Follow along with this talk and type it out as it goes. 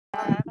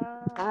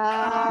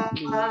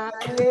Hallelujah.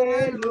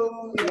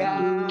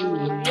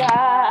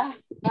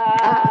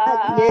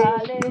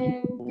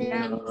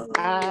 Hallelujah.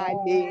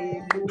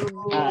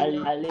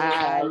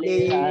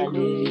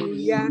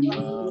 Hallelujah.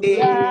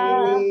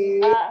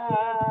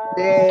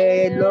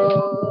 The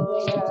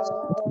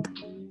Lord.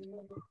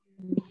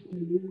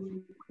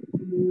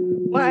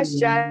 What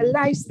shall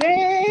I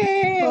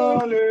say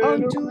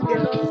unto the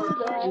Lord?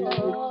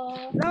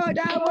 Lord,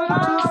 I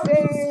want to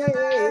say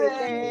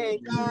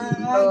thank you,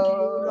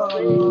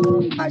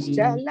 Lord. What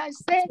shall I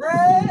say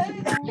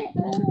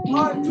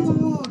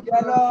unto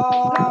the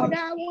Lord? Lord,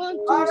 I want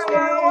to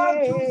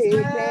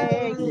say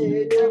thank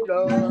you,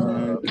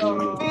 Lord.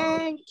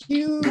 Thank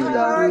you,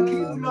 Lord.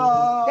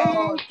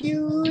 Thank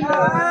you, Lord.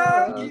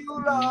 Thank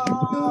you,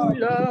 Lord.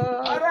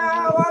 Lord,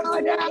 I want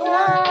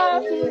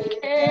to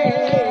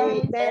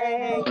say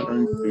thank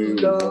you,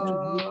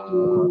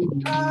 Lord.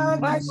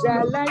 What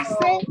shall I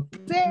say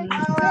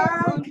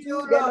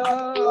unto the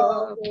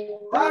Lord?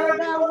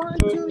 Lord, I want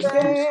to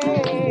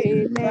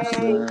say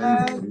thank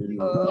you,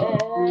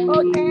 Lord.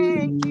 Oh,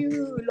 thank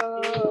you,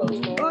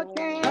 Lord. Oh,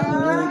 thank you,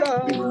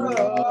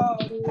 Lord.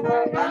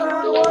 Lord,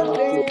 I want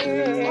to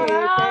say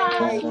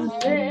thank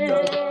you,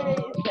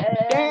 Lord.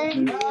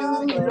 Thank you,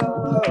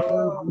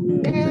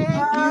 Lord.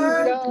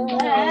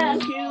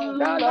 Thank you,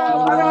 Lord.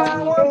 Lord, I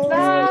want to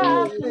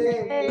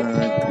say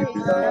thank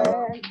you, Lord.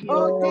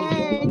 Oh,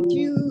 thank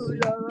you,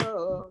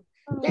 Lord.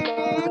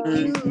 Thank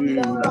you,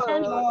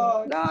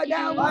 Lord. Lord, I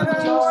want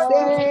to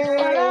say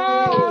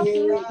thank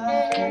you,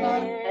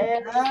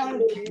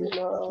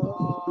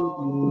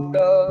 Lord.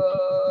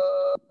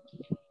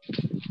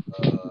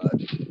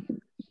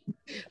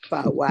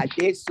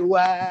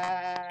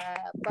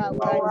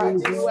 Power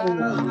this one,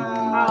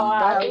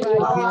 power this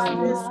one,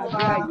 power this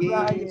one,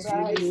 power this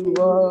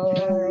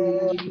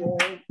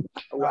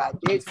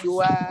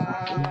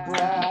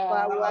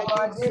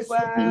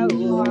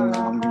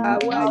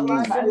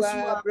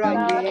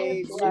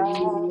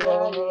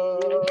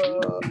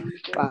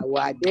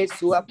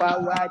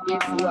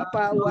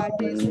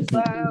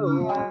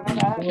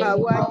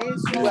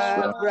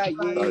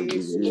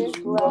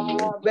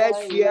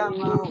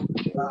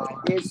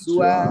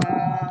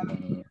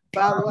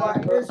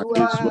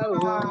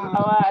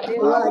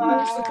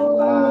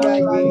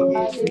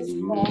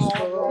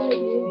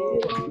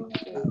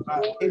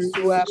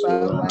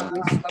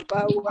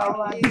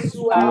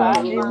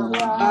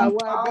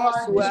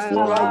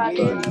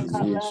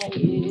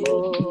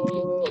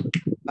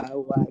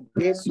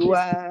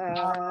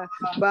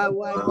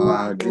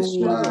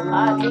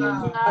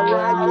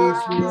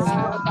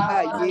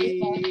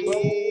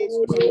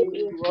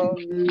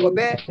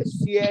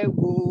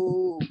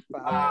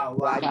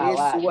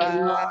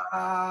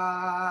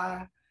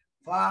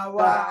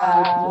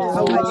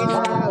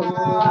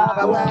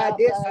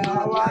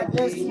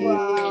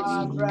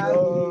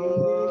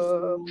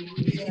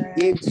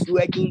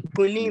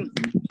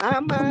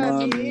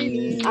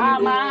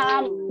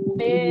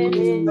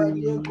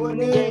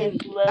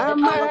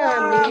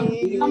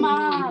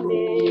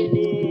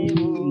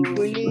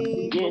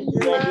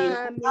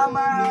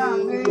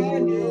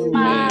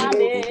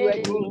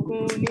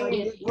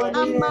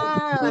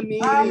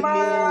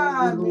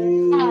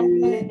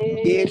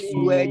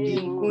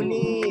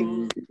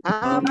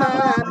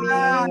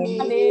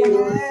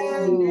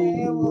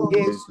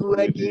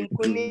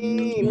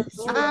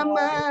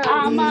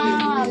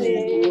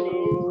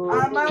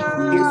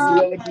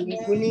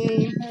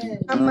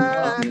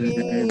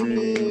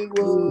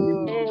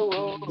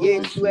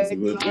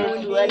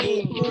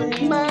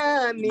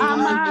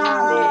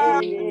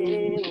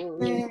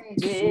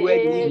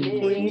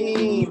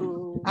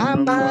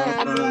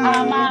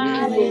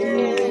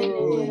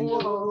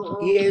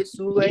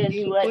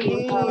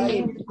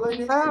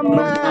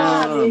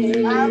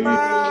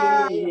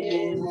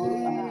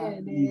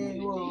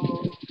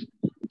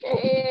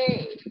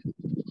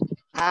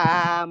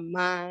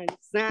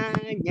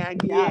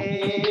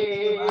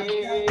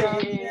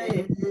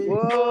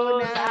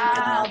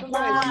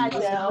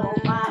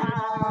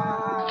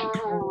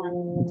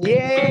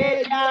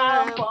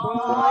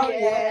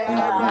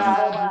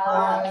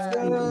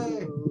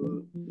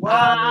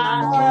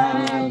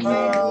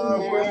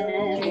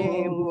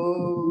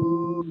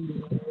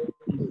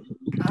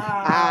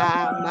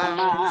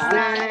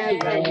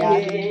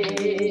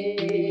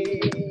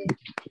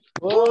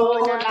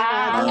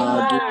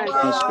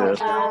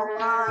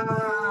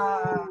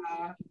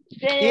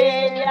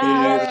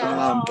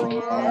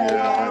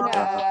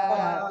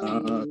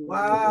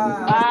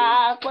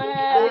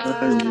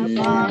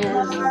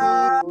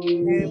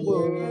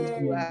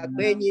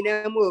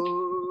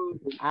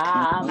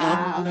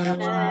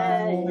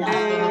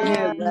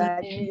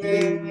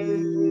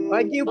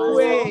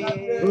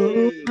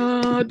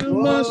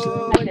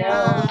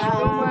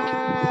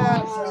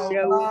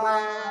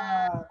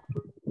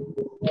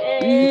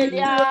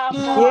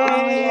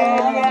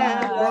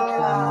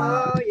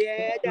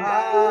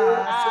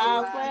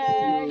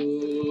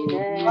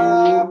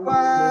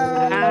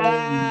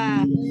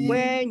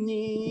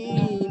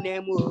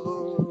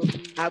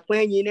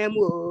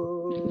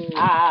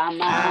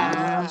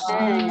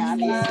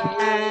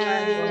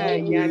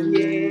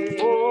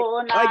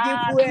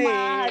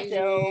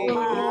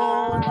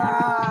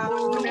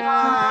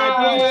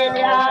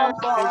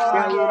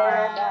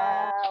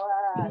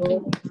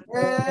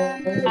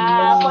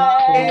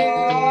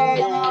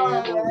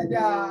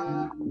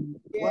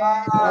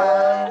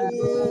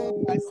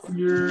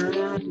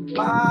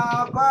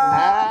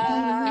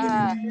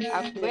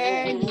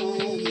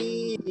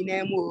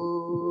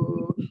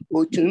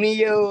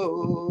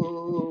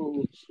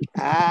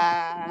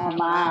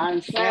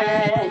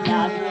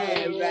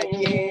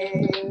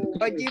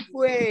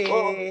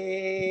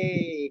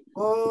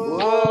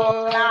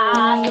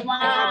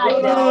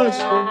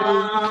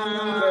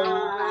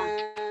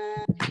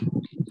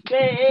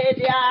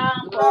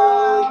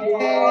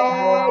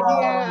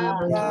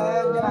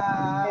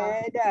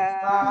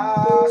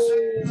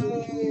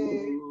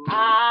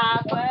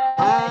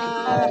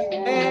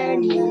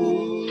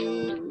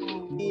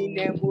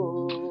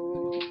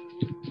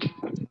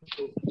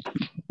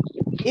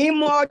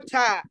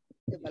Immortal,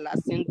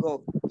 everlasting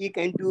God, He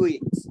can do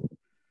it.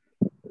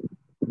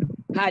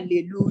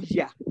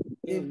 Hallelujah.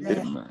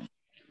 Amen.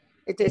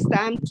 It is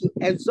time to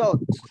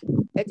exalt.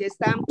 It is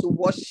time to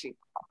worship.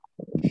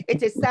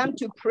 It is time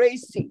to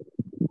praise Him,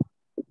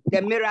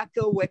 the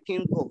miracle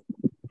working God.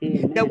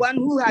 Amen. The one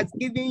who has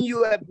given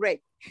you a breath,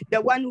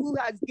 the one who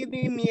has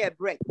given me a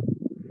breath,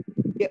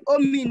 the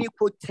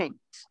omnipotent,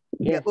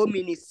 the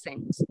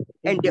omniscient,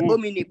 and the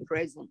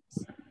omnipresent,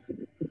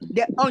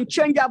 the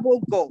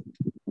unchangeable God.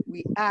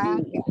 We are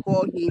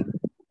before Him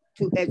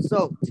to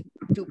exalt,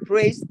 to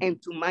praise,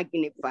 and to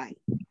magnify.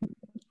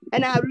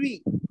 And I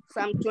read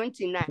Psalm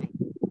 29,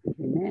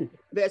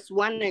 verse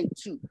 1 and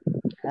 2.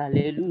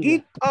 Hallelujah.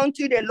 Give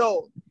unto the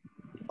Lord,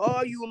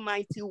 all you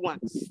mighty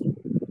ones.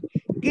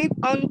 Give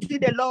unto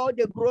the Lord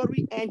the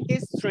glory and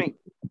His strength.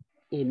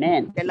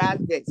 Amen. The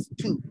last verse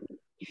 2.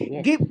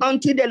 Yes. Give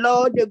unto the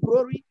Lord the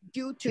glory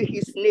due to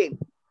His name.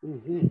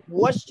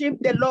 Worship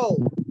the Lord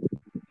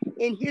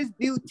in His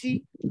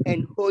beauty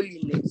and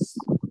holiness.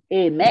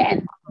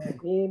 Amen.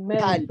 Amen.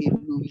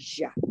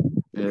 Hallelujah.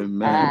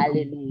 Amen.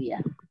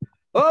 Hallelujah.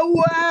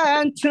 Oh,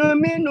 and to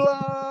me,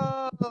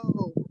 no.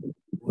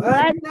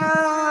 What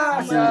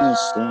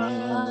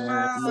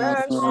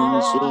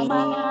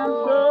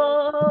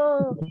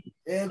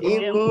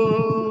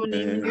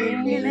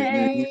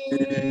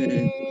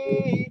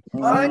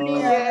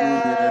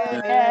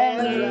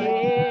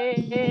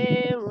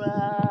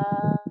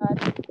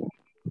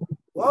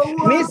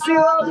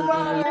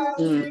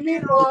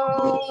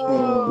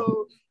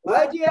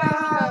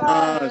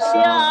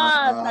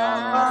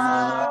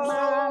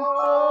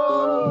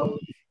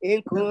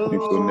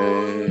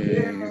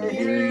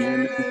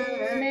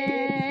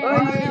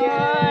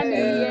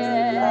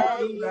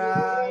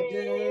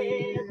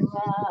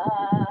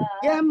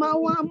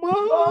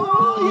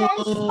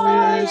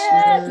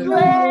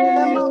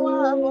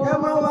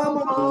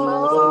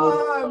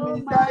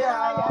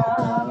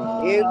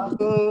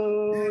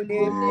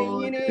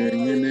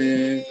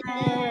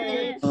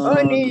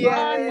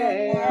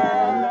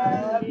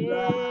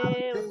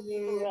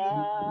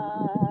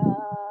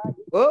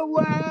oh,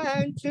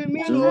 one to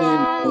me,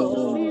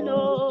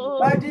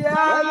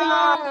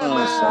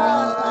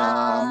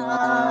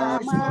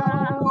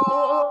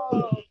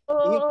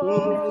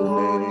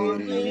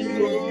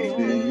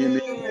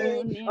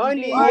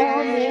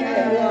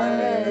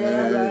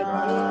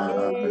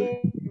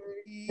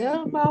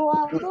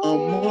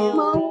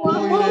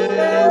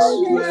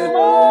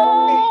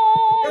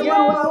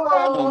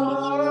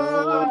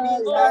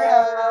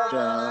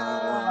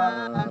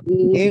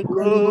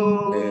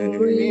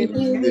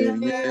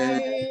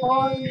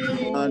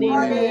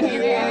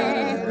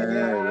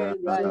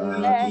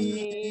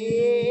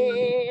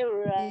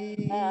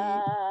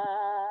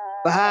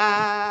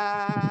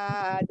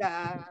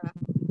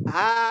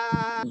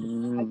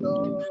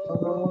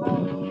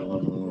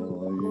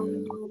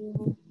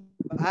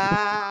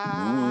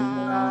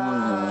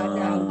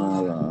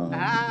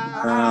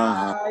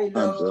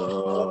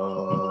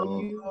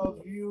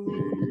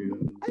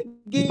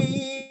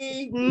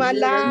 give my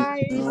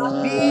life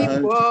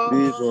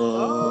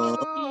before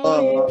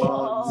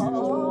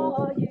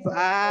you,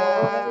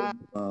 Father.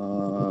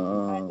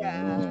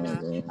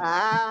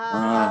 I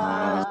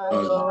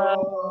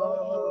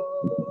adore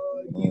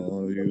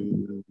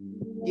you,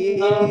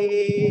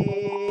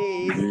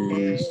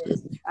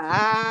 Jesus.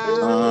 I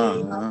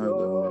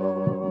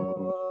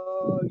adore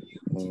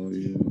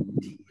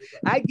you.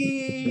 I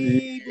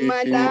give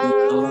my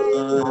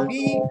life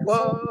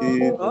before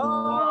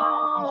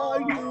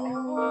you,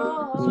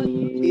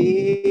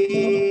 Jesus.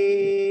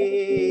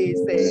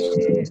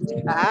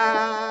 I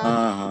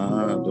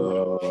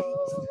adore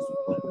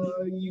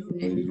you.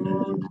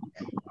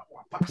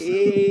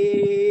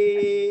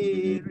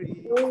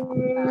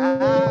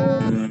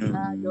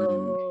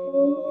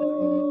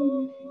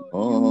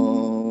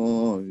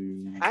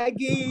 I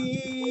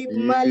give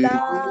my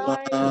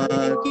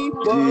life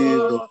before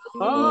you,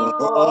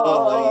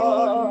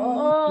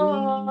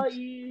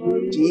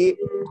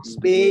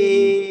 Spirit.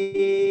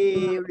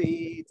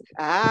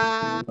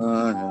 I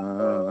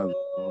have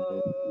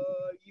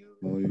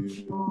for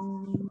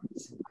you.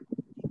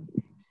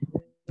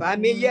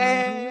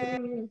 Familiar,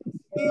 me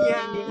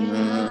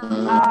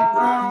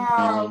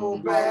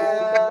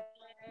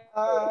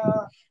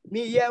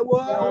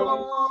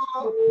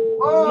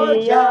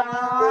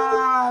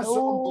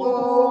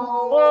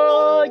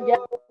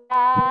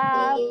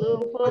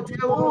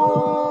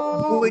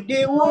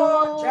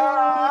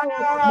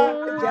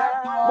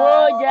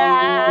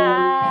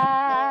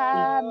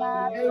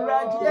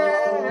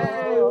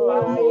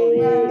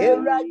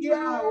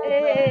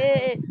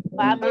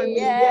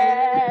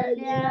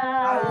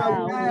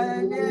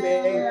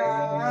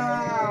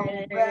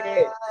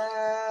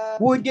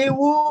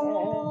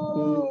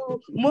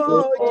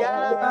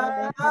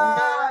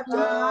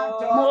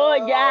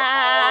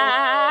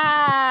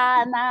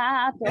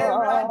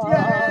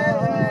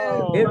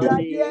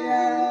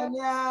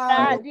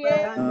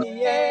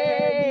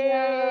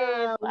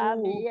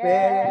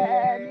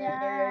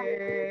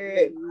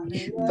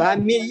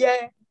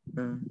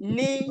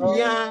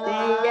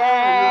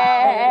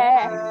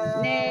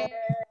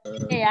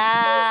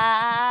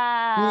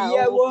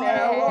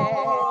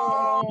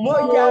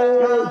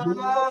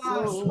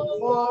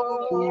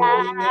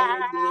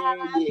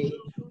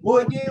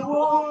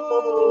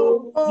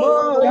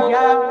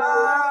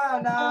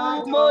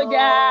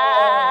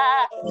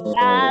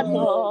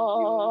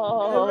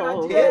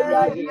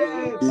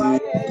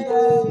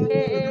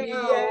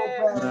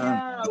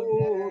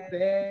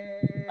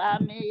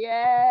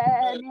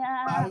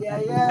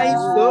my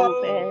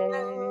soul,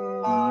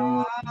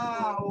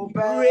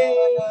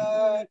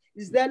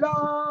 praise the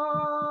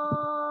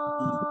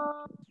Lord.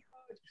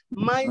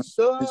 My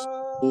soul,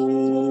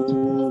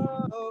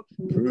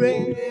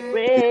 praise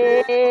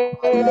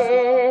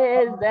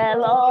the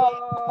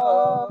Lord.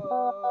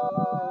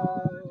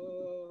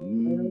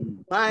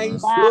 My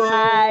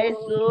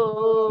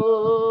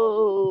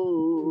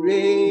soul, praise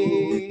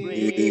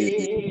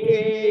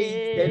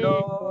the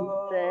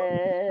Lord.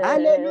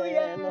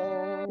 Hallelujah.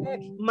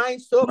 My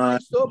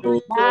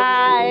soul,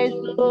 praise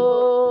the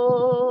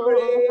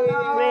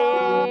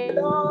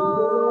Lord.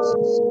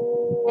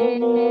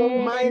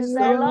 My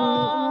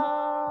soul,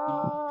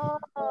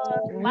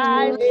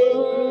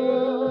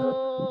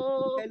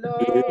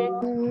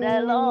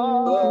 the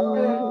Lord.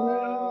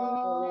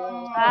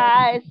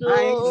 My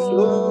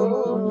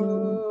soul,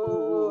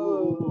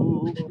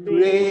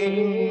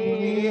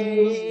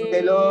 praise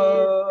the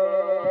Lord.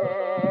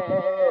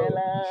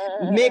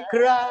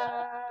 Mikra,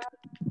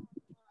 Mikra,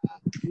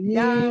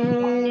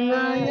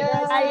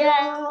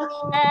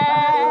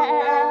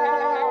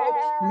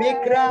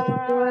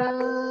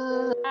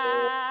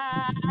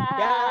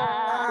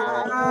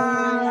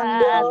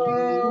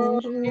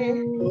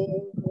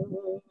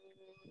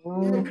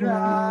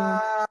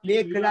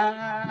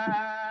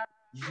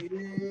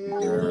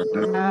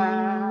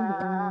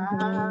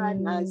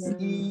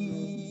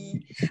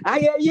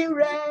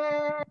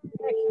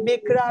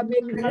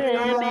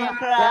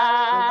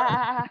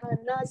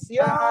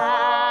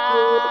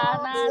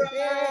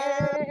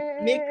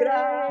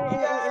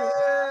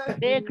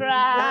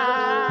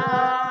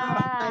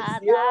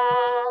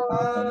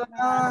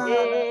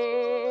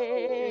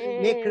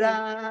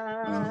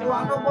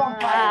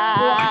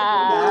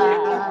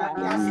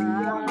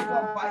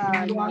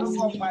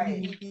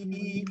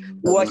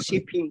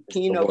 worshiping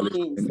King of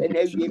Kings and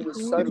every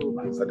sorrow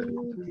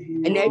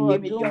and every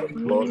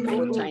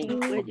beautiful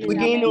time. We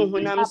didn't know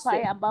when I'm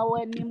saying.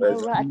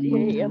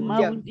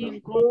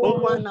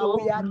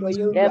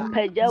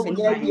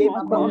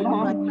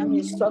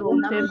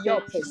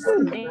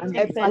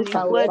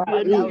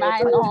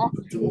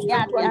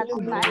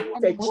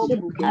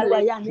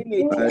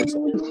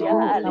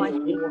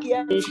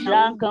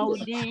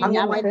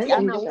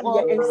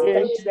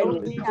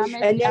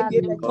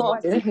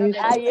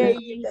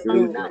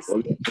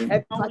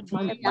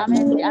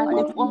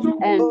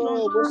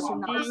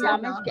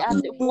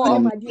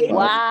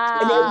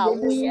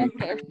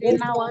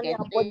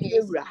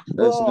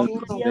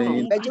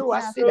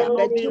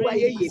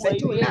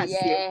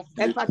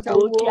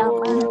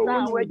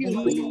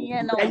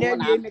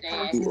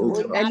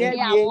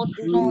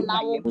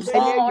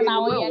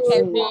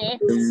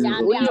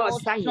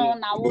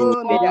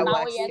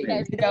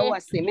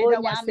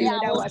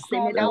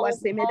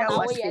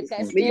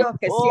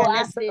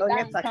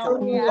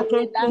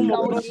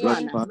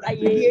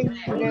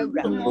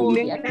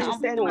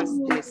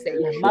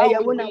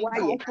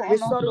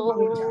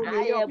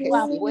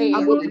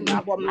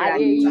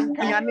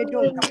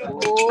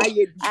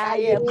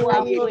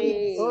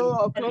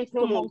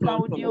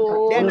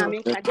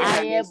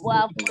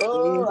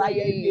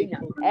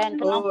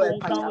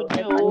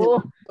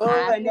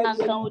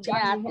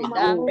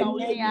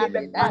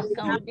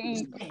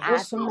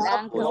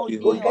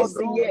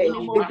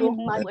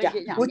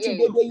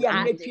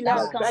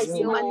 Pillar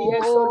Christ money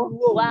so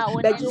wow,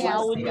 what you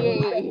are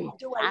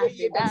near. I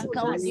said, don't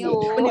come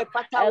you.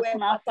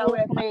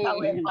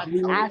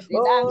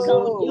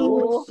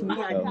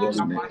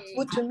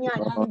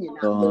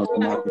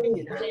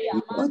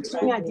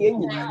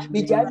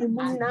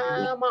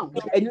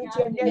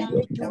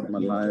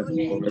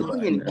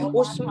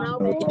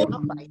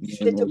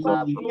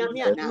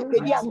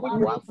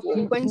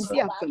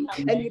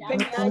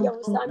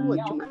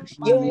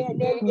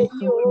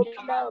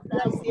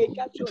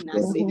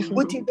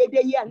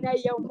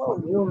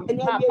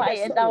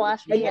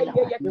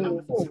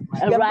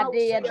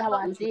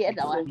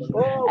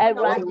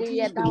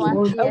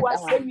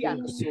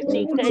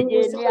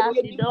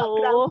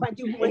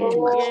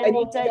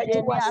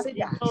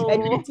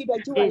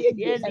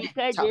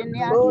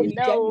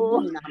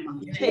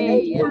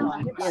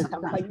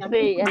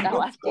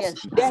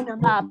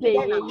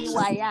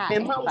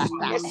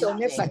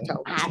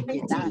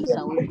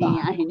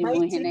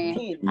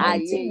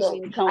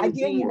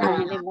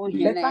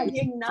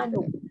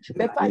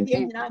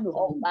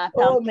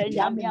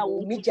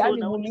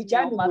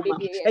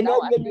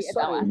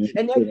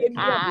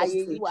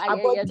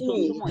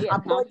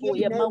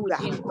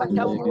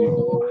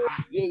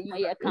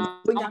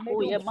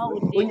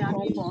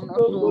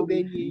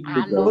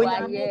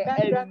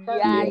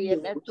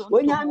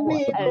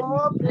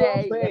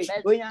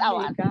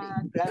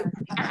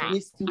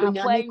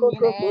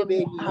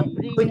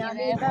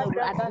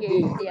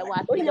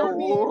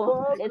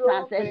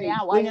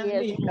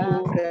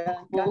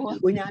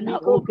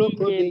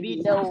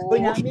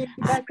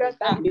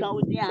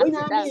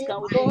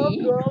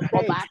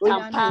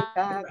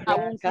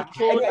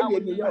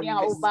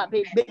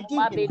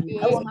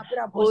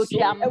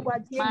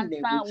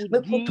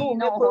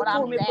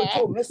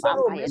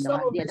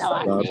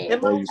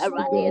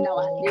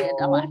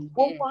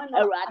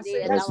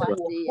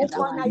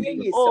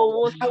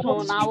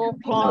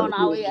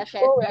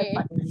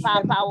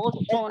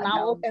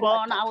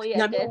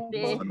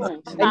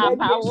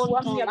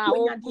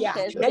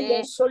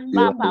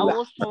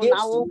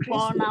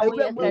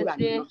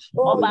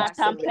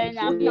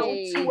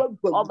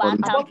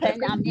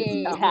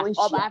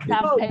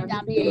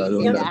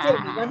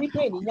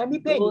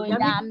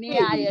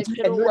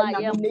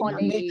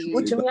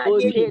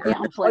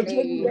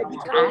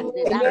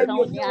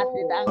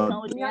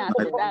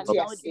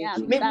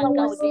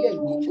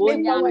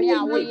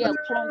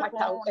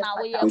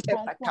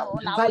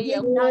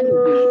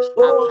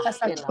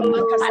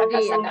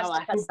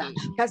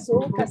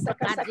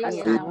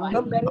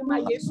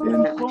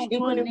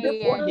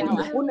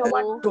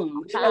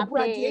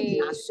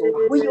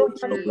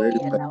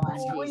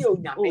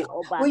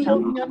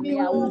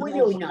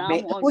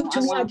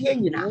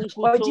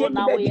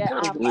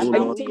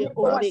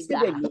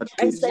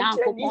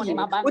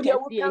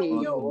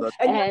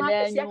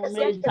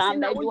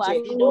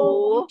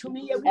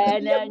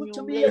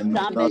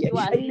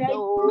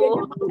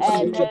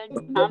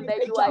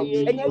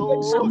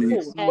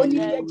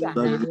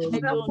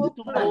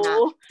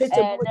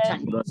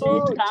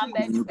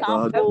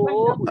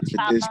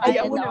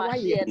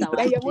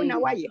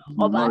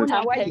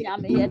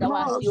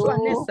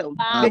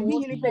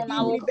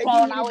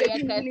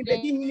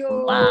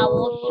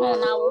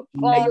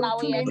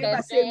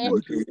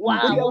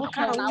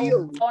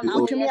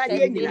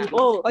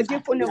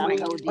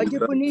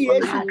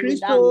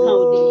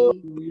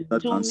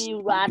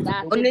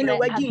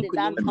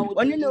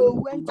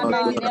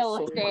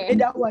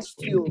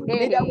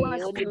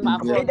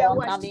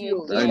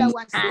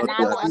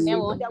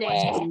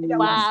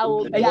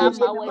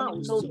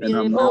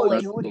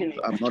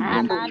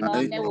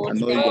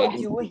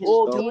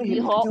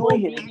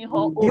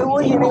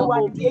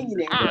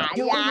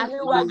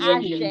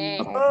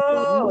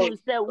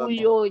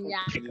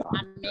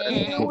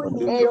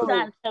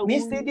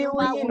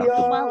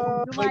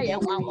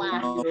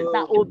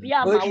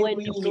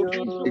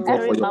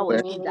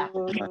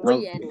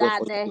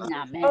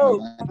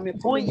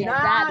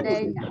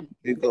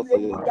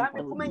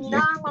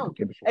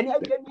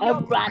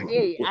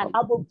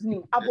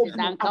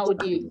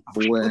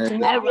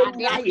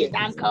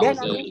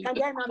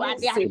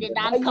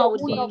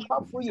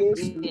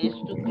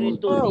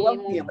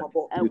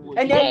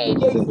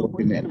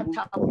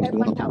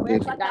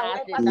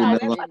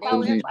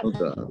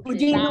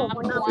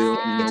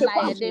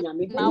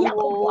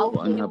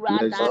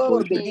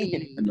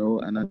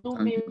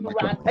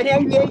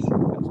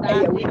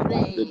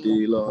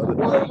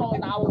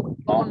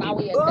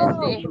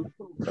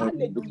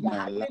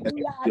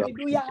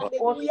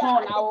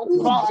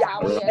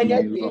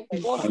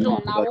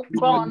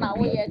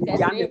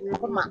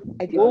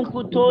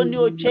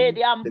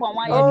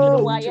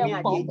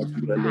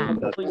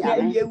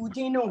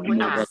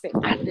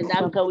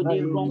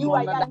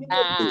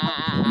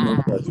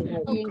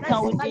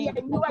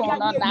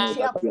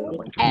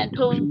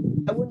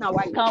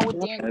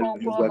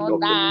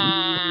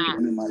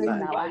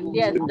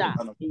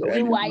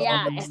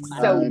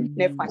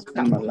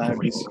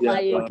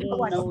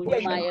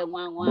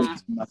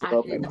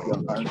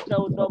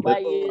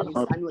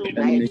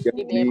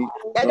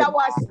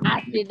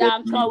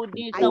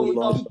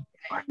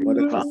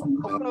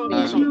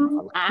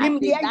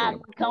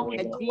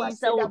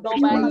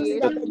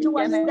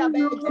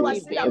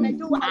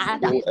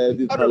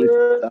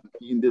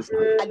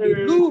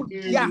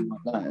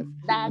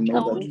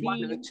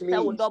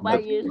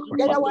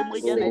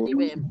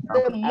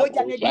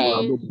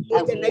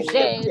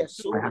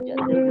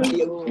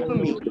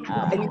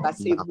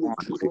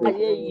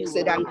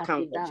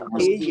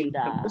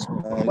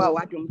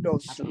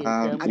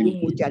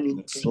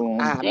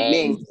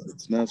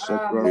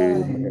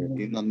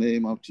 In the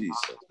name of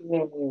Jesus.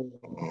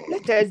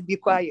 Let us be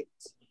quiet.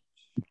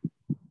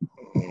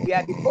 We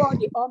are before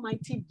the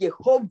Almighty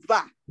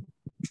Jehovah,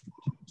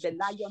 the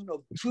Lion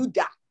of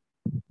Judah.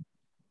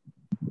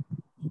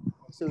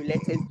 So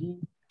let us be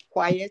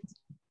quiet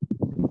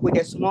with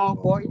a small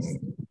voice.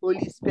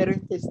 Holy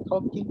Spirit is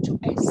talking to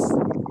us.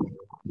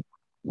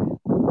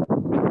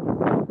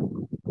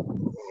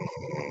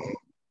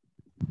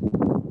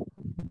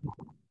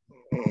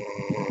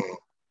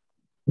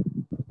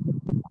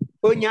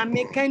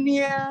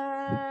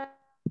 Onyamekania,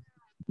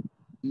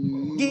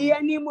 di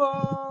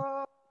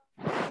anymore.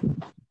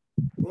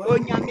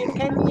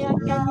 Onyamekania,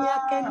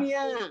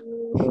 Kania,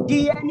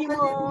 di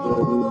anymore.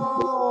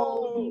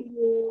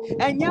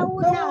 And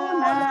yauna,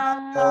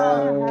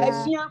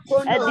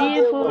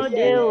 Adifu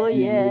de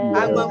oye,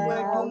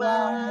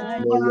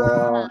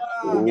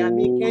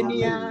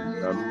 Onyamekania,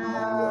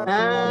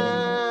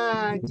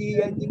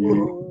 di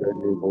anymore.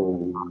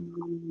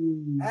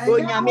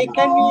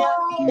 Onyamekania,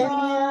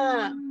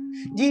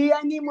 di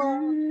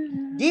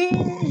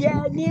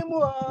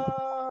anymore.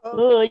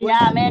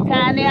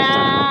 Onyamekania,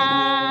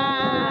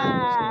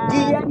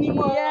 di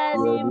anymore.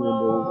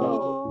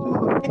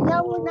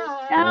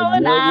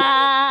 Yauna,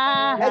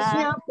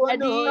 Adifu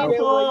de oye,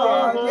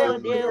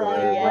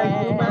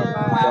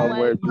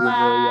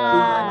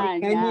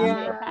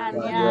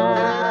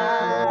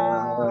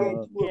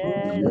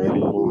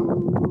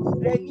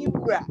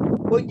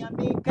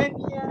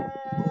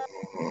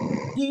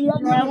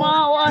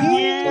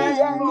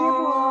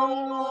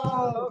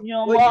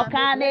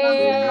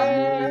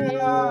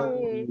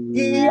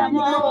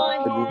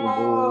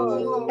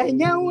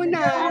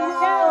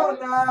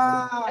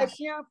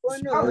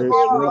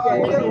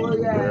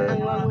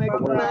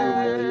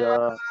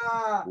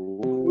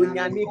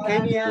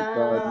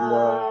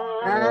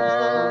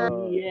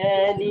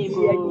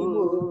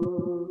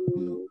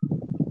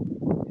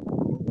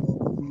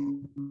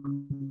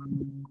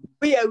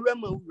 we are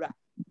Ramura.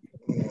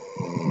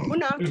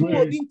 Una to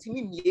obi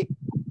ntimi mie.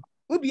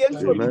 Obi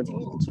enso obi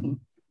ntimi ntimi.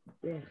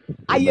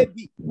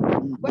 Ayebi.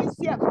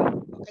 Wansi afa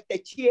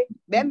atachie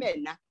be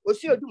mena.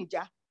 Osi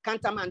odumja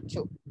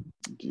kantamanto.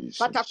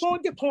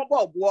 Patakon de kon bo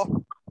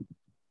obo.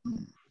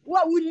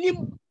 Wa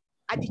wunim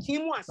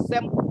adikin mu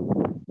asem.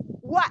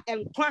 Wa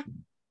enkwa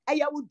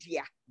aya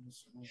wudua.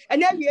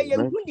 Ena wie ye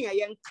hu ne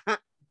ye nka.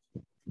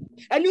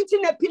 Enu ti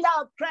na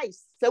pillar of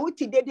Christ. Se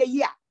wuti dede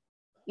yi a.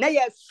 Na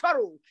ye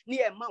sorrow ni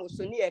ye ma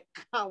so ni ye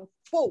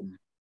kanfo.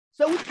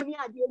 So we me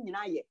ade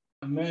nyina ye.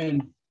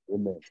 Amen.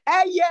 Amen.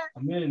 Eye.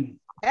 Amen.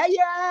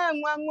 Eye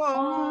nwanwo.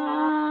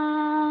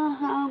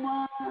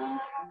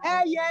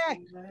 Eye.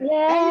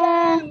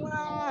 Eye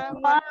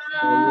nwanwo.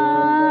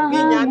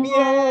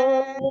 Binyamie.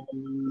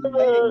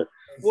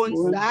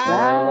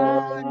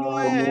 Wonsa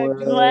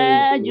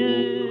nueju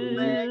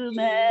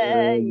me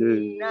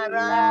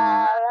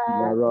nara.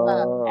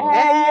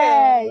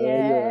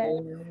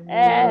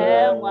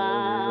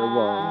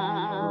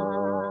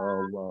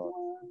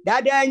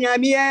 Dada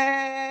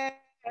nyamie.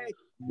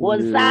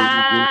 Wonsa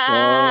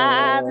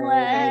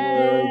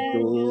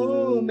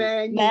nueju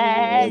me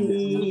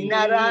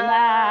nara.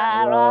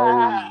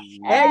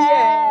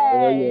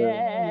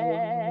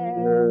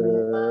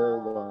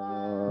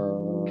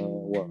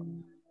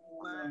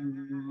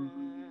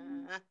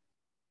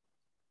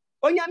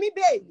 Onyami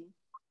beni.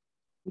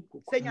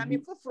 Se nyami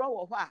fufuro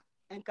wo ho a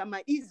enka ma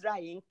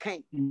Israel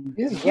nkan.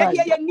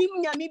 Ye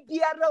nim nyami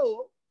biara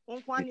o.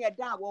 Nkwa ne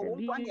da wo,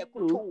 nkwa ne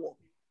koto wo.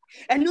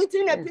 Enu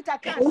ti na Peter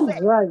kan say.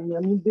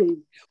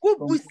 Who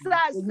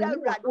busa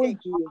Sarade?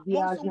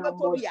 Monsumba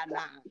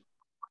kobiana.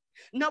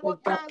 Na wo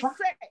kan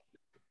say.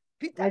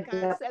 Peter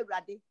kan say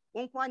Rade.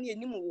 Nkwa ne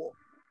nim wo.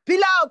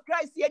 Pillar of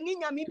Christ ye ni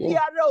nyami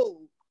biara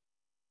o.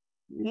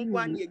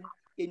 Nkwa ne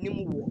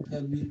nim wo.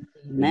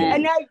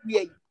 And I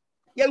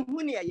ye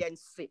hu ne ye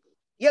nse.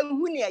 Ye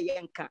hu ne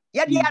ye nka.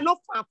 Ye de ano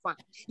fafa.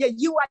 Ye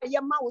yiwa ye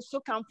ma wo so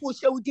kan fo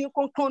hye udin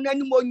konkon na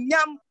nim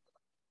onyam.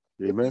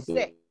 Amen.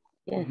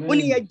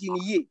 Oni ye di ni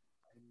ye.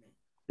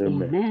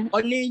 Amen.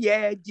 Oni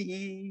ye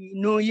di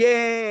no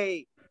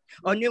ye.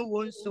 Oni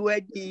wonsu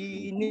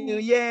di no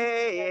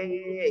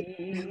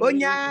ye.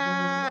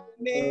 Onya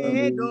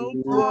me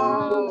don't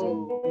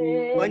go.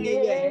 Oni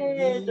ye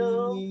di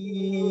no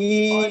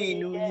ye.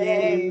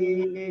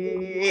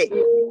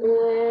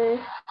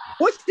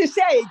 What's to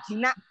say,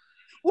 Gina?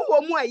 Who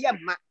are more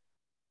yamma?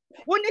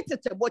 When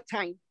it's a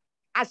botan,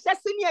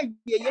 assassinate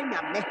ye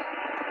yame.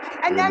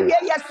 And then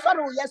yes,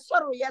 sorrow, yes,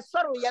 sorrow, yes,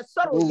 sorrow, yes,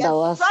 sorrow, yes,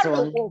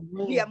 sorrow,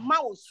 dear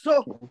mouse.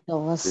 So,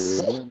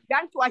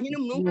 down to a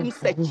him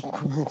such.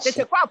 That's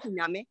a crop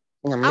yame.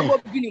 I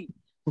will be.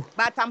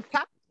 But I'm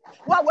packed.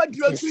 What would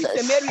you choose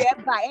to marry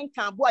by and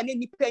can't go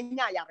any penny?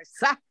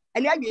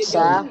 And I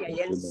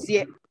will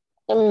see.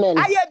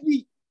 I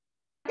be.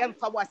 Them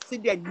for what see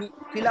the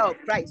pillar of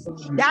Christ.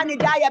 Danny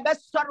die a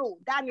best sorrow.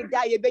 Danny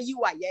die a be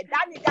you are ye.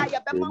 Danny die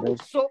a be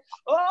so.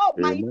 Oh,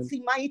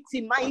 mighty,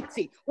 mighty,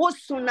 mighty.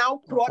 What's so now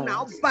crown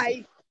now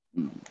by?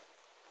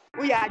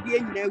 We are the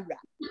Nera.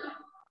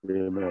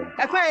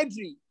 I find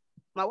dream.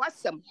 My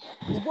wasam.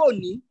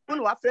 Uboni.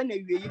 One wa friend a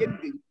year.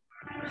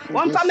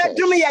 One family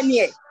to me and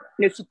ye.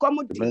 Nesu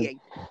come to ye.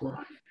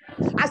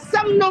 As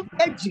some no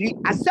edgy.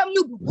 As some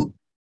no book.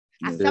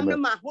 As some no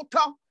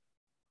mahoto.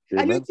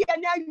 And you see,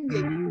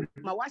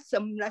 my was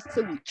some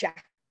nasty witch.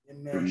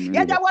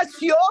 Yeah, that was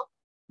you.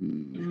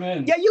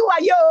 Yeah, you are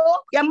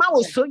your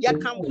mouse, so you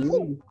come.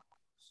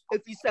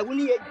 If you say, we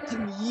need to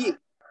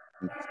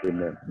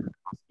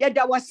yeah,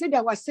 that was it.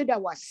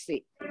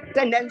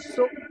 Then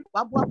so,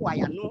 why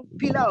I know,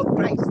 pillar of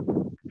Christ.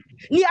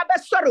 Near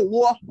best sorrow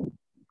war.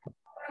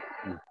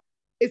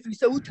 If you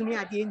say, to me,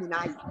 I didn't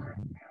deny.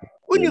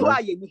 When you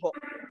are you,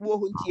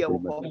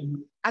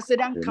 I said,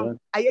 come,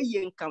 I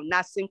ain't come,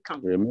 nothing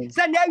come.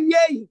 Send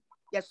ye,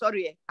 yes,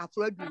 sorry, I've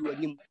heard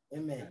you.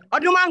 I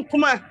don't want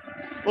come on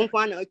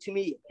to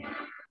me.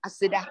 I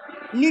said,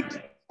 Nick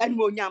and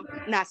Moniam,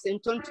 nothing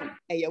tonton,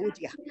 a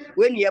Yahudia,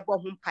 when you are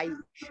home pie.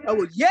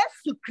 Oh,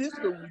 yes, to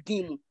Christo with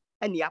him,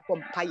 and the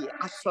upon pie,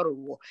 a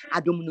sorrow,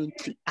 I don't know.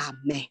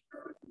 Amen.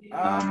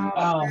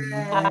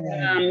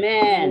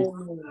 Amen.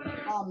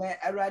 Amen.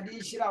 A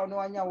radical no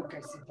one you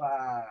can see.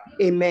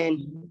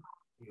 Amen.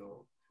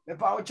 The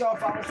power of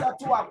our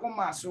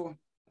Satu so.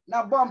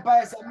 Now,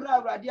 Bompire, some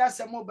radia,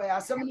 some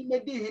mobile, somebody may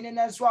be in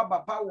and swab a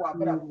power,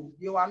 but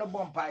you are no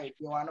Bompire,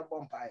 you are no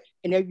Bompire.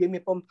 And every me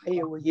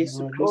Pompire, yes,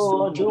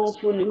 Oh, don't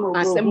fully move.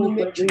 I said,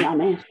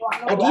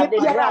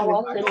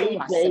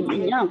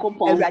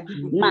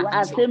 ma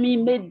asemi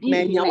medi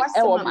hene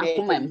ewo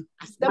makomam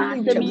ma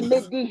asemi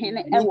medi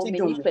hene ewo me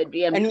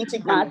nipadua ma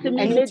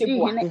asemi medi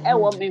hene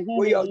ewo me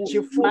hu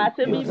ma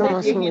asemi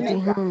medi hene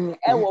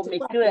ewo me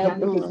kra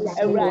mu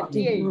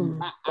awurade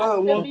ma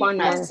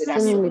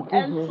asemi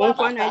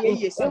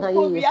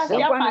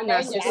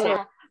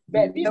enso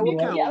baby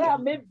biara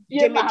me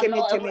bie ma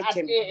no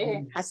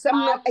awurade asem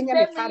no enya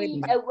me fare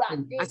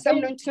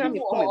asem no ntina me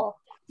kom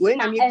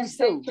when am you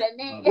so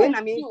when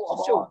am you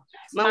so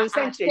ma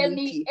unsentre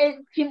nti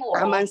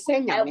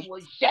amansenya me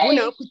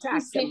una okuta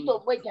asem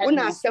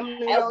una asem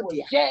no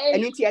yodi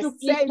enu ti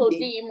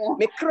asende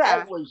me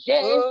kra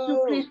Jesus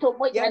Christo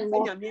moja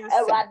no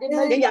awurade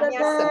me ya me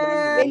asem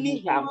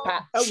eni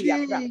hampa awu ya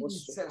kra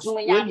so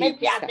when me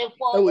ti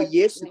adefo awu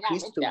Jesus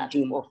Christo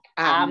dim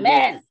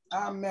amen.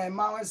 Amen.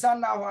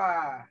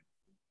 Mawansana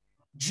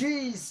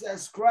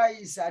Jesus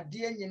Christ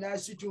adie nyina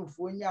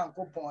sutumfo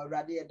nyankopon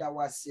awurade da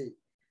wase.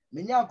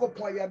 Me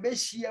nyankopon ya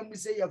behia mu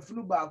se ya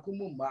funu ba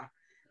akomuma.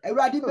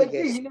 Awurade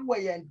bedi hini wo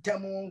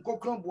yentam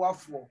nkokron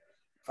boafo.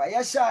 Fa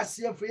ya sha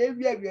ase fa ya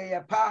wiawie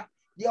ya pa.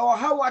 De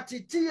oha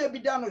watete ya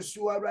bida no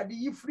so awurade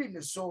yifri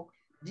ne so.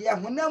 De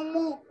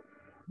honamu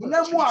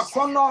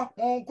akono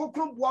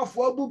nkokron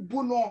boafo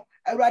abubu no.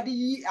 Awurade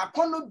yi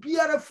akono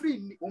biara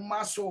free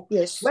umaso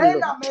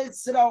when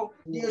amesraw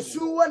de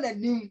suwa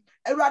nanim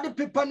awurade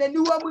pepa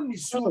naniwa mu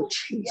nisu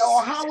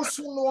ya house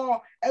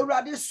no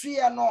awurade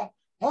suya no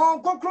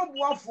hon kokro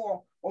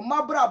boafo o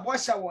mabra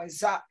bosha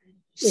wonsa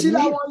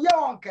sila won ye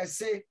won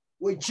kese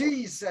with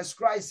Jesus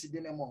Christ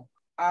dinemo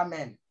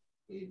amen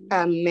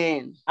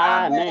amen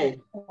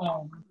amen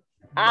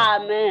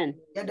amen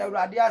ya da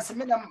awurade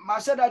aseme na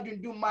mashada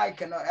dundum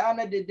mic no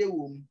ana dede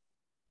wom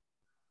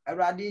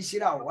awurade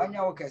shira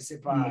wanya wo kese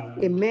pa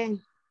amen.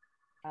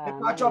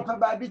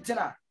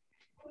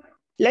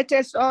 Let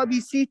us all be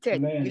seated,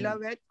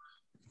 beloved.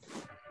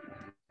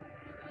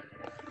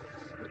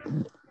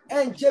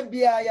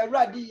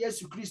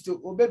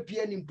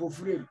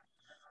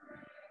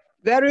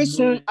 Very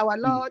soon, our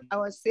Lord,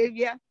 our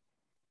Savior,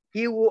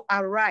 He will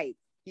arrive.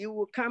 He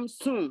will come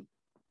soon.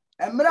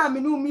 The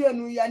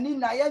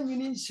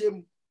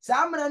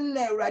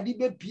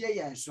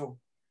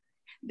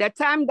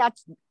time that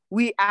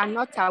we are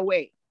not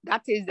aware,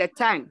 that is the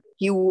time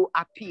He will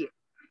appear.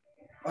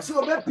 He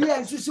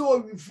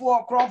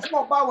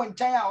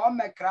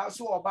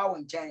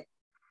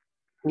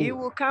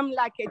will come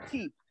like a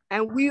thief,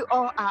 and we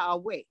all are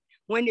aware.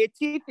 When a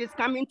thief is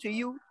coming to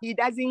you, he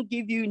doesn't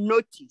give you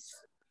notice.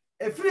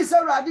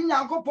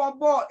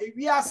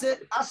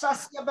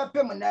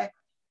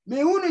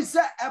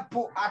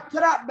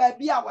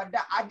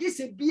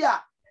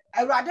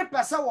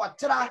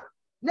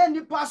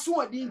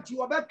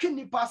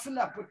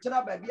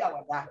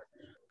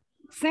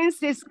 Since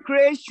His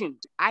creation,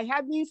 I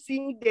haven't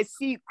seen the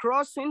sea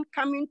crossing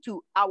coming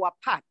to our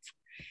path.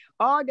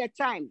 All the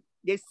time,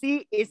 the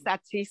sea is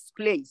at His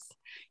place.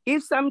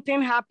 If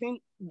something happens,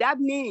 that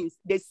means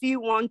the sea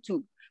wants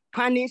to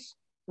punish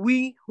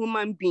we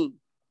human beings.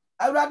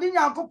 Awurade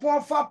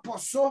Nyankopɔn fa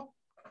poso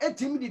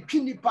etimi di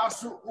twini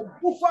paso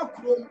obufa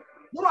krom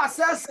no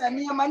asese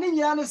niyama ne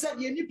nyina no se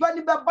de nipa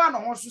ni beba no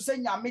ho so se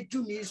nyame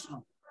tumi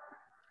so.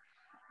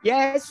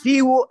 Yes,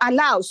 he will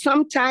allow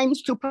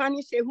sometimes to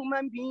punish a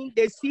human being.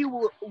 The sea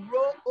will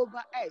roll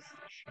over us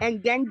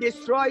and then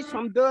destroy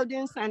some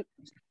buildings and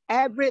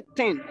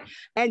everything.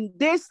 And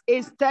this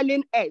is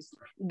telling us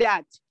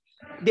that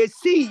the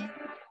sea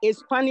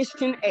is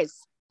punishing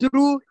us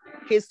through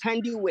his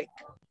handiwork.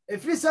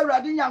 If you say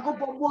Awurade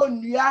Nyankopɔn bo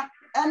nnua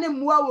ene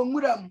mua wo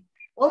nwuram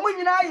omu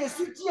nyina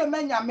yesuti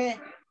emenyame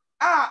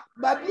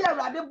babi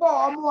Awurade bo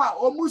omu a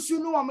omusu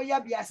no omu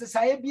ya bia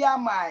sesaye bia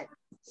mai.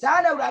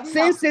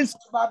 Since its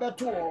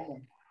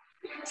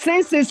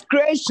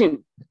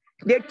creation,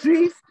 the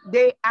trees,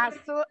 they are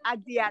still at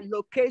their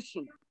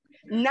location.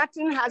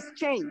 Nothing has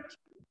changed.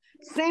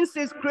 Since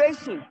its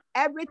creation,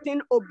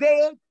 everything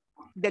obeyed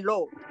the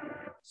Lord.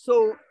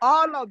 So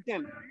all of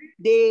them,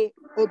 they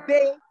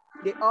obey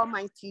the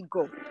Almighty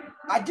God.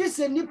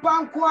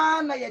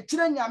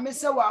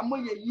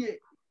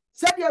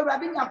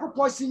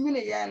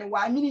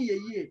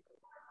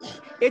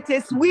 It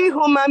is we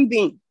human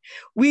beings.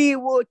 We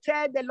will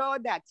tell the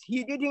Lord that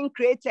he didn't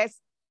create us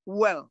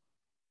well.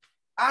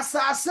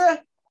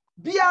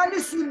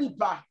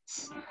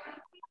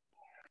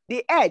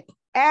 The earth,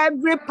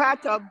 every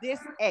part of this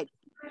earth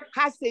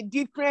has a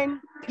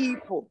different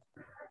people.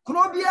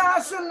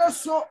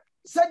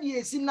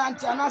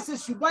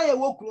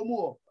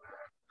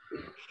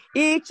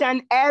 Each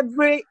and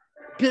every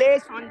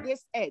place on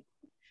this earth,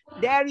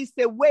 there is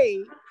a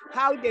way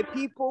how the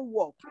people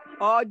walk,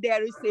 or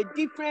there is a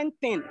different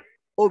thing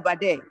over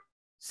there.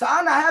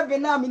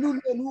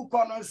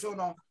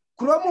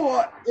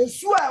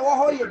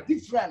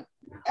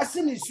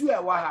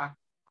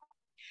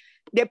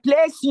 The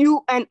place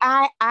you and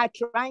I are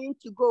trying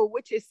to go,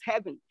 which is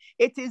heaven,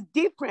 it is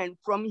different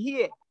from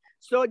here.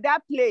 So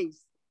that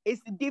place is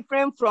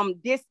different from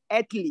this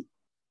earthly.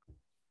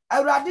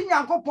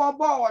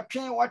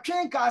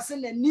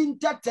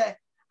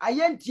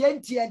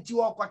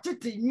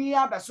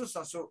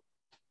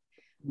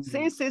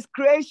 Since his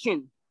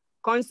creation,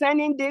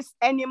 concerning this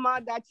animal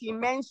that he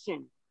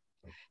mentioned,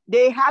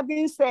 they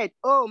haven't said,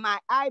 oh, my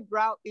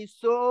eyebrow is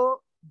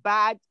so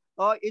bad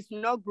or it's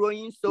not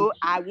growing, so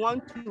I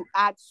want to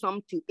add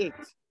some to it.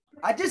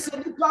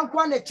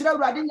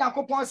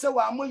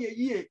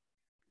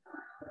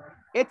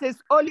 It is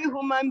only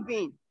human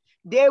beings.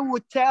 They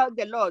would tell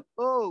the Lord,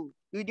 oh,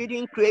 you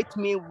didn't create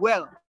me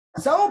well.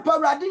 If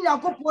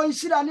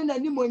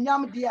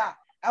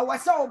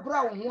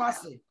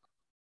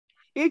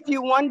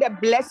you want the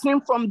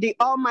blessing from the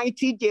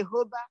Almighty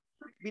Jehovah,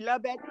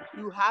 beloved,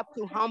 you have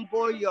to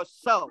humble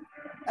yourself.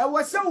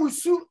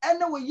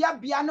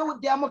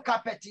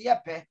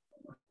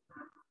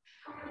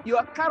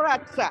 Your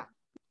character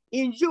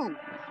in you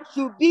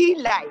should be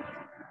like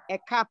a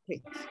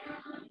carpet.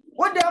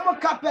 What the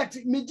carpet?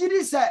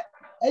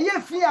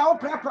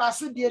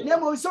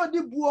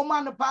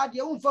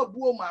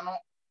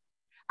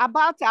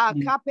 About our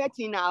carpet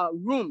in our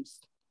rooms,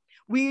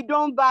 we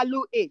don't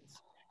value it,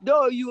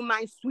 though you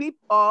might sweep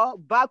or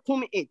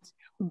vacuum it,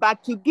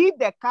 but to give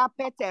the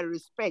carpet a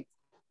respect,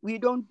 we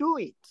don't do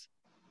it.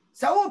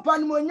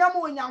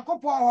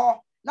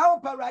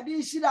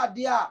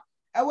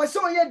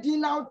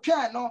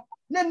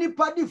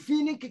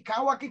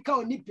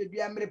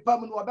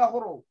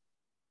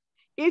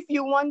 If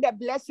you want the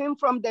blessing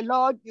from the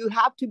Lord, you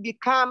have to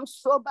become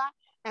sober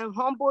and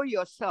humble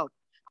yourself.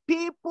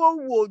 People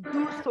will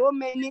do so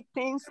many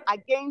things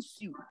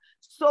against you.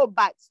 So,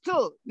 but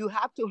still, you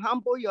have to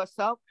humble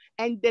yourself,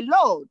 and the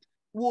Lord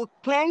will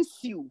cleanse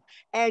you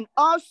and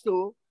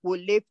also will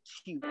lift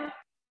you.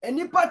 And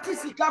you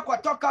participate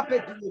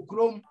carpet in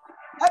Chrome.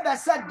 Ever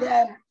said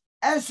them,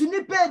 and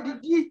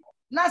Sunipe did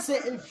not say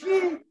a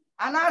fee,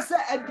 and I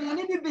said at the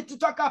enemy bit to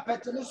talk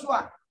carpet in this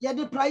one. Yet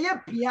the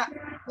prayer pia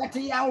that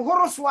he and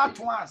horse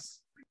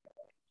once.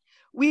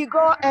 We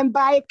go and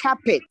buy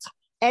carpet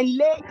and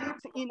lay it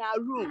in our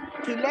room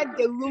to let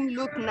the room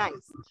look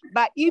nice.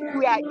 But if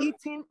we are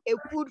eating, a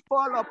food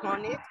fall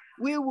upon it,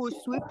 we will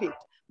sweep it.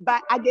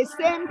 But at the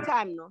same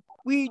time, no,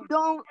 we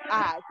don't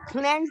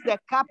cleanse the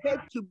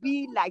carpet to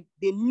be like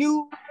the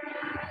new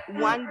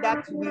one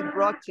that we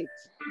brought it.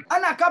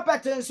 And a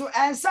carpet so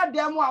and said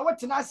them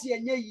what I see a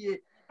year.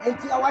 And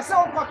I was so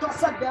got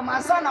said them, my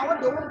son, I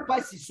want the one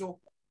passy so.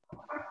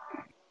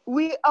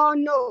 We all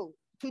know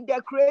to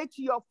decorate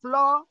your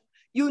floor,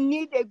 you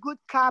need a good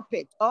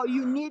carpet, or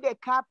you need a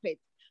carpet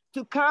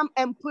to come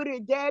and put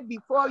it there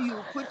before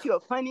you put your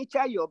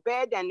furniture, your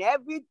bed, and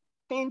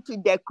everything to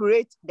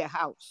decorate the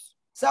house.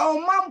 So,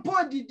 man,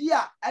 poor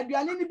dear, and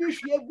you need to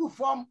be good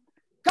from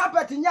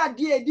carpet in your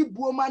dear, the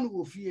woman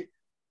will fear.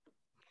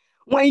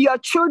 When your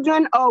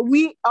children or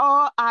we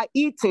all are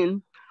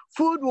eating,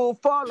 food will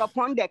fall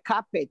upon the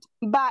carpet.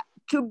 But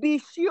to be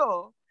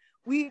sure,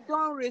 we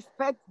don't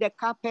respect the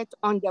carpet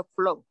on the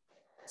floor.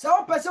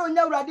 So, person,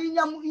 you already and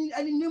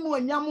Nimo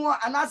Yamua,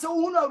 and I saw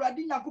who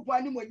already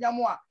Nakupa Nimo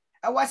Yamua.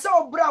 I was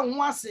so brown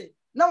once,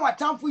 Now what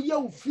time for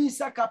you free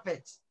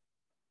carpet?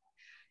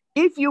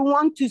 If you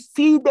want to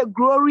see the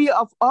glory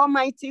of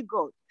Almighty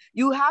God,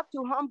 you have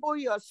to humble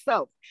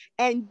yourself,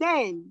 and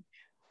then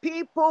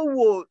people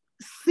will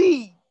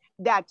see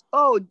that,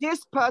 oh,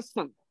 this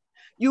person.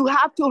 You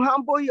have to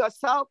humble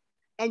yourself,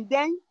 and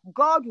then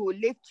God will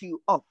lift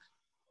you up.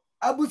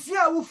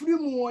 Abusia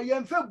ufrimu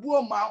yemfe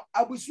buoma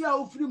abusia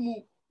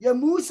ufrimu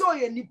yemuso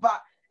ye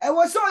nipa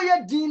ewoso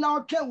ye din na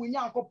otwa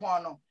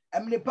wunyankopon no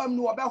emlepam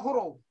no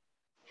obehoro.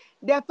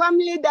 The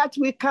family that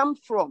we come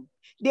from,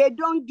 they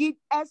don't give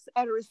us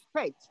a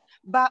respect,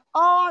 but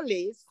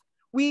always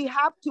we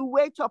have to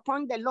wait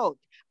upon the Lord.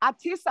 At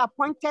his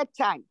appointed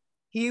time,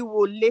 he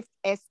will lift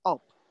us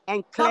up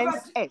and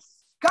cleanse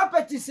us.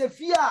 Carpet is a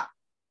fear.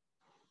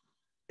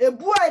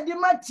 Ebu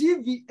edima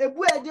TV,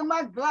 ebu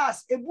edima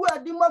glass, ebu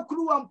edima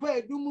kru ampa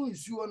edumu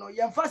nsuo no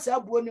yemfa sa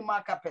abu ni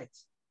ma carpet.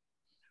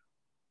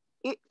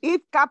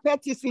 If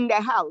carpet is in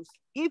the house,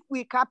 if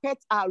we carpet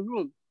our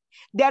room,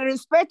 the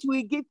respect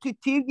we give to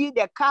TV,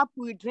 the cup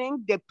we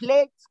drink, the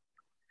plate,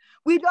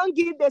 we don't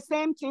give the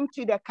same thing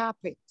to the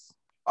carpet.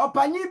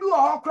 Opanyi bi wo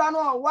hokra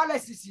no wala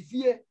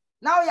sisifie.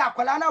 Now ya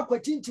kwala na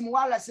kwatintim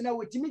wala se na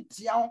wetimi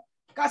tia ho.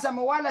 Kasa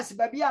me wala se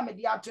babi a me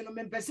di ato no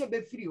mempese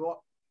be free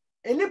ho.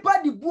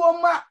 Enipa di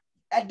buoma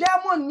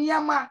edemo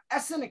niama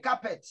ese ne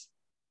carpet.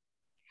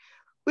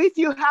 If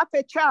you have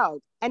a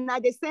child and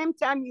at the same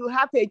time you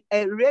have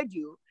a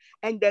radio,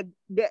 and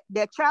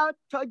the child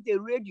touch the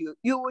radio,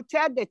 you will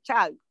tell the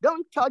child,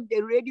 don't touch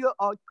the radio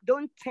or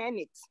don't turn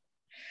it.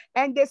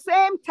 And the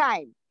same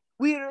time,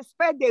 we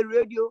respect the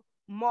radio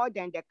more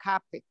than the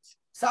carpet.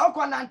 Sa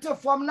okonante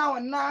from now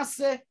and now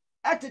say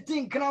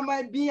etitin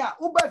krama bia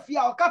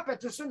ubafia o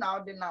carpet so na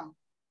odinam.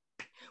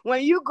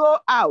 When you go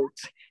out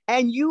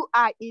and you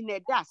are in a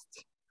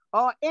dust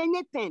or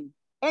anything,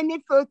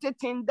 any filthy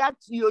thing that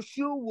your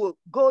shoe will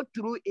go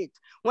through it,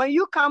 when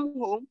you come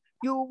home,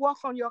 you walk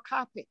on your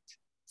carpet.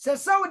 Se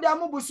sawo da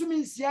mo busumi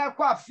nsia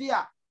kwa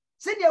afia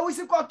se de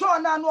wusi koto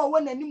na no wo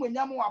nani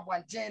monyam wa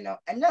abonten no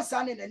enya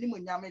sa ne nani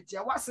monyam tie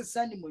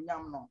wasesa ni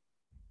monyam no.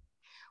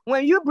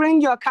 When you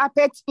bring your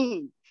carpet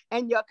in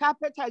and your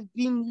carpet has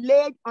been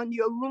laid on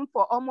your room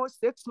for almost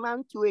 6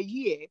 months to a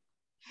year,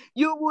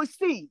 you will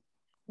see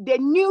the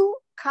new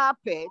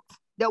carpet,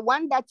 the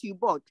one that you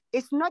bought,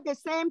 it's not the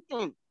same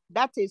thing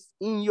that is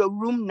in your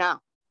room now.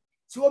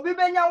 So obi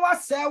benya wa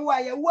sewa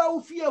ye wa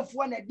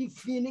ufiefo na di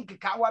fi ni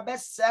keka wa be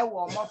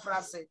sewa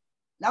omofrase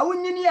na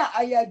wunyini a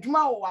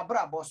ayadwuma wo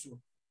wabrabo so.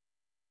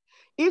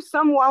 If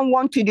someone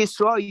wants to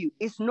destroy you,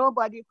 it's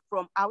nobody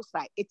from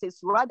outside. It is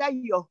rather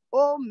your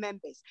own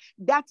members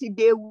that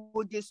they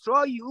will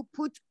destroy you,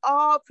 put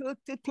all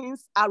filthy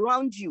things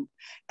around you.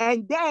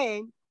 And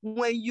then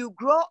when you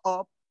grow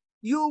up,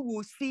 you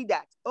will see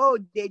that, oh,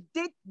 they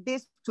did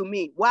this to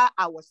me while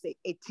I was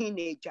a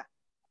teenager.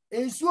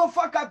 Ensuo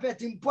fa carpet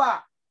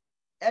mpo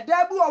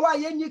edabu wa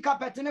yenyi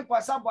carpet ne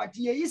kwasa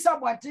bwanti ye yisa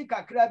bwanti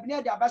kakra bi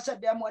ne de abasha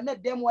demo ne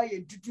demo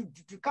ye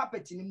tutu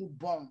carpet ni mu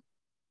bon.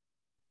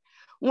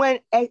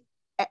 When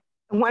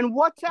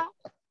water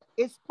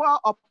is poured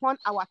upon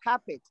our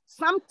carpet,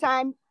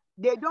 sometimes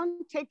we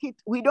don't take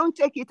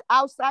it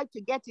outside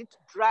to get it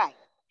dry,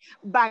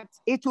 but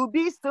it will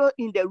be still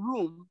in the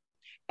room,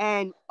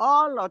 and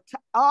all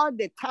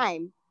the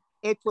time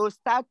it will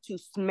start to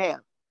smell.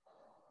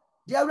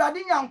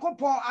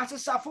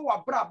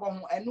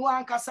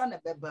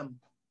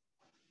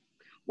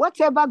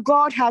 Whatever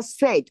God has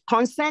said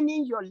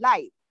concerning your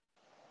life,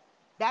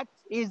 that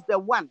is the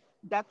one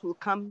that will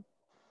come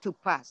to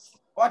pass.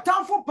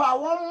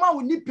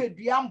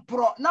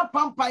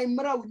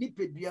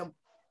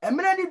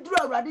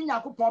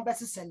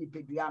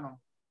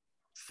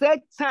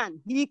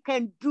 Satan, he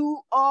can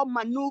do all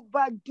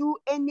maneuver, do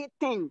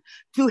anything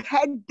to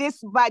hurt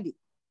this body.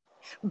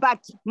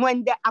 But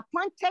when the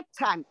appointed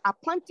time,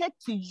 appointed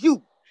to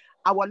you,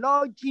 our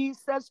Lord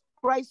Jesus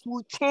Christ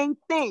will change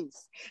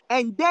things,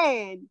 and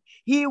then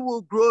he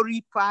will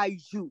glorify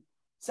you.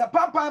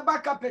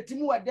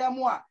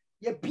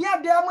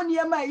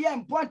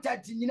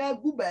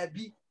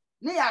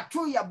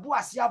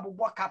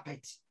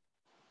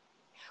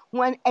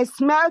 When a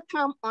smell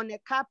comes on a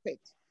carpet,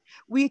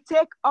 we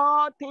take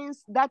all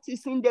things that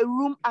is in the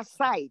room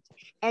aside,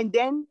 and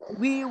then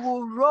we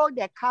will roll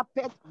the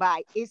carpet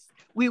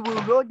we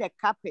will roll the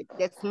carpet,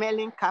 the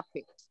smelling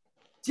carpet.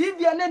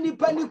 TV and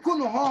nipa ni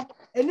kunu ho,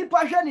 nipa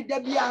hwe ni da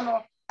bia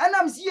no.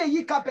 Anam si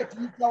yi carpet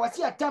ni na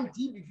wasi atam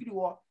TV firi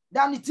wo.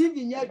 Dan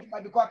TV nya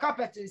aduma because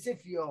carpet is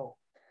safe yo.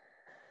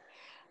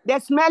 The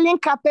smelling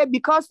carpet,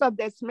 because of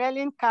the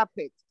smelling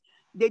carpet,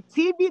 the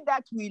TV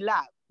that we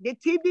love, the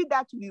TV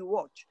that we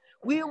watch,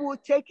 we will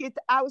take it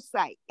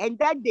outside, and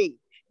that day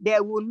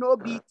there will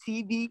not be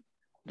TV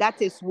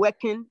that is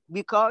working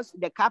because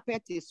the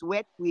carpet is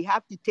wet. We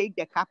have to take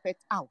the carpet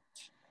out.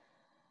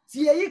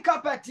 See ye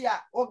carpet ya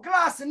o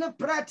glass ne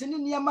pret ne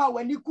niema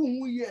wani ku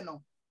hu ye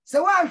no. Se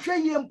wa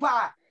hwe ye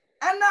mpa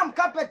anam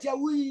carpet ya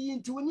wuyi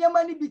nti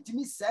niema ni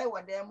bitimi sai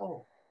wadem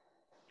ho.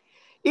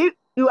 If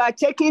you are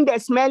taking the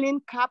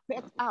smelling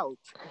carpet out,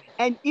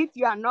 and if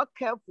you are not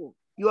careful,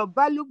 your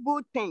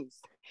valuable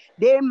things,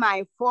 They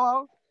might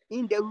fall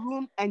in the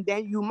room and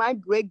then you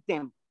might break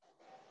them.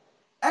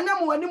 And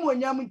I'm one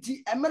yamuti,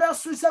 a mera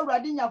susa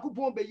radin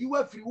Yakupon be you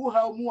were free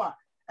wuha mua,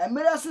 a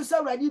mera susa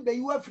radi be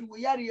you were free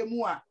yari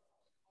mua.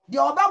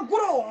 The other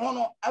grow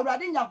honor, a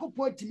radin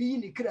Yakupon to me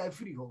in the cry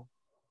free ho.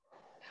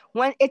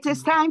 When it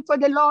is time for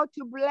the Lord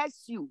to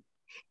bless you,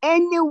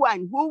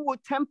 anyone who will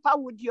tamper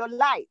with your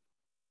life,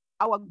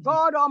 our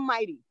God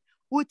Almighty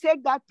will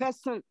take that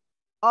person,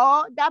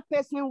 or that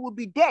person will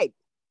be dead,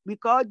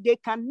 because they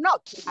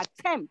cannot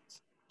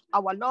attempt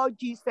our Lord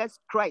Jesus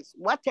Christ.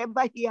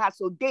 Whatever he has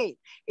ordained,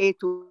 it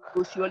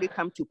will surely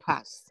come to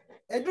pass.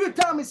 Every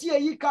time you see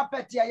a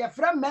carpet, your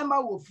friend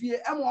member will fear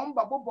and one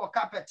bubble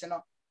carpet.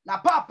 Na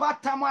papa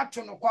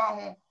tamato no kwa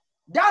ho.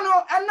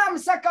 Dano enam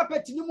sa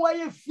carpet ni mo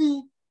ye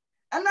fi.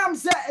 Enam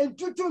sa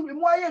entutu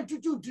mo ye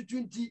entutu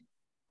 20.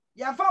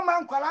 Ya fa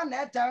man kwala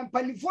na etam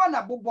panifo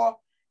na bobo.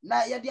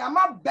 Na ye de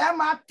ama be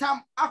ma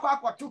tam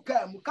akwakoto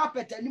ka mu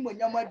carpet ni mo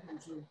nyama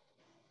du.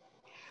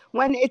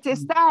 When it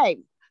is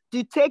time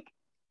to take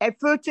a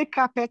filthy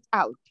carpet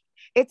out,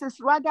 it is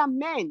rather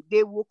men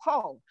they will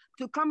call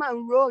to come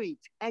and roll it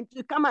and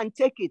to come and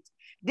take it.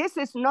 This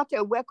is not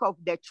a work of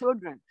the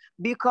children,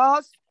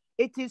 because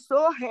it is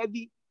so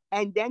heavy,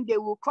 and then they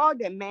will call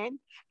the men,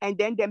 and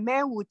then the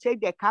men will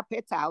take the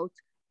carpet out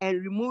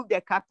and remove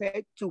the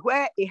carpet to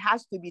where it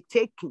has to be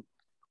taken.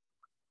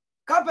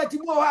 Carpet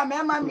mo ha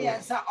me ma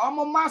miensa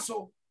omo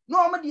maso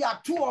no omo dia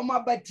to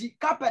omo bati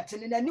carpet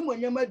ni na ni mo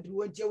nyama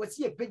duru ntie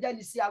wasi epeja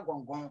ni si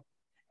agongon.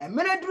 E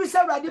mere duru se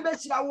awrade be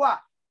hira wo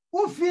a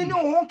wo fi ni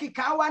ho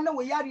keka wa na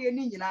wo yare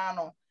ni nyina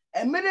no.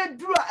 E mere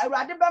duru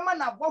awrade be ma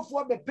na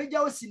bofo be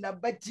peja osi na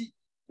bati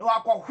na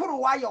wakohoro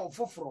wa ye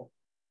ofoforo.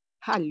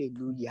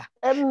 Hallelujah.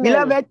 Amen.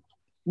 Beloved,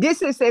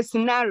 this is a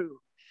scenario.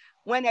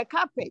 When a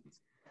carpet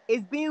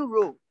is being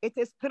rolled, it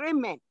is 3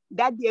 men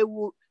that they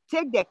will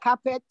take the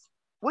carpet,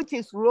 which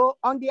is rolled,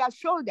 on their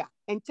shoulder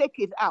and take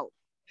it out.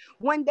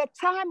 When the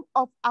time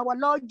of our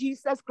Lord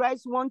Jesus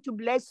Christ wants to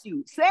bless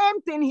you,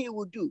 same thing he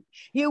will do.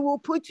 He will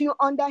put you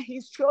under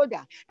his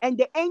shoulder, and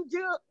the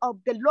angel of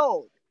the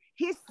Lord,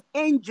 his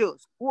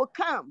angels, will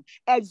come,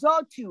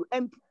 exalt you,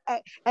 and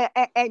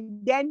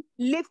then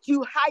lift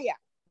you higher,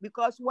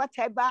 because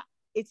whatever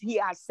he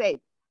has said,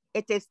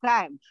 it is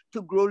time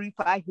to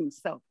glorify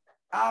himself.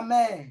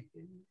 Amen.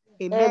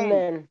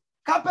 Amen.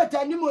 Carpet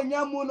ani mo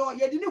nyamu no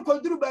ye di ni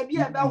koduru ba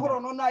bi e be horo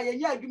no na ye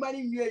nya adwuma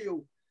ni nwie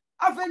yo.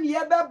 Afa ni ye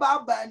be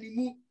ba ni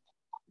mu.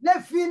 Na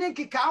fi ni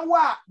keka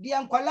wa de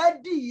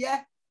ankwala di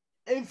ye.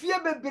 Enfie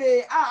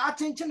bebre a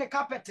atenche ne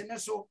carpet ne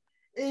so.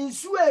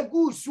 Ensu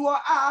egu suo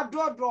a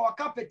adrodro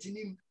carpet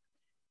nim.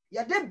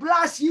 Ye de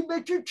blash yi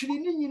betwitwiri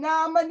ni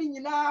nyina ma ni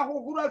nyina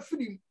hohoro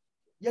afirim.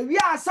 Ye wi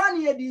asa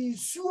ni ye di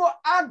suo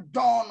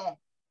adon no.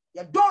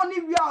 Ye don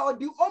ni wi a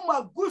odi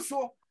oma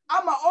guso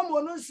ama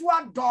omo no suo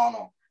adon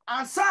no.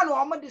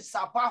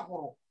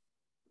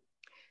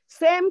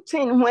 Same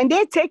thing when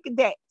they take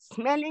the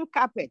smelling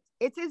carpet,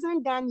 it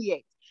isn't done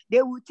yet.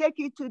 They will take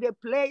it to the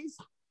place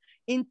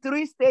in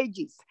 3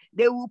 stages.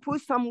 They will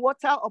put some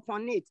water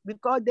upon it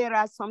because there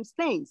are some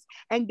stains,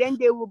 and then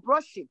they will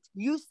brush it.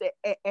 Use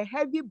a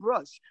heavy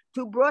brush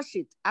to brush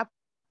it.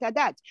 After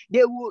that,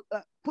 they will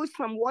put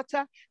some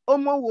water,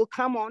 Omo will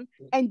come on,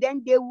 and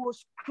then they will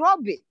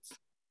scrub it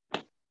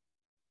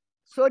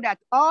so that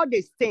all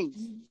the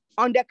stains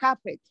on the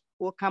carpet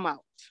will come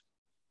out.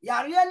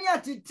 Yariani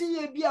atiti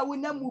ye bia we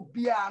na mu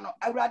bia no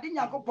awrade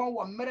Yakopon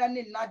wo mere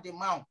ne na de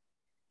ma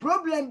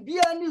problem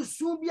bia ni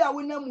su bia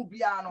we na mu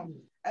bia no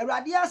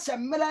awrade ase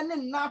mere ne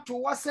na to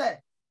wo se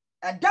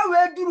eda we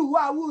duru ho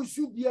a wo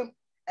su biem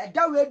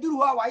eda we duru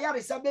ho a wa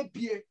yare sa be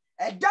pie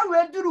eda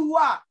we duru ho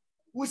a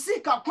wo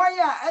sika kwan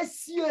a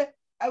asie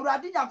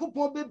awrade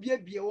Yakopon be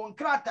bie wo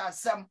nkrata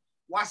asem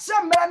wa se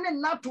mere ne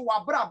na to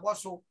wa bra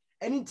boso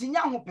eni tinya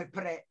ho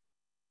pepere.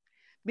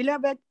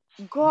 Beloved,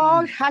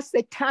 God has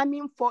a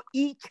timing for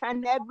each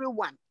and every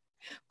one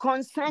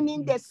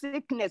concerning the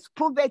sickness,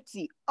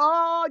 poverty,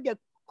 all the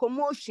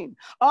commotion,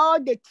 all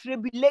the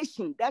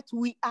tribulation that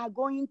we are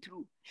going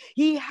through.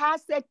 He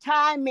has a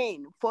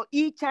timing for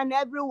each and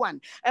every one.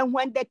 And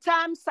when the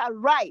times are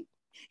right,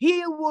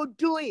 he will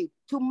do it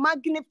to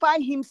magnify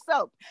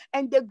himself,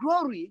 and the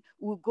glory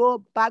will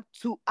go back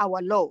to our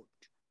Lord.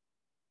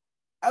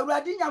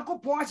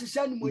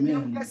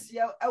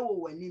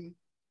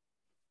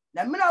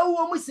 Na mena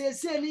wo mu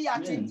sese ni ya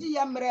tinti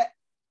ya mre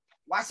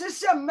wa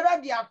sese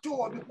mre dia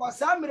to because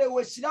sa mre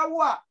wo hira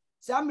wo a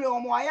sa mre wo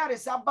mo ayare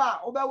sa ba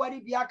wo ba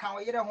wari bia kan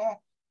wo yire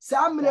ho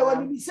sa mre wo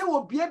ni se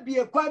wo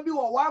bie kwa bi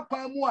wo wa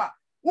kwan mu a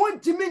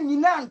wontimi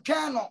nyina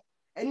ntwen no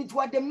eni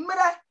to de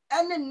mre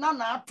ene na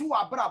na ato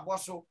abrabo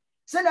so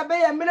se na be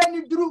ye mre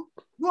ni duru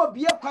no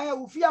bie kwan a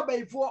wo fi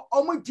abaifo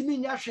o mo ntimi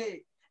nya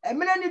hwe e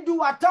mre ni du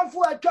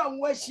watamfo atwa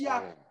nwo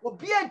ahia wo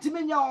bie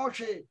ntimi nya ho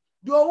hwe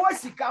do wo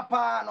sika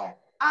pa no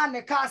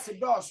ane kasi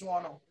dos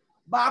wono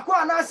ba ko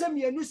anase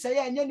mienu sey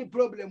enye ni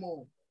problem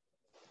o.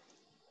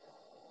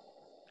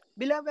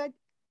 Beloved,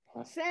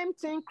 same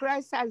thing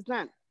Christ has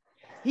done.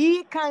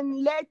 He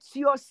can let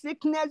your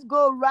sickness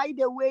go right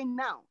away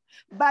now,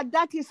 but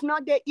that is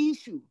not the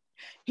issue.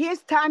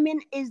 His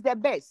timing is the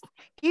best.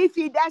 If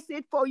he does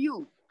it for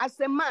you as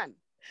a man,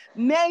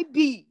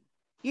 maybe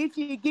if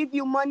he give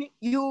you money,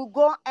 you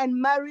go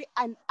and marry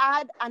and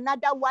add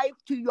another wife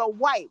to your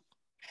wife.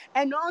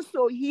 And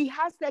also, he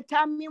has the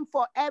timing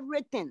for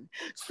everything.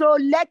 So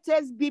let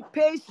us be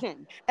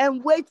patient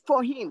and wait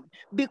for him,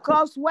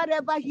 because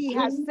whatever he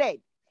has said,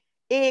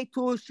 it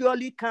will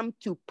surely come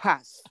to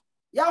pass.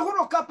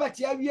 Yahoo carpet,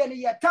 ya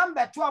really a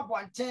tamber to a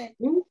bonte,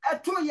 a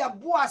 2 year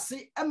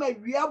bossy, and a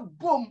real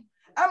boom,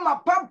 and my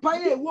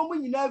papa, a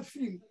woman in a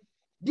film.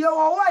 The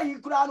Hawaii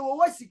crown or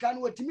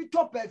Wessican were to me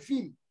top a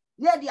film.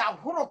 Near the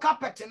Yahoo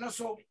carpet and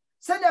so.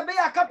 Send a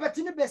bear carpet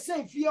in the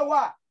same fear.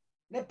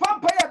 The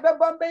papa, a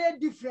bebambe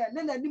different,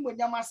 then a new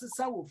Yamasa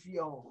will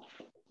feel.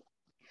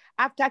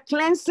 After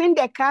cleansing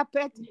the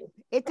carpet,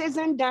 it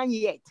isn't done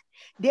yet.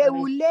 They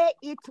will lay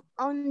it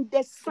on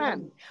the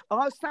sun,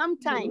 or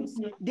sometimes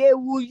they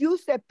will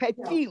use a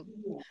perfume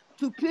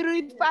to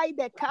purify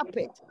the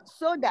carpet,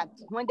 so that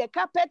when the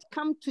carpet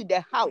comes to the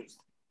house,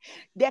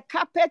 the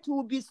carpet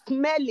will be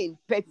smelling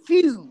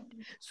perfumed,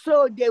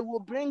 so they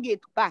will bring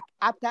it back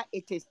after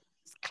it is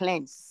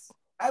cleansed.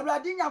 I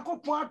read in your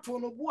point to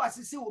no boas,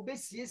 will be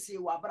CSA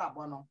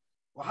Wabrabono.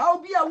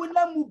 How be a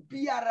winner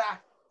mubiara,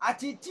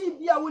 at a tea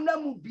be a winner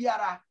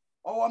mubiara,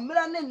 or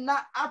melanin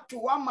not up to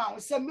 1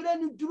 month, say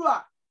Milani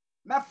Dura,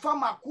 Mefa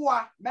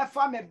Makua,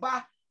 Mefa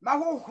Meba,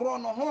 Maho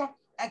Chrono,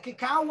 and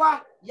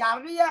Kikawa,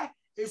 Yaria,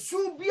 a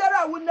soon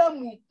biara winner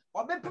mu,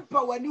 or be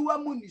people when you were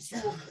moon is so.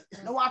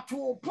 No, what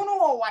to Puno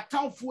or what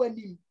town for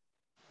him.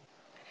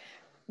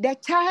 The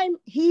time,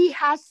 he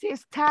has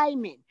his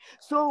timing,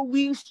 so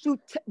we should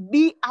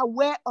be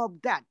aware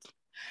of that.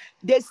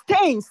 The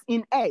stains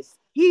in us,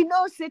 he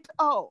knows it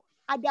all.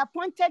 At the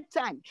appointed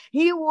time,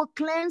 he will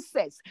cleanse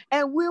us,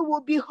 and we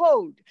will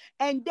behold.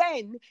 And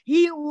then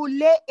he will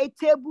lay a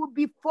table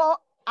before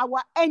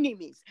our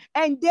enemies,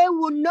 and they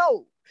will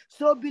know.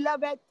 So,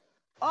 beloved,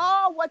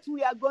 all what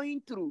we are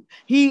going through,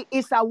 he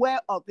is aware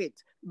of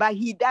it, but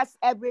he does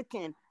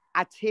everything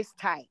at his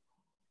time.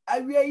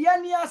 Amen.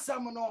 Any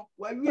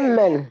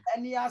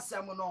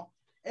asamono.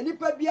 Any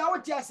pabia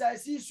what ya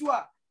say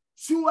sua.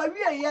 So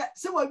we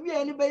so we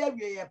any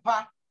be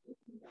pa.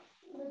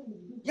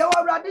 Ya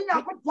wa rade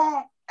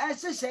Yakopon e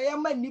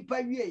hyehyeye ma nipa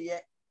wieye.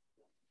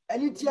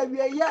 Ani ti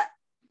awieye.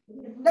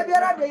 Na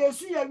biara da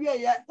yesu ya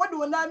wieye. Wode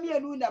wona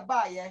mienu na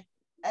baaye.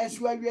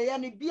 Enso awieye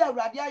ne bia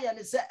rade aye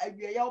ne se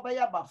awieye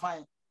obeya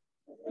bafan.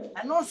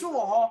 Ano so wo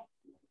ho.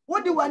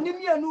 Wode wani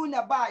mienu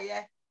na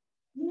baaye.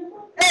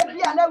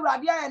 Bia na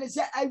rade aye ne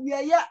se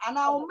awieye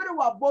ana omere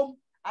wa bom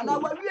ana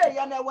wa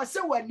wieye na wo se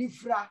wani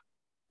fra.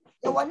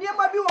 Ya wani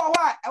ma bi wo ho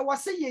a wo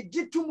se ye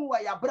gitumu wa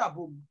ya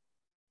brabom.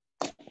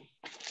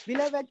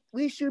 Beloved,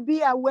 we should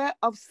be aware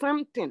of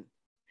something.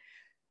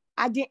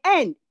 At the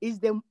end is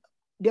the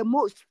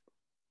most.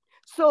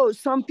 So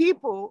some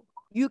people,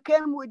 you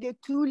came with the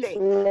 2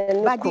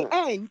 legs, but the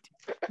end,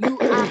 you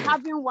are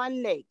having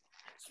 1 leg.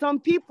 Some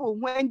people,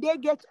 when they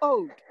get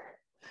old,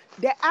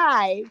 the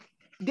eye,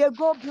 they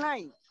go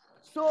blind.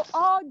 So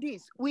all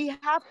this, we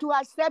have to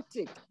accept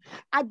it.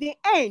 At the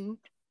end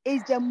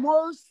is the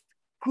most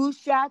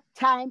crucial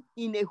time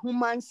in a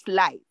human's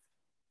life.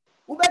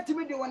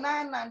 Ubetimi de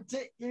wonan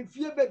nante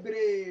enfie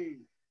bebre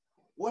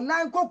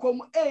wonan kokom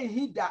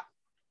ehida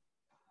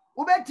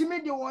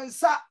ubetimi de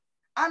wonsa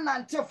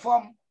anante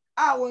fom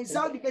a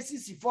wonsa de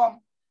besisi fom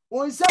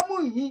wonsa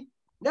munhi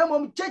na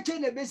mom cheche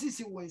na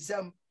besisi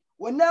wonsam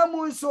wonan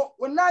mu nso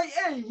wonan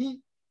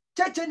ehi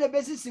cheche na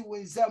besisi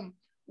wonsam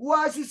wo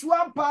asusu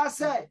ampa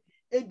se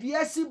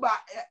eduasi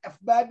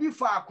ba bi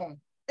fa akon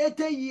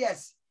 80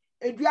 years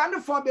eduane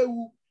fo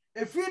bewu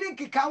efiri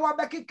kikawa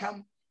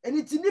bekikam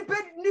eni ti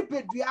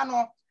nipe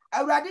duano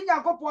awurade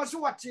Yakopon so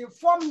wote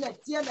form na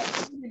tie na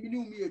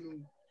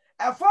mienu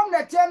e form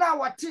na tie na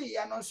wote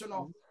ye no so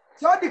no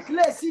so the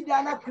place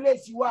dia na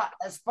place wa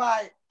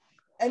spy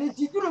eni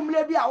ti duru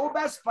mle bi a wo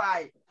be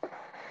spy.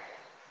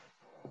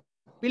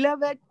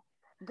 Beloved,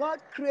 God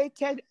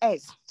created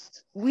us.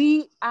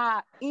 He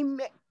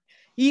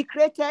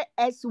created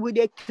us with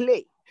a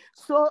clay.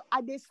 So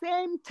at the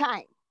same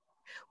time,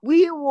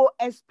 we will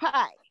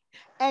spy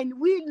and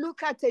we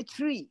look at a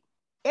tree.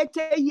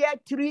 80-year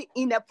tree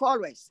in a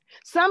forest.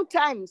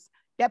 Sometimes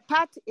the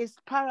path is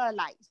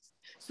paralyzed.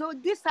 So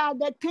these are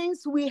the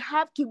things we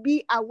have to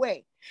be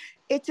aware.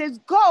 It is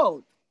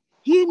God.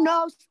 He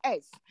knows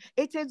us.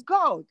 It is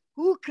God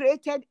who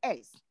created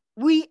us.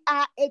 We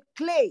are a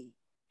clay,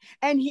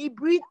 and he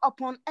breathed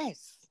upon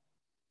us.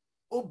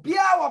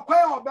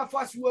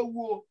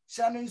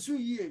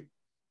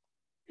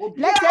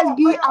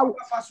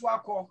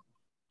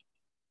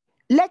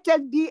 Let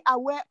us be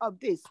aware of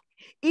this.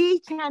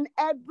 Each and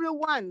every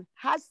one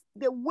has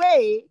the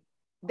way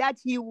that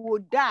he will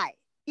die.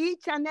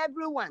 Each and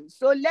every one.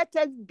 So let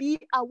us be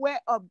aware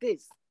of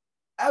this.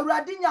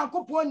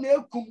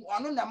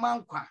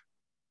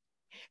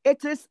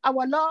 It is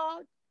our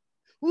Lord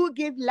who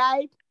gives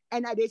life,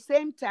 and at the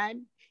same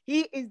time,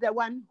 he is the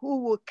one who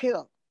will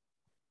kill.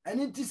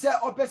 And it is a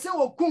opese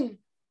okun.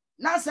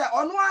 Na se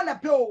onu ana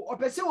pe o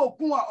opese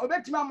okun a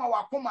obetima ma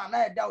wakoma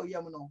na eda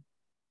oyem no.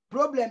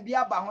 problem bi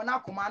aba ho na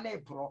koma na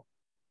epro.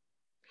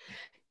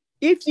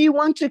 If you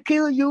want to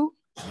kill you,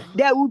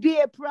 there will be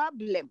a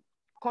problem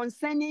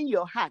concerning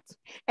your heart,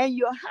 and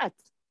your heart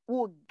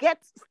will get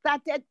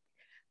started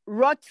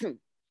rotten.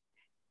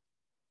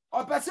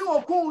 Opese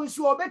oku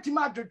nso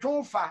obetima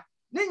adwetwon fa.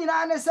 Ni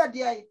nyina ne se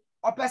de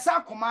opese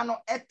akoma no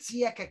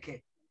etie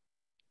keke.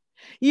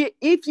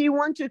 If you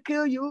want to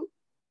kill you,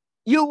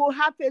 you will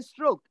have a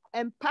stroke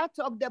and part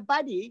of the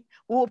body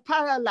will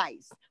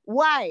paralyze.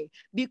 Why?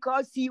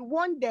 Because he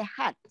wants the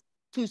heart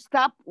to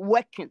stop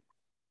working.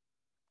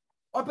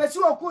 Opese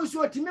oku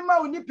nso otimi ma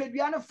oni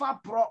pedua ne fa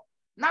pro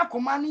na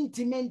akoma no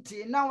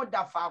intimenti na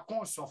oda fa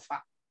akon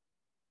sofa.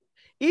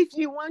 If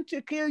you want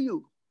to kill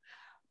you,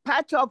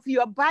 part of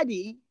your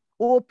body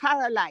will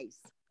paralyze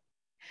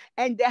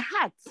and the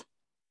heart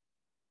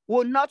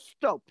will not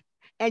stop,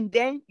 and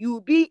then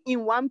you'll be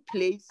in one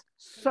place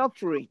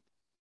suffering.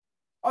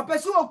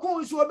 Opese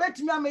oku nso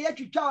obetimi ameye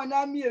twitwa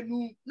na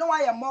mienu na wa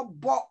ye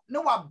mobo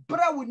na wa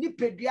bra wo ni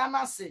pedua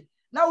na se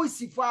na wo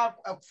sifa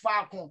fa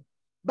akon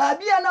ba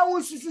bia na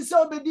wo susu se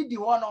obedidi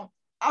ho no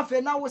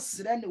afa na wo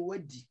sere na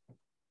wadi.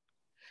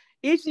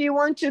 If you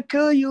want to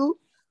kill you,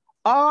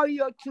 all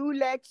your two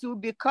legs will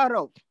be cut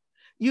off.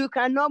 You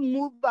cannot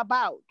move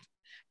about.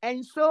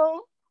 And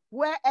so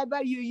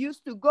wherever you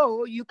used to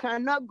go, you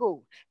cannot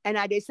go. And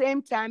at the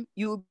same time,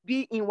 you'll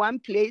be in one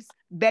place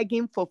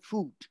begging for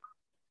food.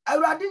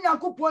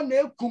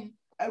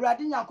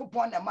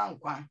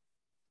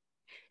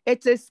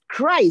 It is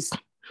Christ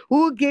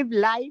who gives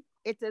life.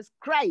 It is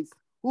Christ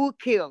who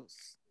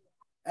kills.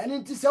 And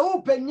it is a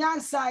open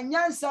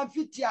nyansa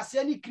fiti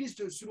aseni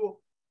Christo suro.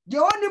 The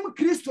only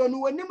Christo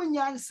no onim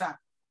nyansa.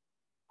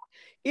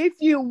 If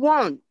you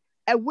want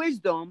a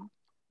wisdom,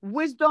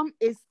 wisdom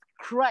is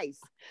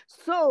Christ.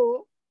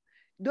 So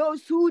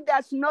those who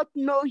does not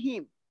know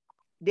him,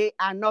 they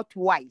are not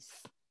wise.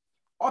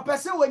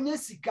 Opese wonye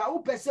sika,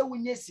 upese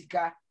wonye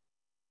sika.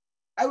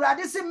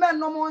 Awurade se men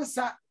no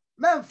monsa,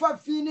 men fa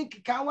fi ni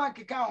kika wan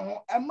kika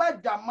ho, e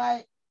madwaman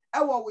e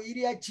wo wo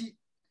yiri achi.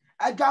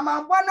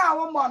 Adwaman bo na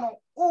wo mo no,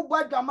 wo bo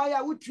adwaman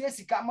ya wutue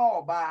sika ma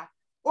oba.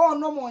 O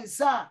no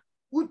monsa,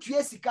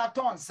 wutue sika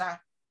tonsa.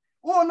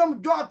 O no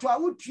mdoto a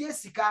wutue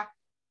sika.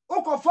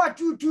 O ko fa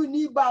tutu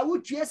ni ba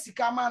wutue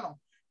sika ma no.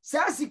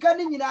 Sa sika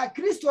ni nyina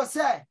Kristo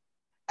se,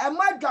 e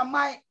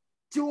madwaman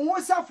ti wo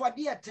sa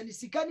fode etene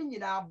sika ni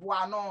nyina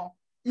aboa no.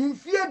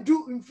 Infie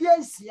du infie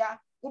nsia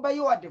wo be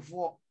ye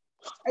odefo.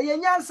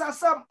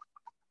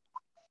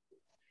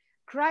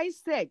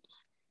 Christ said,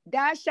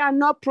 thou shalt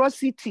not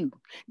prostitute,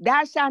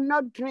 thou shalt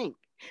not drink,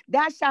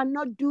 thou shalt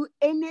not do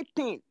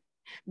anything.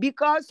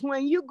 Because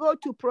when you go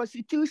to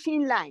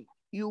prostitution line,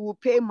 you will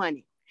pay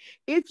money.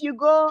 If you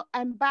go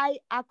and buy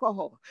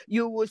alcohol,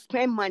 you will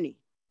spend money.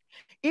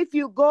 If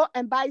you go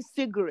and buy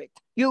cigarette,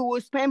 you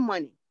will spend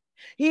money.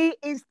 He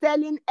is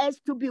telling us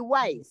to be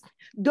wise.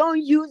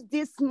 Don't use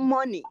this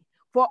money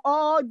for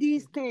all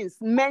these things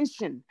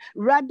mentioned.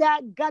 Rather,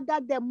 gather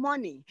the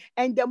money.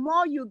 And the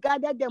more you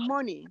gather the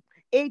money,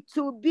 it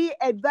will be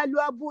a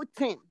valuable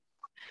thing.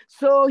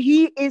 So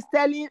he is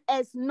telling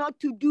us not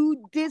to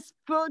do these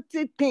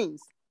filthy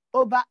things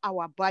over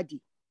our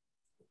body.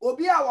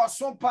 Obi a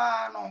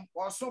wasopa no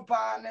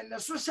ne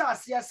social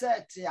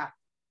asiasete a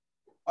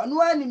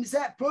onu anim se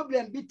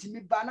problem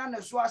bitimi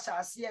banana so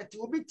asiasete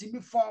obi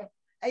timi fon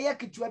eye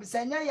kitua bi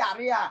se nya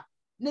yare a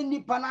ne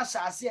nipa na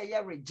asiase eye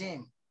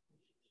regime.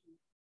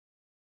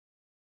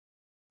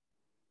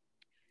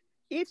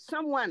 If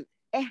someone,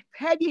 a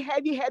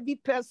heavy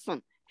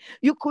person,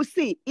 you could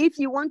see, if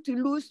you want to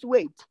lose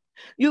weight,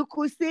 you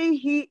could see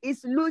he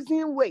is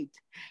losing weight.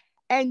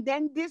 And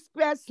then this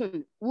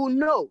person will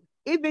know,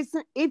 if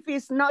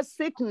it's not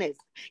sickness,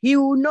 he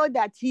will know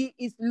that he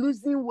is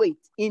losing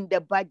weight in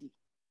the body.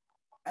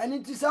 And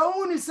it is a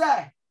only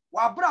say,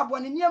 wa brabo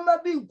ni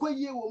niema bi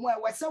nkoye wo mu a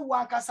we se wo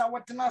ankasa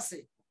wotena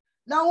se.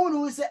 Na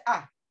unu say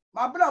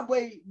ma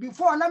brabo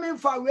before na me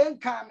fa we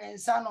nka me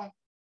nsa no,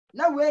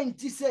 na we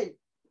nti say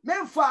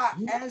menfa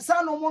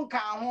ensa no mo nka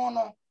ho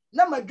no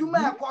na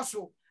madwuma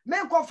ekoso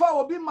menkofa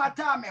obi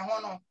mata me ho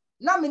no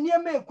na me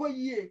niema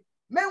ekoyie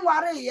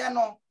menware ye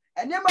no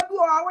enema bi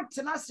o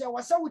wotena se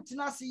wo se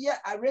wotena se ye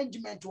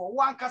arrangement wo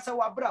wankasa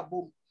wa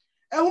brabo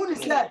ehun ni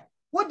se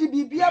wo di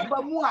bibia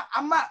ba mu a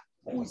ama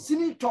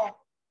usini to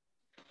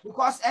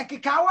because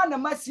ekikawa na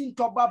masin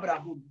to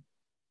babrabo.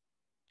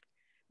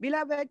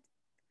 Beloved,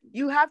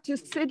 you have to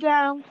sit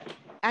down,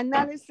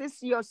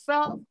 analysis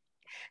yourself,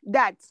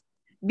 that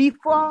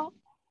before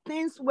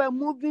things were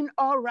moving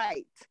all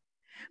right,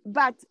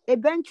 but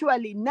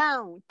eventually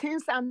now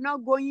things are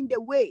not going the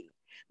way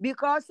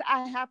because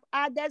I have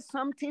added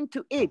something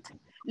to it.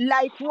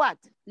 Like what?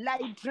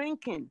 Like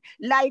drinking.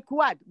 Like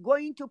what?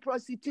 Going to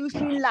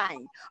prostitution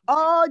line.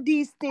 All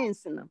these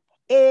things,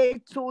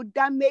 it will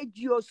damage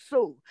your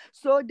soul.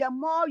 So the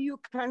more you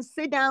can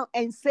sit down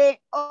and say,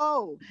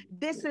 oh,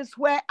 this is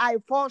where I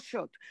fall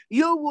short,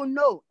 you will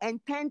know and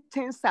turn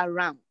things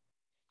around.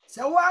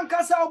 So one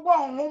kasa obo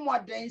ho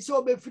moden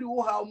so be free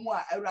wo ha mu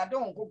a awrade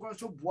on kokon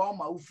so boa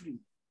ma wo free.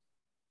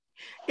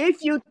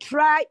 If you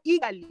try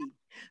eagerly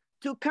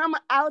to come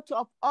out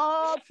of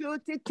all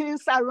filthy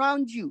things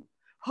around you.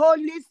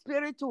 Holy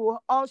Spirit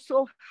will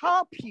also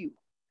help you.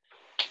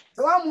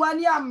 So I'm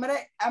one yamre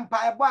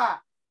empire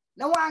bar.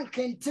 No one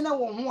can tell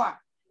one.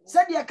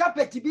 Said your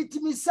carpet bit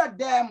me said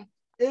them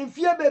in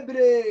fear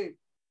bebre.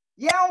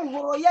 Young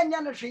Royan,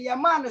 your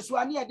man is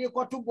one year they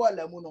got to boil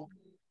a mono.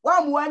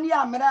 One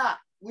yamra,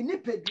 we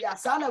nip it, the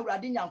asana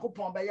radin yanko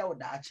by your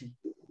dachi.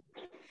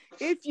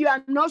 If you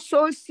are not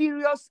so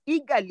serious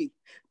eagerly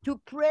to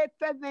pray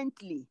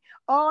fervently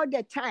all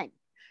the time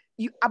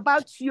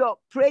about your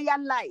prayer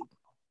life,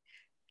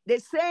 the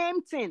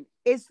same thing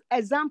is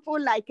example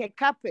like a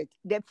carpet,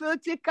 the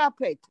filthy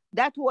carpet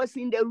that was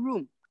in the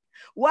room.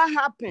 What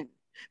happened?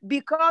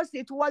 Because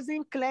it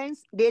wasn't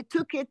cleansed, they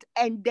took it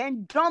and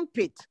then dumped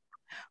it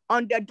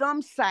on the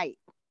dump site.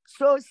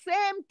 So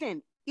same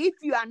thing, if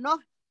you are not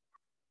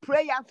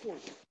prayerful,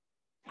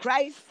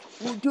 Christ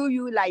will do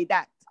you like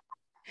that.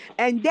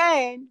 And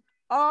then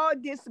all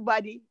this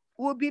body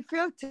will be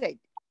filtered.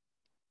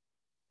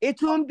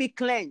 It won't be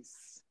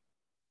cleansed.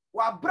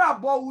 Wa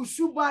brabo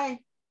usubai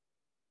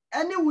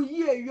any we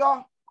year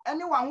yo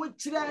anyone with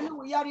children any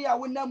we yari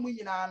we nam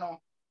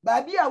no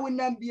baby a we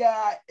nam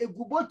bia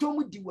eguboto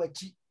mu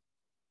diwachi.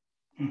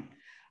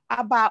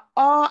 About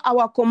all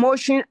our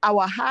commotion,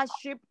 our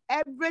hardship,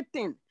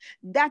 everything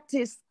that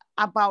is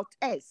about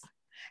us,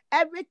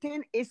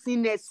 everything is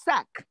in a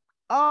sack.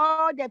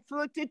 All the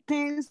filthy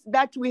things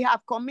that we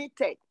have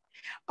committed,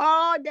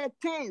 all the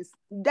things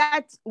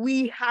that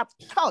we have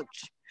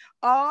touched,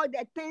 all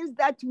the things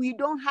that we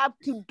don't have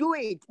to do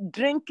it,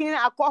 drinking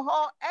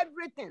alcohol,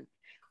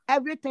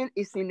 everything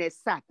is in a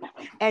sack.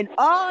 And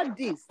all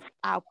these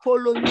are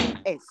following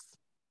us.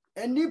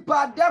 And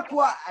nipa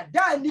dekwa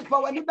da nipa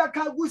wani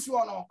beka gusu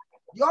no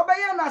de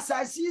obeye na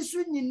sasi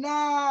su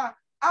nyina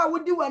a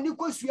wodi wani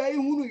kosua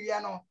ehunu ye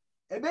no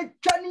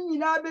ebetwa ni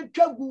nyina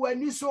betwa gu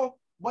wani so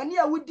boni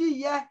a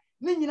wodi ye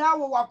ni nyina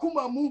wo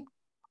wakoma mu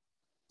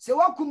se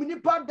wakum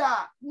nipa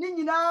da ni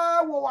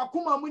nyina wo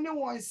wakoma mu ne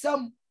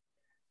wonsam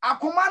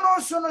akoma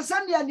no so no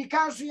sande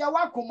anika so ye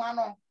wakoma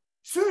no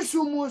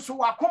susu mu so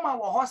wakoma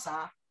wo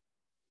hosa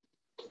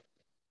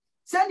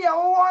sande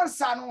wo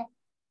wonsa no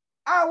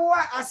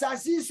awa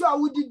asasi so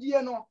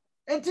awudidie no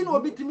enti na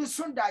obitimi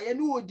sunda ye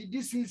ne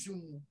odidi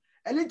sunsun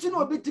enti na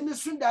obitimi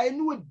sunda ye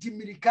ne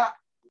odimirika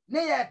ne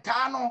ye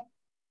ta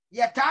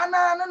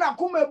na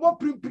kuma ebo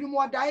primprim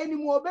oda ye ni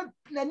mu obe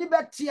na ni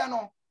betia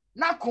no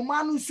na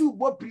kuma no su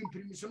bo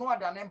primprim so no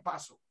oda ne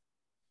mpaso.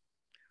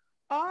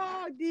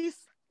 All this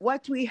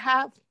what we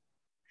have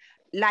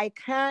like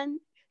hand,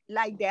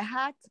 like the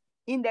heart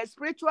in the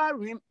spiritual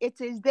realm,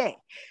 it is there.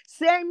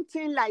 Same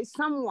thing like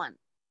someone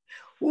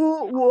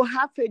who will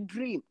have a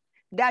dream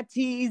that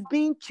he is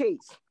being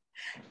chased.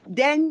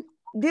 Then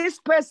this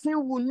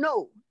person will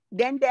know.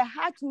 Then the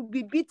heart will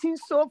be beating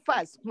so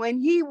fast when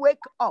he wake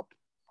up.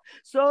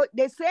 So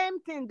the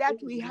same thing that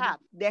we have,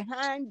 the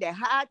hand, the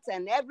heart,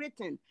 and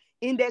everything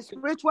in the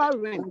spiritual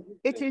realm,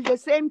 it is the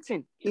same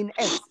thing in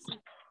us.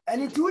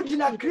 And it would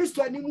in a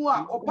Christo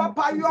anymore, or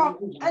Papa, yo,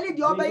 any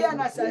the obey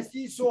as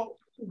see so.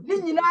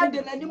 Nina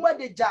de anymore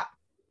de ja.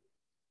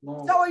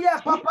 So yeah,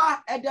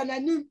 Papa, and then a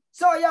name,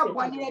 so yeah,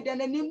 1 year,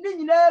 then a name,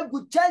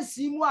 good chance,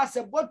 you as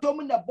a bottom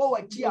in a bow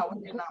at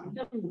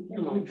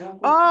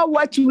all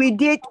what we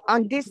did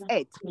on this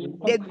earth,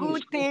 the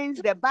good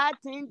things, the bad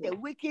things, the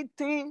wicked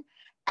things,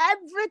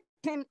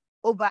 everything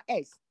over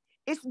us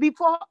is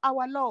before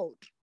our Lord.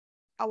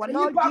 Our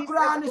Lord Jesus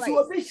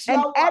Christ.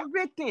 And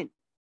everything,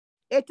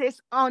 it is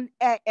on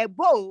a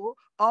bowl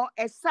or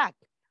a sack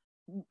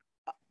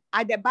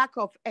at the back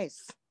of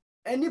us.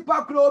 And if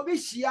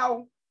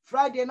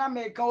Friday na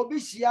meka obi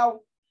hia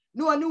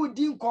no ani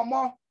udi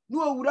nkomo no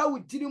owura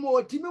wutiri mu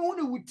otimi hu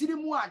ne wutiri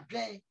mu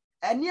adwen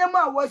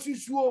eniema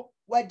wasusuo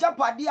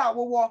wajapade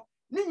awowo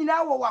ni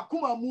nyina wo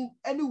wakoma mu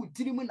ani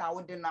wutiri mu na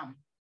wodenam.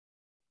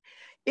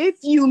 If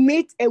you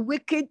meet a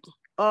wicked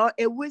or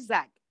a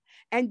wizard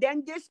and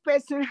then this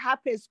person have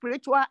a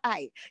spiritual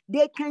eye,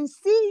 they can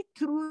see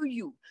through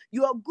you,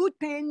 your good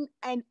thing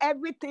and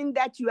everything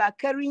that you are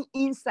carrying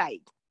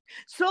inside.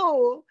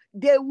 So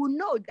they will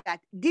know that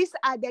these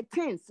are the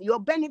things, your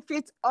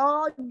benefits,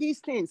 all these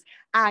things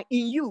are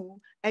in you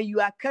and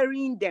you are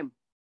carrying them.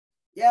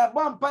 Yeah,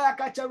 Bompire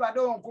catcher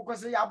radon,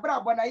 because ya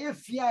bra when I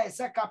fear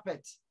a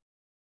carpet.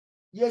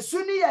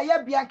 Yesuni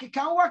ya bianchi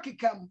can work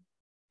come.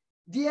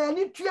 The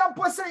any tria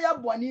posa ya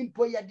bonim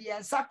po ya the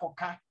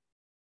ensacoca.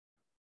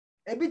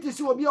 A bit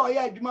is will be all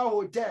ya Juma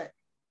hotel.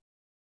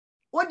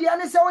 What the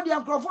answer what the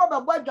uncrophone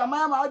about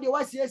Jamama or the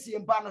was yes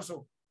in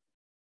Panoso.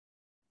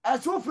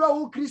 As so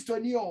flow Christo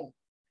Neo.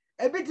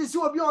 A bit is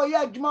so be all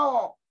ya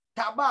Juma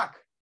tabac.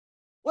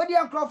 What the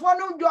uncrophone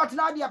no got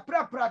now the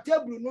prepara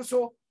table no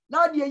so.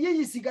 Now the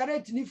ye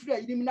cigarette ni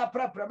free na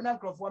prepara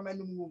uncrophone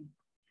and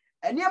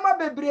and yama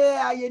bebre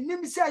I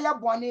nim say ya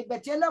bonny,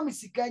 but yena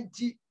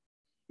musicanti.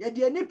 Ye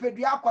de ni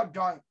pedua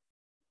kwadon.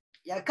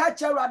 Ye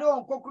catch a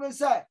rado on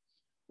say.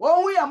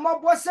 Oh, we are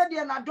more bossed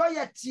than a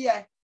doya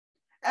tear.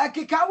 A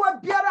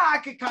kikawa biara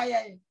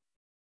akikaye.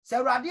 Se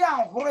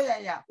radia and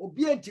horoya,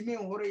 obedient to me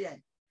horoya.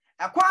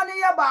 A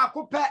quania ba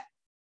coupe.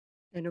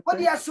 What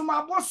do you assume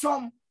about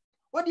some?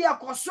 What do you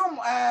call some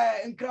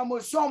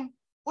incramosom?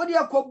 What do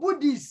you call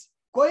Buddhists?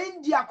 Ko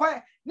India,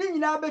 quite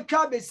Nina be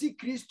trabe see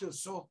Christo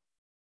so.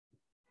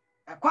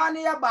 A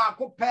quania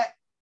barco pet.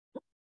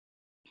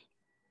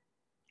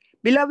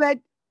 Beloved,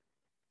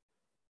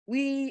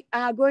 we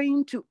are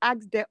going to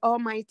ask the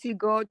Almighty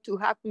God to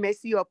have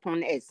mercy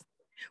upon us.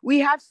 We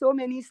have so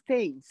many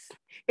stains.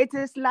 It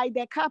is like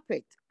the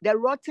carpet, the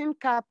rotten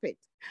carpet.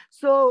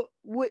 So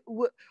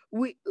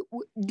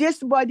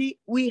this body,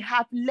 we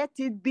have let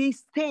it be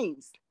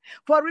stains.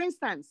 For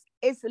instance,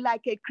 it's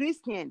like a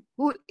Christian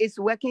who is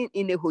working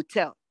in a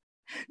hotel.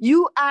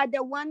 You are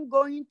the one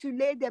going to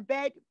lay the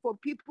bed for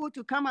people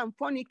to come and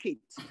fornicate.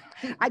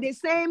 At the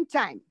same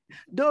time,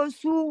 those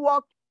who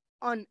work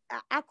on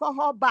an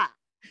alcohol bar,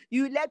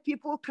 you let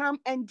people come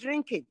and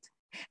drink it.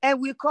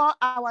 And we call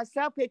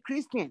ourselves a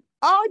Christian.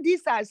 All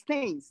these are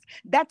stains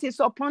that is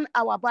upon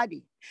our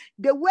body.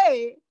 The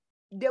way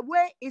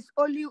is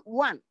only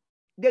one.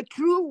 The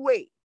true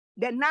way,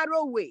 the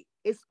narrow way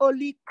is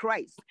only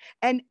Christ.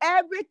 And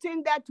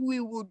everything that we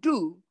will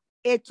do,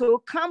 it will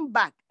come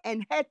back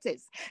and hurt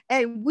us.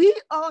 And we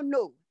all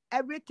know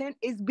everything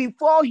is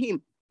before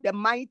him, the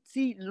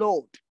mighty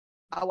Lord,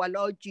 our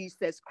Lord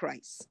Jesus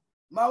Christ.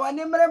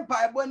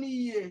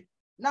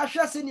 Na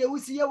hwese ne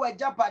wusi ye wa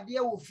japade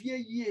wo fie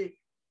yie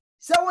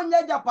se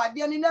wonya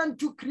japade ne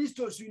nantu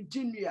Kristo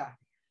suntinua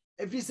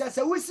efise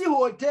se wusi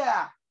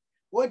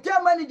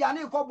hotel manager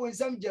ne ko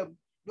bonsam jam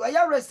do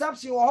ya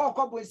reception wo ho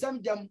ko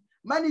bonsam jam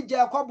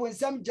manager ko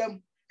bonsam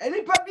jam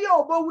enipa bia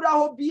obowura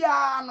ho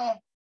bia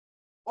no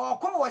o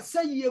ko wo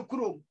se yie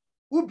kuro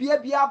ubia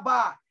bia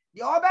ba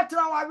de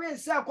obetra wa wen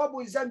se ko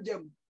bonsam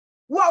jam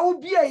wo a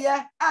ubia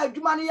ye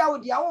adwuma ne ya wo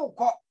dia wo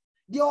ko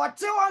de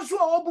ote won so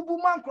obubu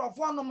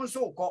mankrofo no mo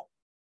so ko.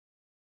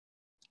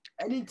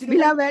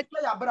 Beloved,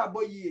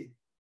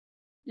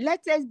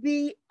 let us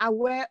be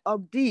aware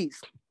of this.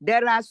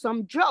 There are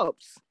some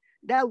jobs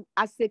that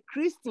as a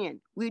Christian,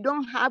 we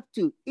don't have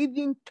to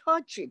even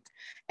touch it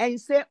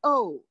and say,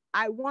 oh,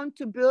 I want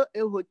to build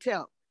a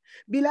hotel.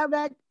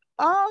 Beloved,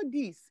 all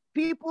these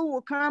people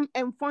will come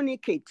and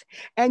fornicate.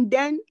 And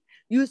then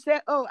you say,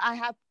 oh, I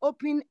have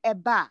opened a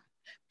bar.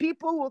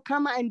 People will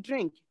come and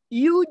drink.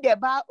 You, the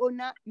bar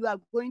owner, you are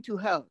going to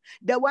hell.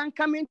 The one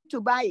coming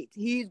to buy it,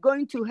 he is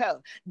going to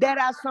hell. There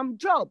are some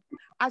jobs.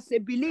 As a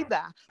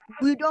believer,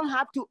 we don't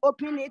have to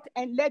open it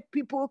and let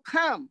people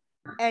come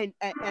and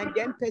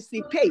then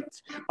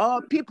participate,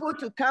 or people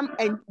to come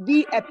and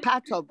be a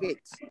part of it.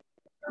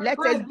 Let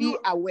us be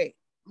aware.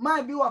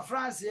 Might be what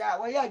France, yeah,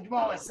 where you do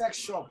a sex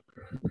shop.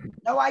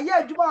 Now, I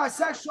hear do a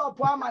sex shop,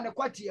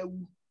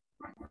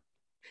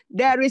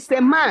 there is a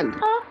man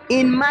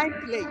in my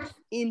place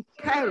in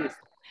Paris.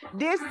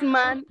 This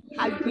man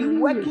has been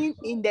working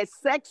in the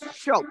sex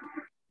shop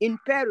in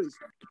Paris,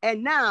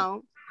 and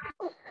now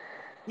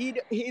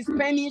his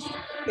penis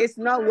is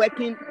not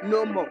working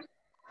no more.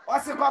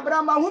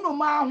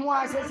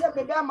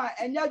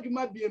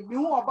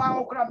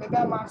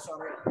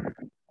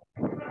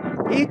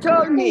 He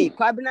told me,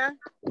 Kwabna,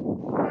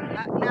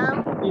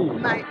 now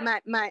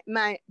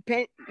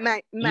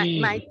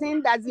my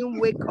thing doesn't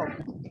wake up.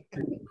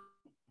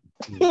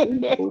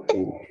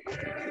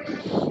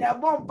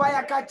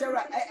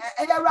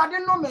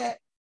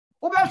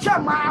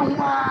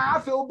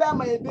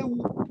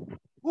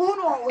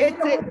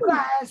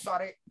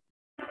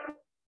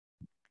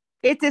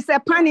 It is a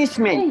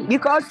punishment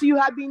because you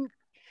have been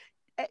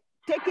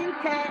taking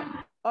care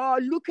or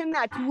looking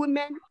at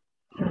women,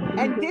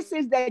 and this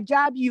is the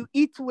job you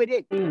eat with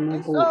it.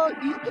 And so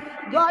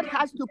God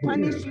has to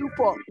punish you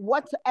for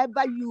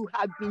whatever you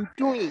have been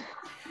doing.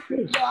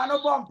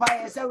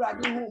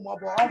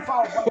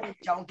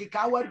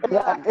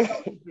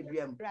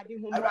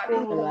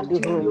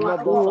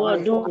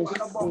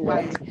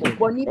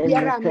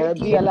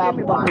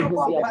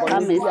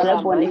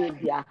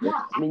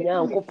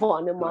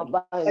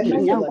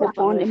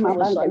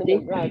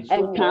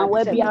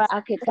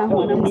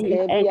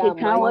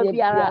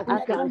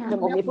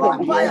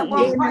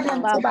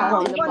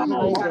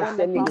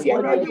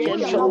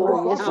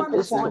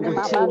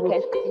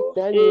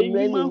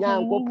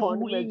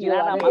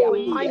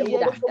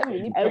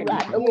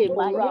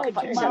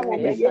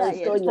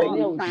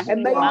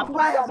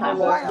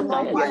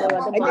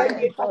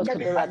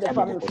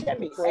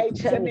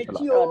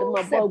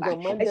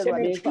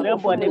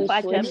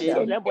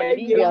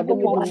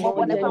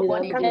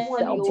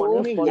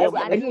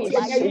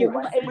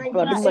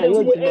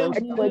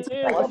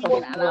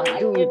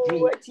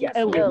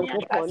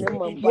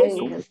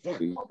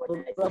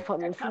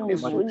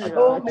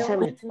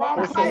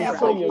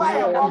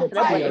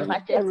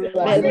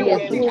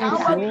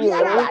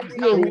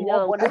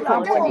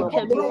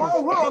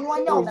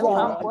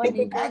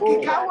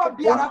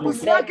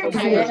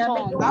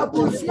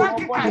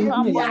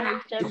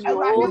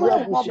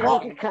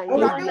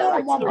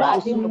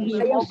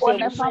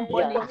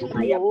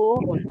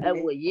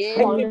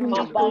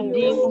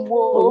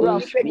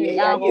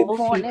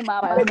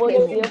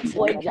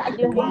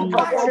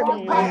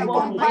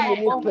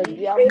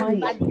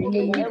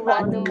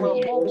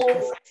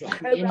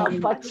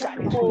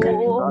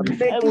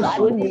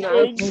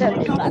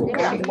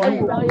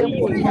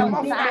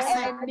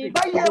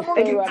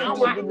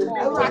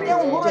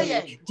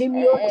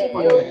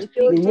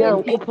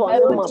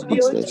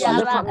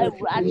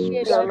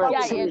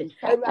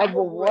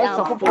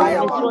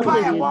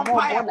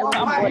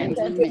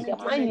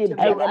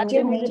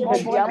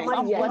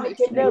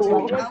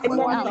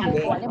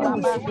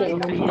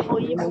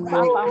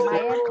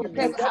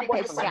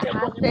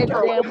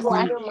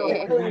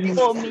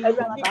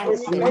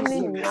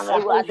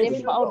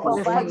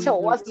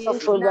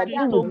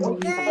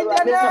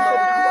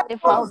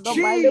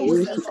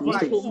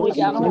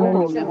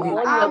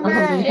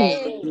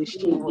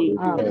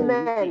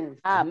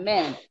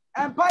 Amen.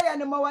 Empire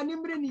no ma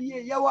nimbre ni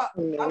ye wa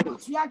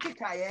abusua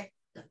kekaye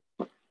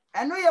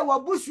eno ye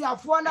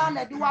wabusuafo na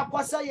na de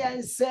wakosa ye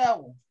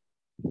nsel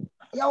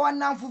ye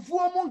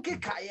wonamfufuo mu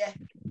nkekaye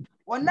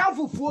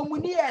wonamfufuo mu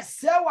ni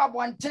esel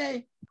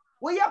wabonten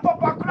wo ye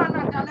papa kra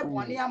na da ne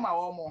bone ama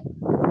wo mo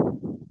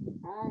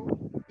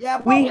ye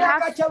papa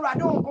ka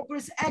chawrade on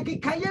kokris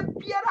ekekaye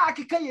biara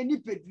akekaye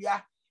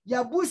nipedua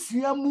ye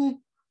busua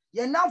mu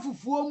ye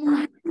namfufuo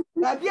mu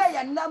ba bia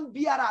ye nam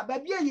biara ba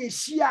bia ye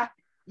hia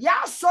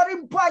ya sorry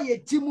mpa ye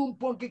timu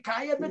mponke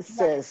kan ye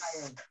betia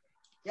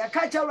ya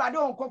kacha rade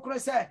on kokoro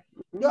se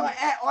do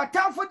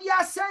otamfo di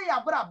asen ya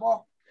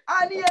brabo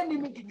ani ye ni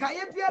mkika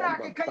ye biara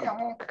akeka ye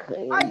ho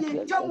aye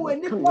ntwam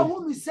wani po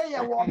hunu se ye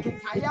wo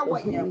keka ye wo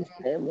ye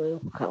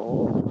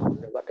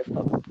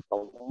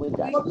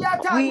obi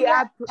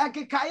ata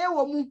akeka ye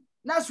wo mu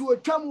na so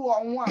otwam wo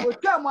ho a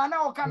otwam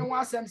ana wo ka no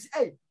asem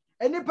se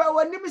enipa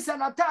wani mi se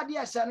na tade ye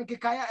hye no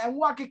keka ye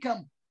enwo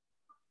akekam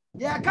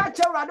ya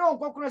kacha rade on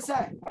kokoro se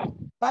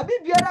babi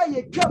biara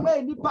ye twam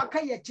nipa ka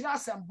ye kira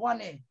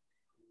asembone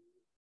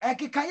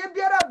ekekaye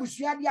biara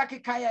abusuade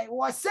akekaye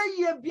wo se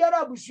ye biara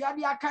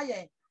abusuade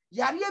akaye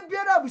yare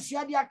biara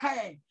abusuade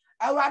akaye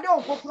awrade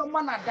onkokoro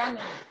mana dane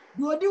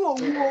de odi wo wu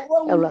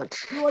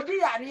de odi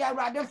yare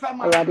awrade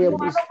fama awrade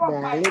abusuade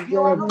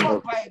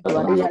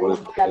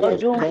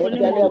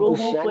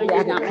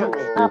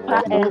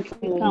papa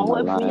kan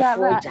wa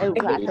biara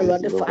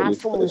awrade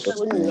fafo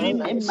so ni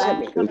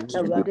mema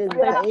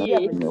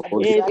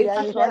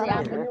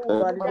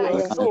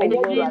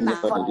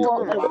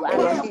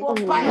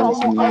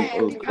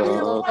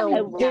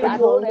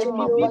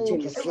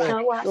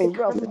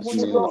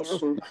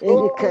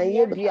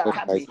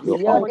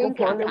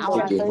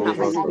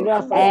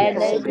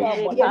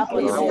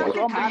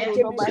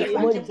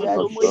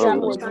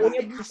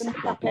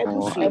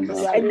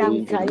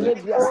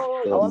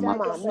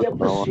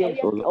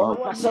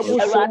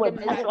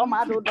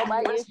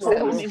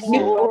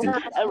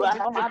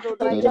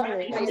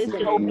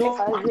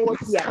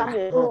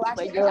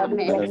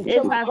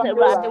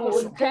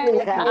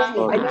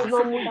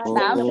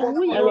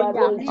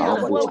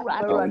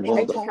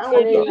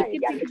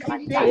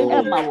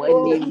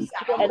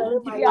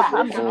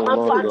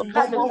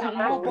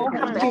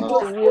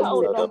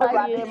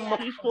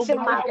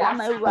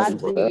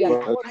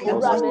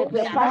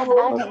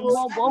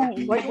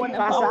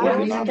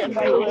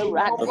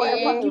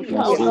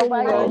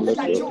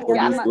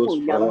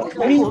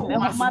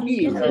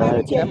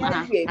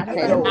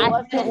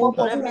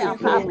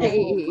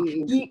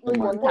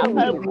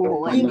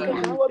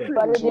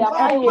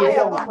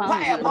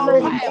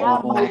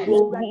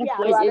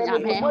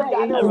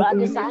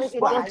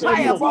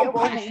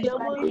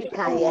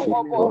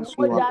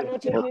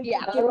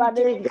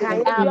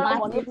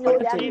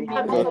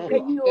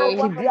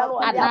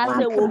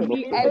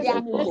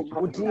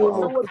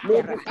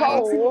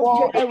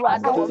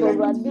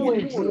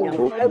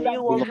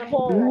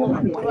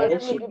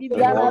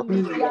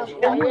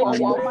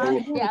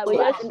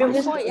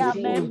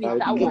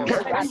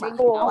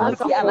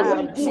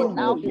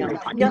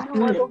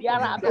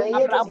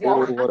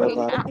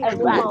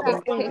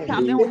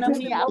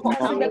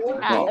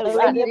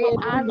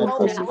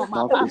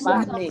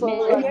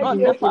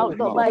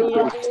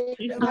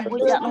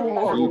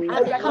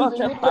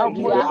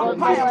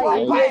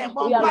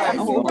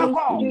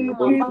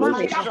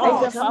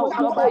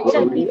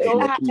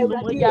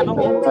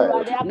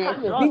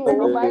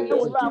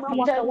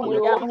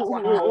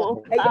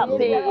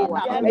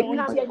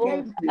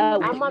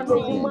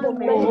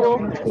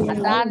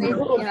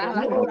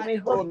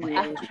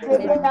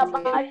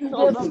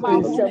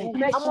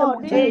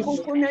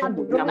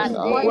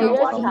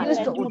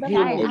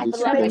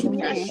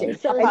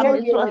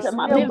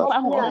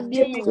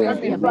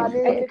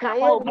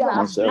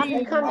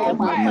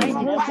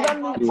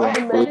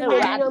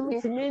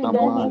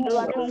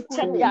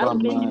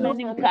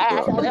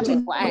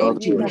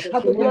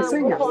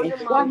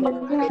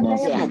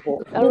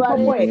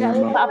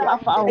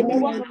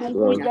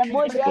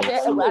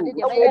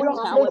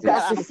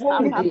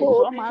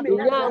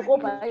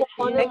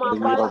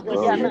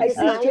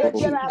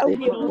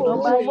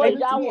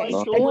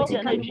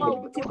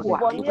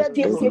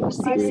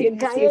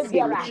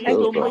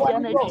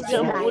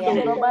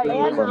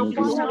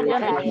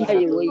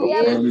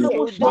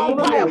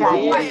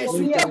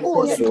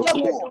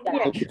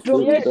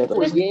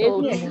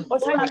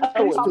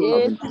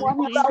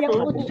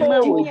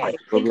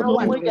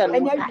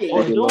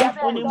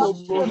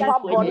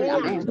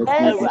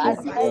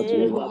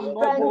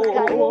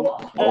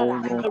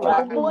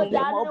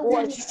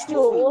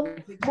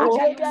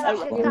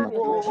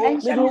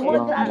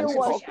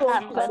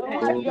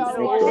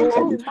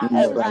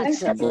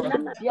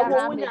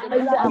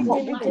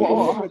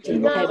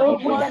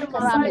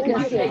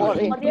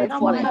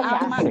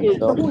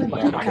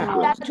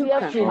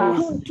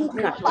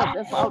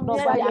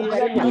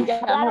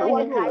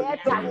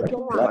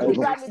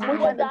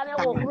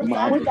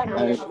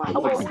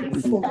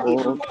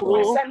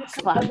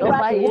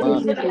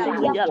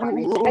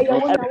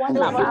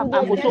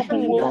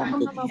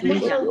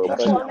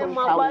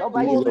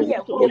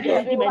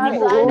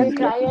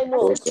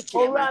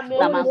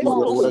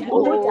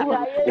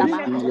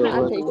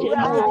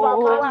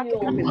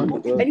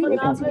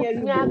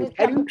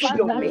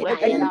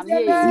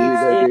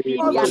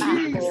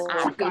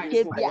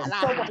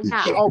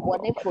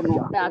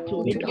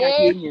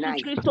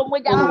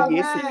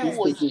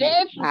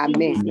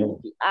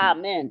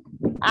Amen.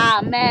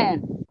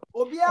 Amen.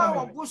 Obia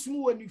wa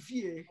bosom woni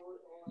fie.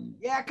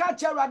 Ya ka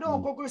chara de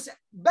okokoro se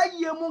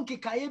baye mu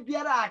nkikaye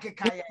biara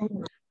akikaye.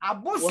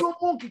 Abosom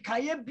mu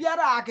nkikaye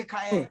biara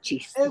akikaye.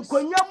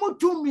 Enkonya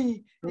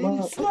mutumi,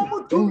 nsuo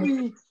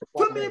mutumi,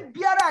 tumi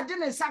biara de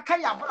ne saka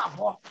ya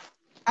brabo.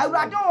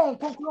 Awurade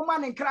okokoro ma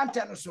ne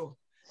nkrante no so.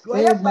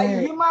 Oye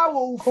bayi ma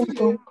wo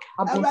fie.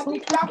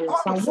 Awurade ja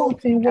kono so.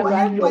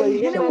 Oye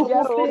bayi mo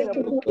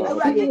fie.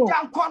 Awurade ja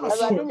kono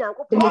so.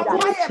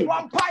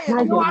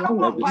 Vampire, no one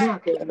vampire.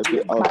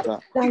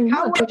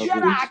 How would you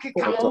like it?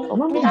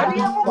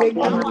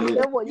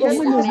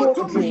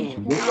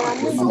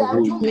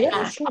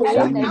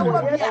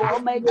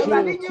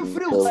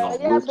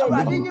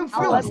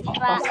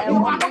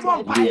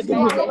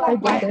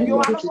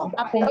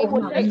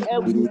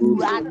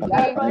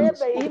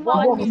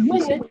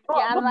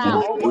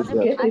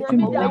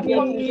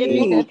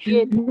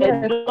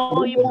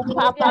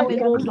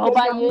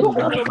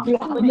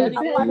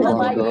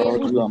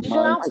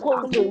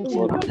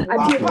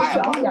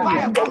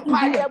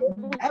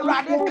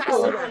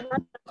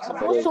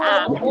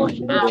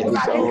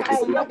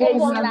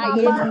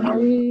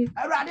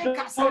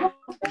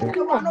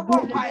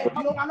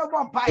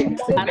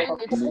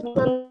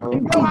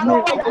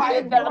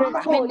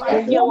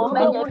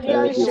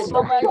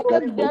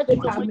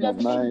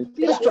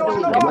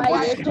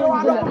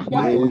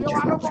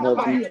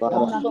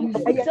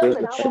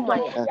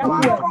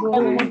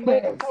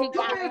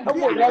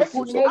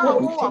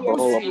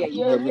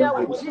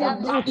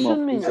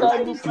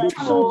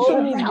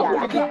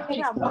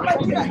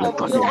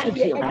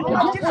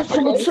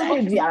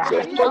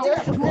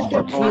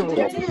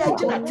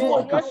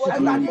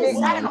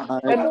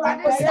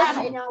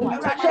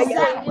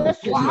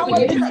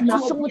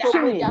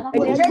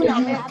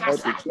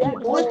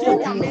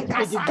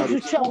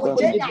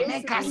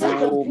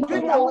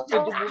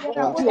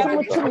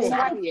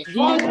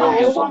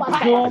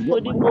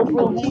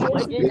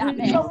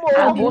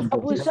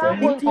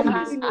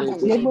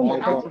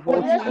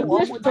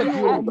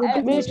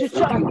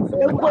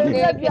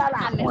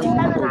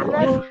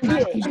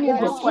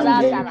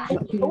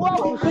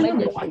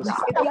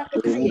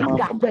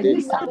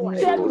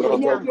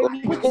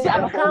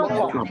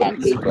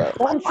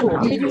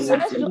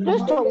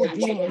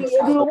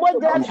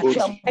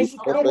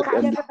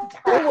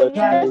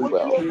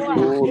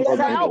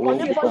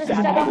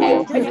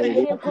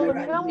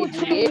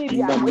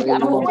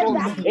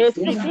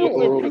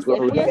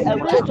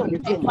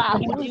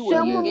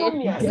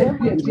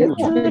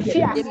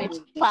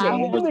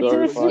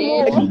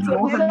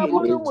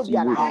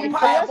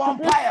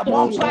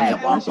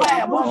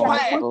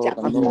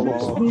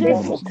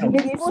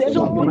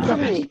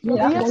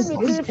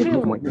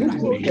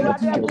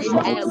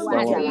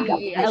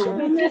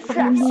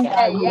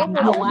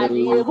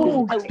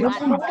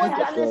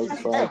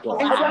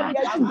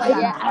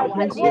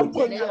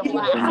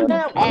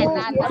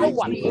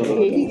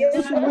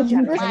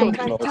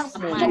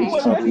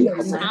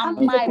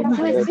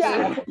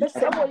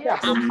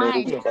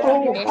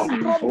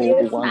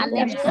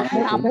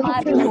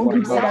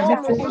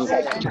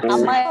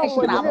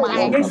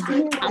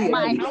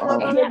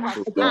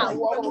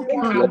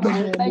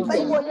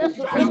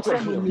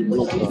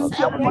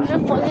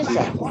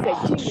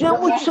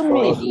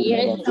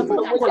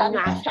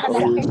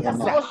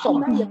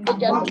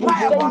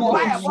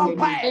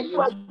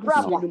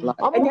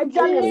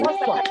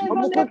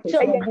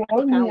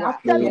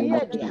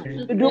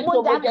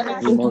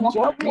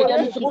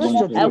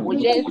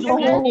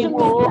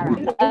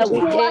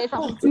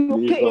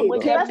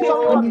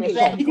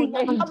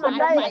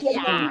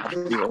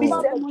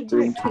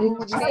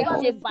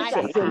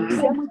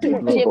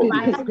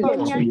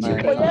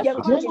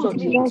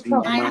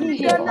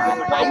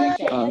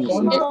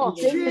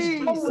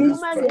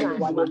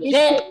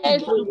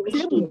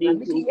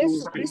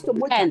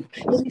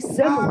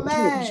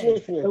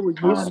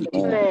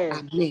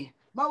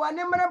 Ma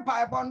wani mere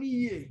Bible ni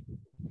ye.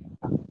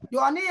 Yo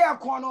ani ye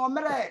kono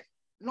mere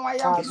no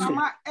ya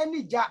frama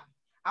enija.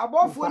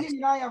 Abofo ni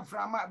nyina ya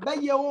frama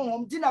beye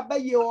honhom ti na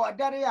beye o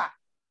dare a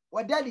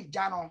wadali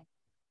ja no.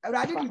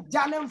 Awurade di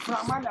ja ne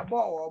frama na bo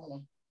wo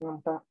mo.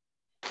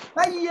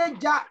 Beye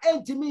ja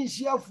entimi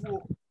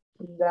nhyiafuo.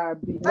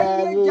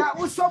 Beye ja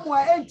usomo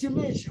a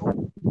entimi nhyiafuo.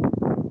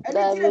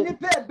 Eni ti ni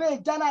pe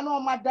ja na no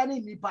madane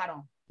nipa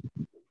no.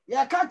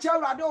 Ya ka che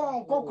Awurade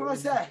won kokoro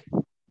se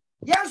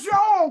yes,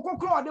 you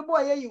cook the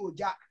boy, you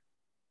jack.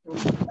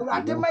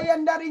 Awurade ma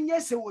yendare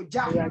nyese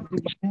woja.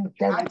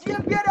 Ade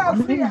biara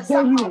free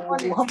asama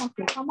wole.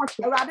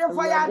 Awurade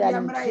fa ya de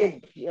mra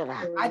ye.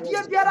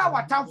 Ade biara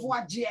watamfo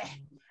agye.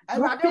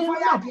 Awurade fa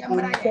ya de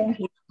mra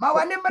ye. Ma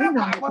wane mra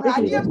pa ko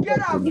ade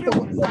biara free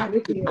woja.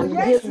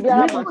 Yes,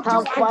 biara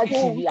watamfo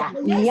agye ya.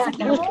 Ya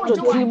to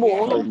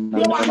timo.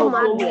 Ni wa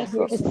ma de.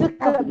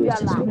 Isika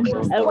biara.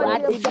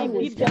 Awurade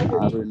bi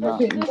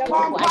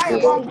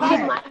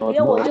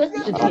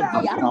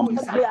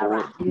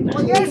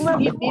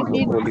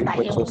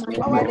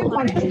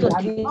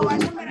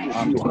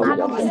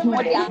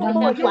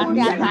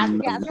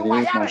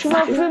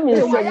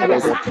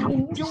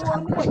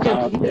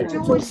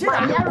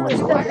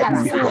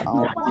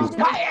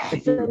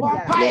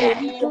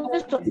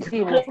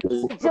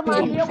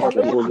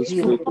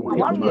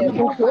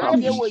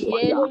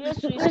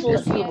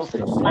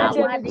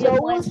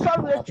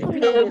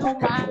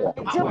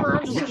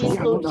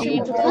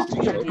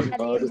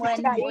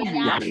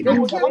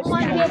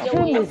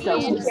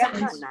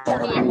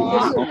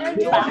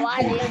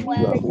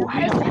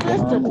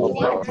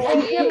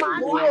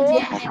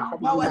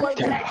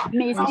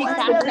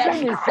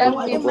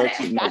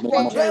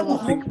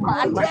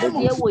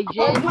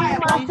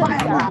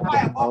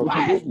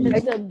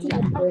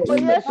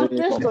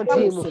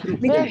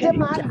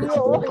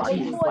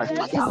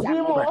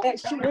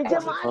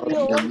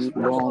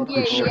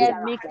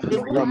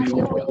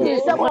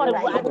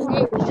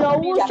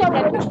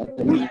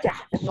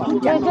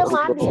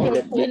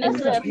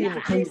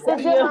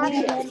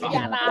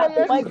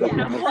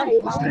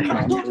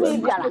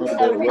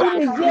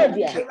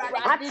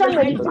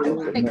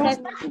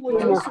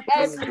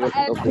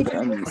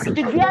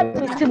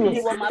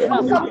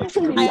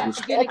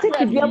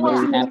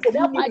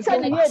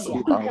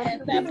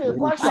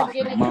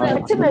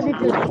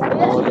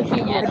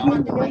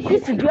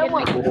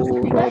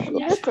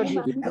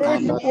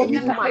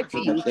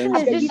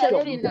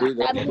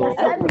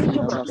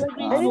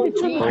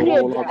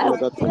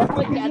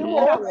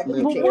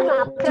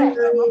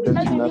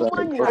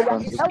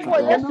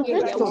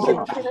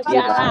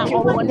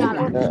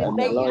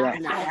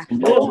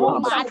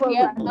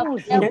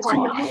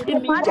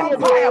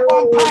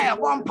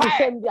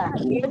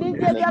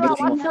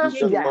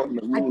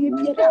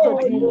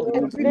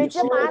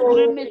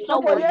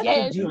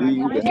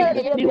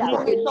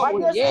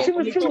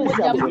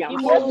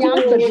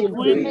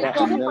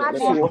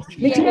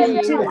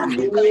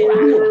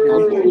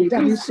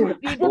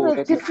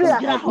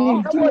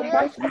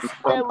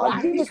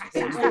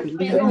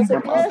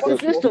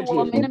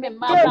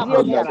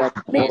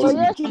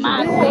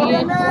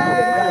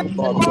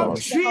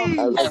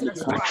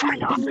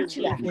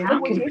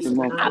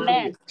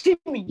Amen.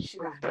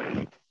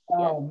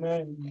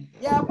 Amen.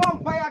 Yeah,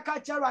 vampire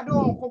catcher, I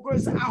don't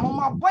progress.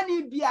 Ahoma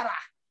bunny biara.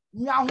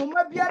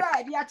 Nyahoma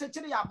biara, ya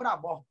chechiri ya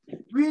brabo.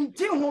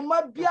 Winti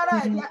homa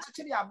biara, ya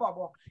chechiri ya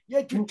babo.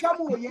 Ye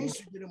tukamu ye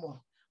insudirimo.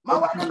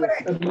 Mawa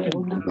nemere.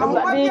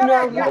 Ahoma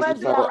biara, ya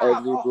chechiri ya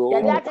brabo.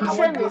 Ya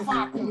chechiri ya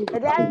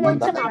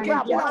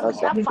brabo.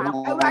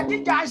 Awurade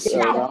jansi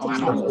ahoma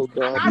no.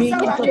 Anasa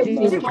awurade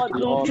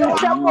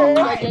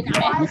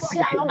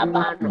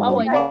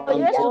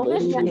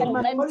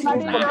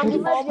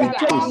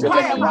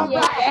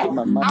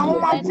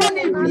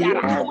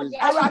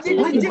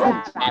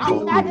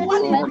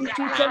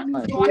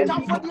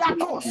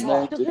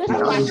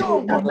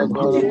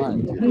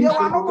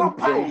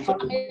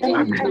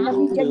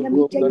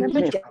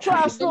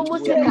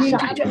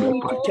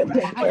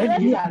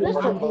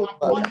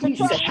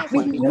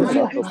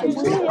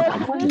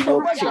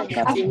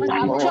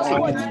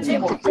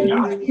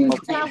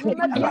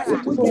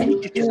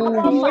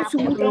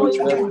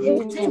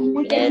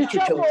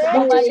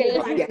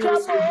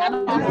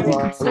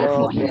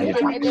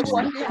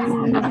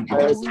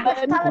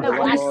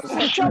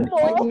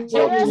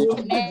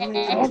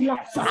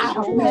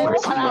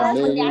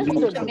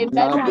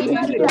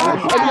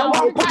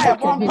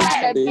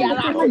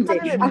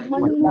tim.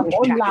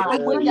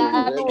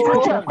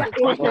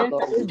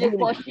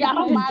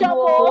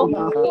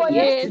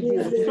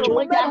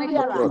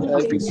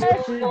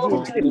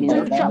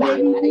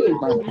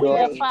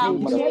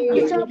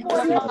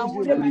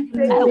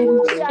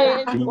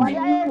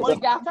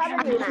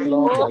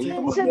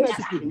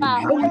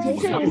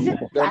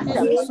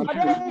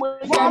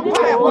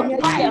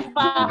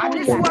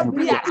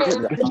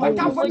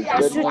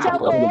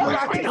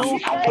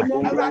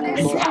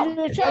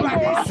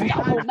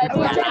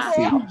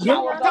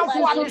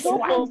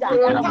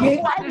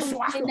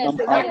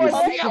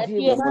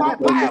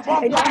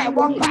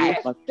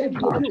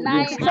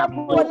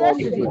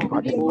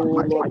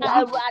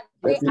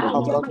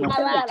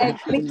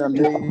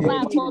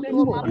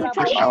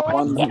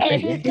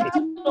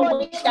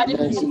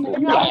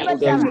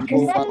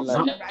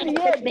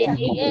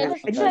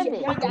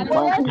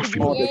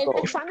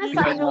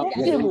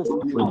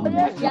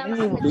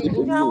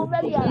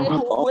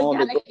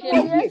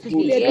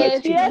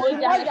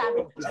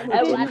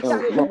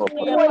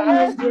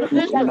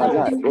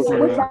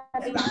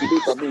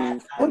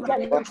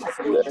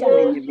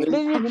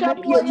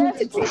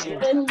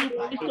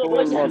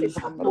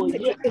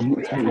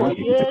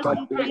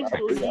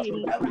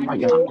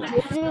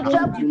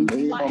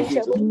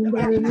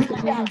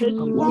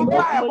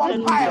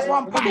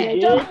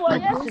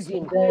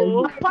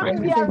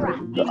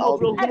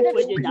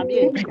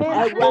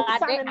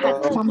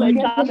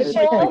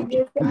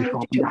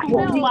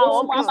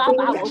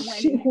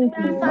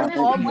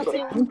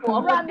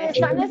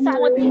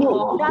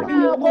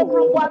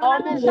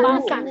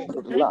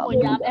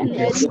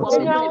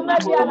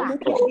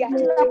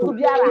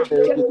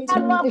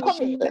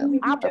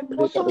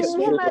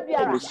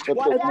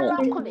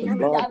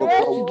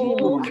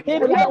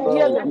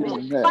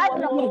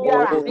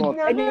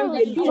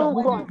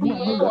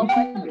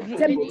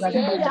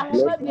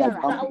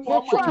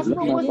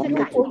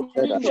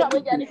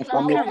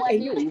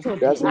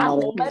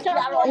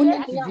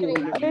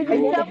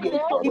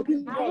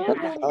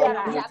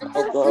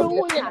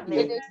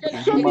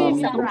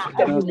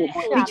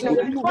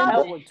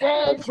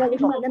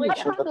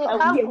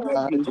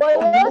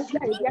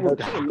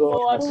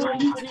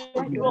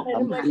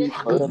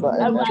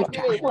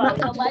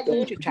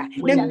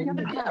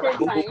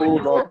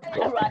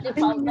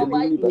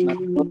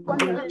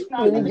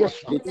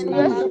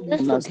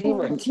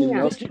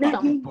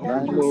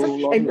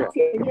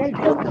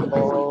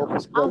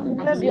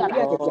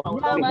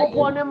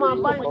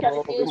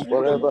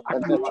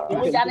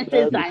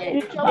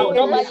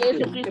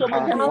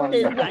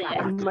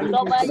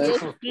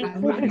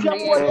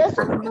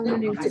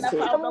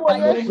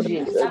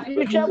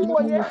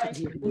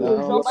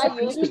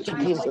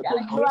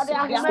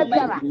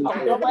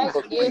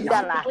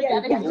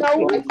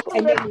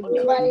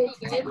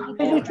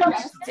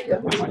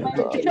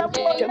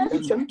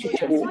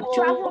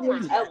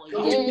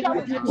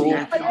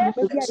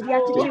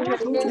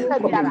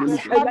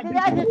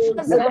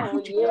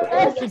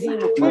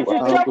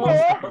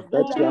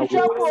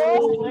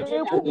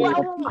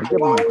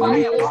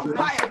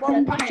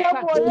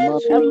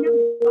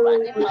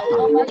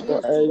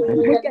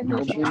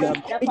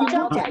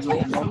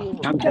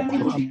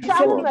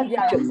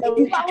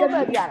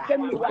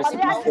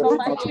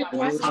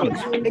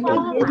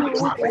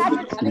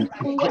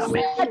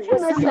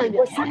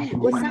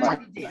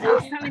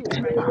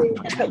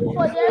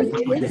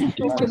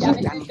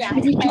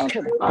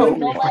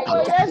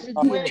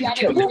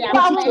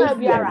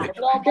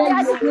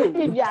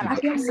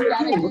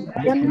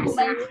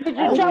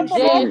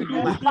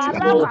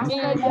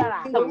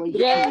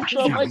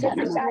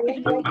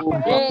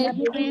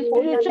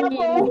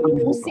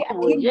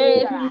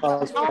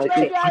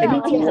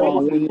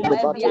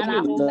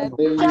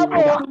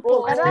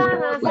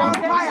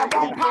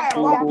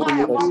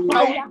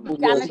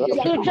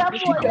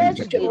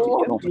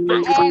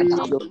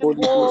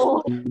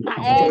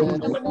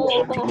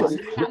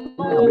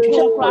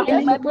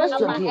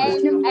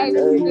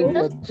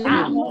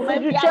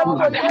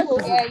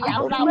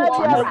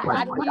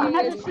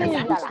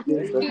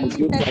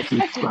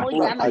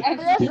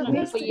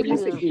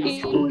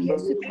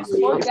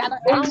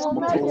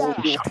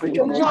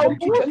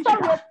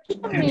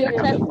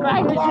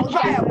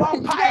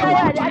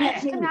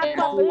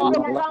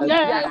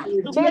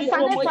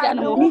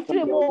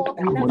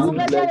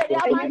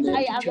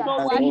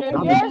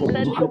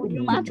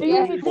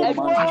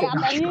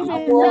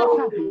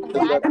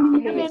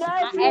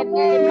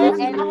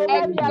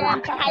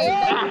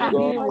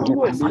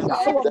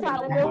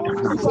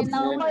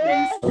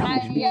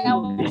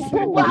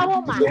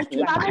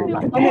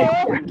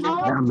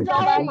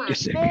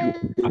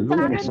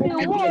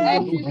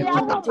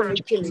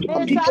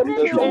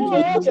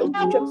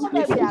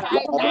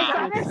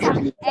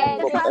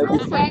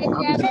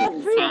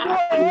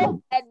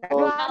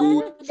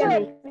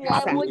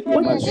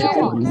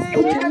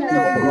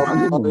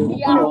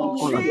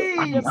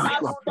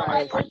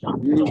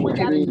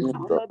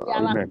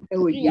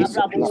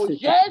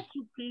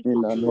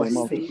 In the name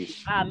of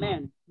Jesus.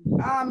 Amen.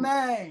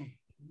 Amen.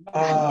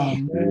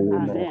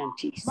 Amen.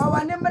 Ma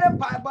wane mere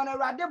pa bona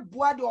rade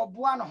boa de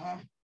oboa no ho.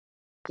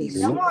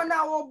 Yamo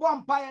na wo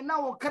bompa na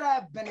wo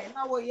kra bene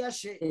na wo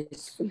yehye.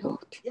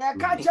 Ye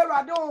ka che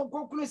rade wo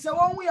kokunu se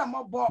won ye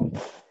mobo.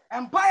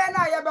 Empire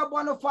na ye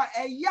bebo no fa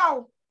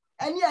eyaw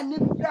ene ani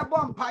bre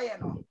bompa ye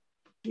no.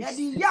 Ye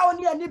di yaw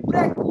ni ani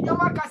bre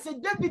yama ka se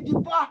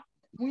David ba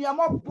mu ye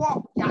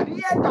mobo yare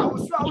ye da wo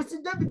so a wo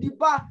se David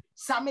ba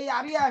same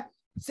yare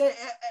se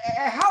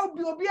how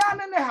bi obi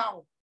an ne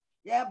how.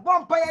 Ye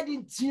bompa ye di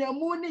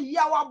tiamu ni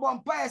yawa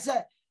bompa ye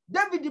se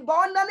David ba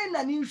ona ne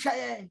nani hwa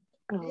ye.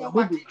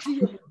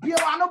 Be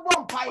one of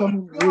bonfire.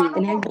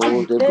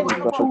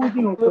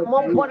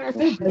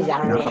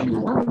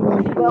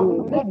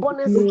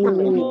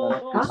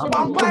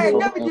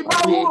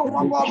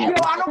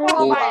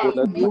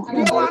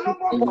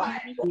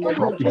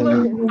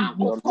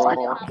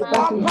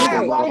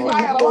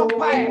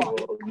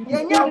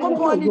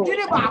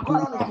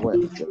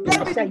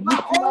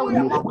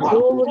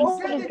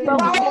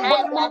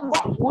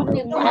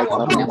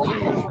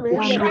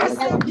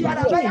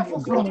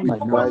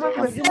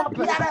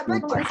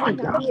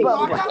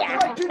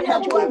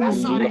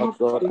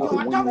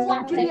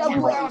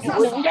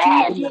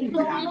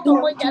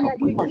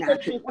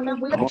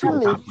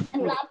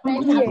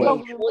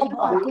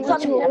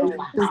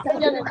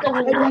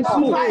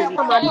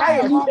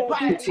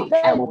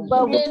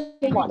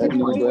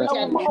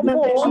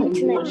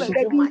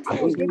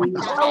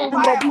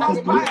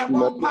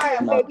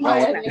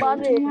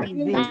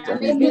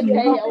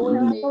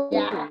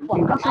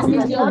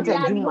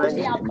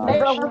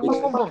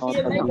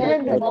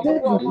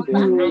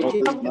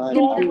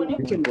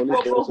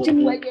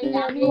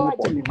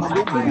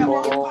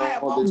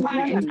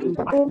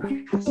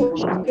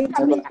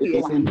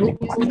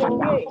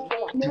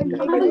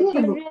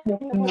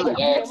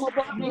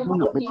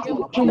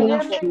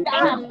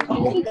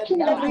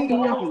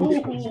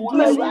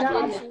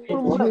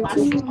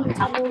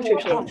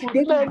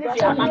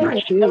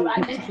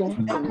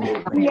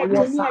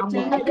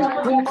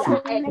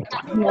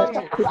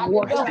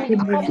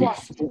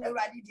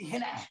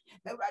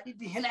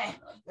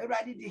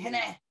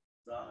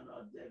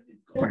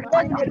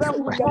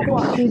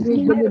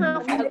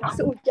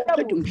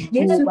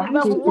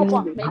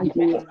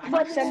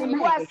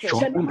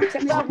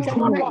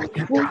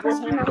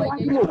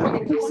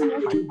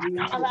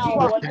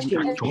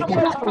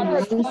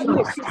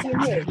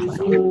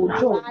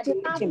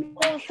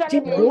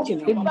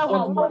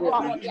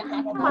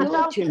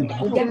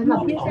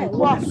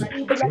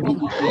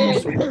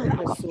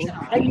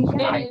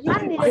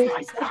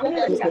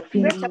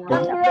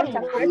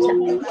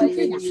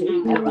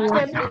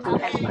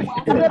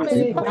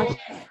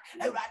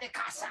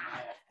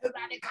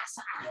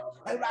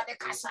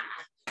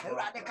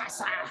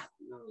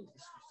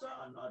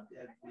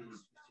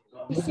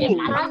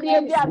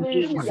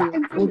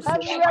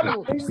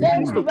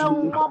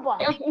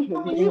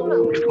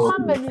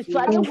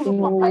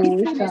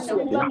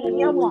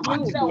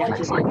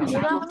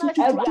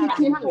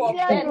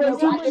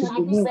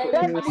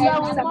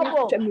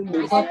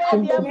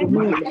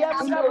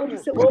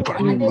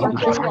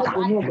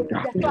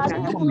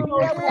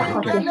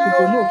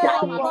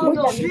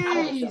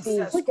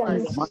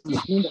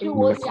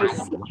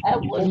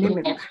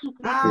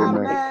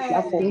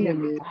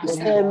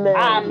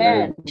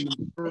 Amen.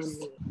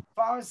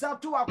 Fansa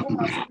to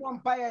akoma so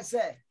bonfire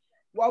say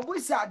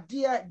wabusa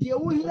de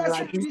wo hia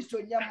se Kristo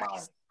nyama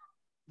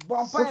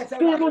bonfire say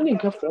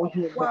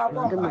wa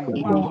bonfire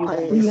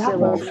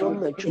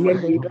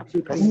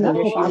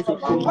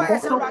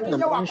say rade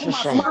ye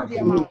wakoma so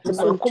de ma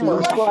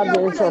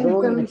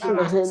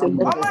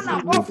mama na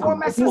bofo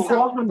mesesa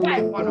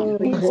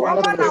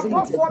mama na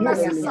bofo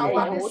mesesa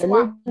wa so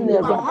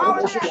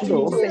how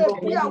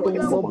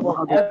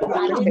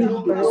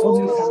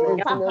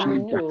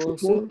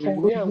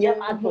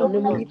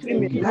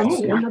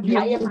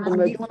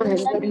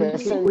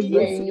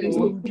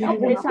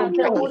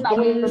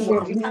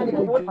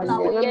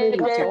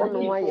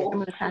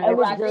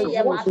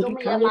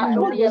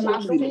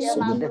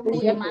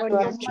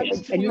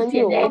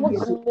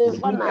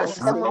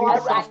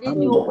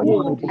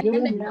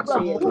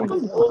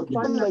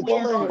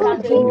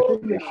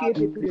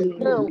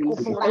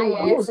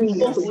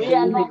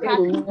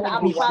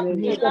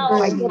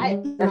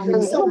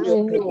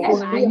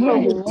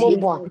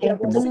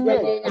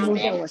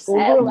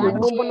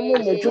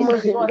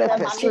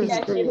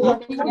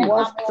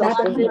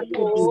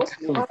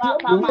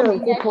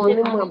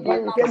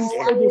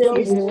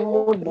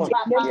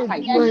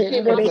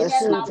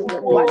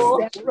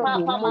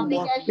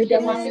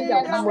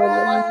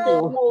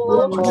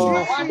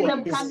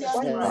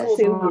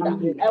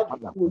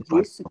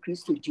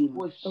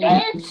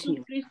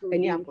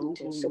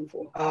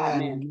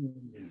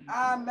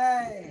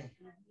Amen.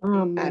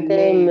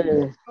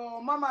 Amen.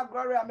 Oh, Mama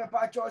Gloria, me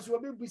pachos will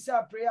be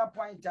beside prayer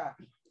pointer.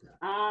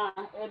 A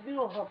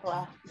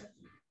beautiful.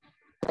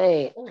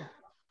 Hey.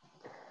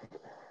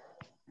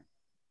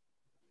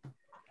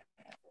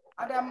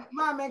 Adam,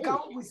 Mamma, come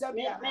with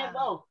me.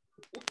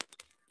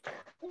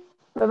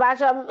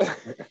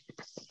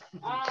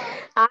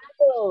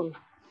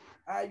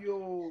 Ayo.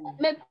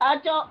 Me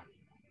ajo.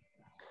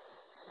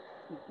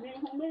 Me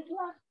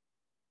humedwa.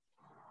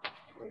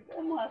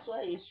 Mo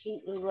aso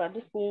yesu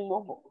Ewurade fun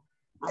mobo.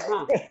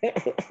 Aha.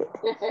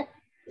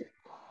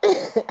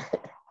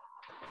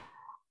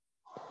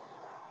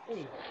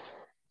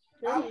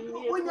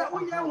 Unya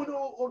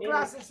o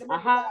glasses me.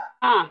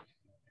 Aha.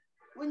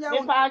 Unya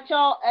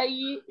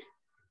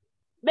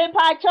Me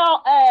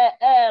pacho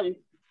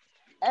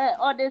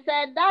or they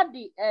said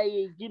daddy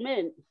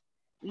Jimen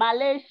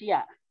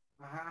Malaysia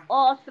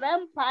or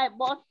Srempai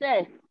boss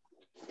say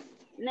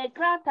ne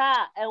krata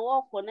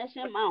wo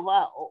connection man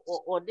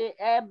or the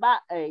eba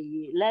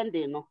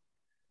landing no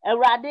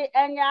Ewurade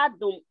enya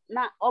adom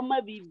na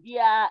oma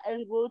bibia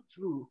and go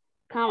through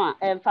kama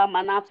emfa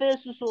na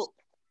face so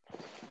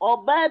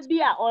oba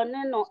bia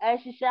one no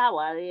ehihye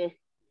aware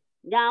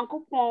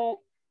Nyankopɔn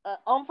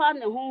ɔmfa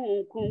ne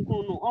honhom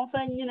kunkun no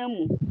ɔmfa nyina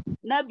mu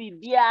na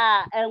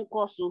bibia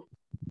enko so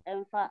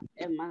emfa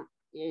ema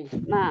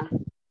na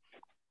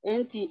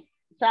enti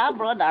sa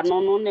brother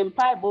no ne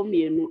mpai bo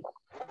mienu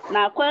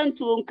na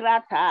kwantu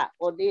nkrata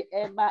ode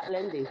eba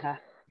lende ha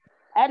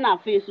na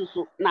face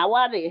so na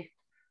ware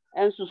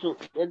enso so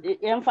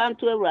emfa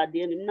nto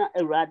Ewurade anim na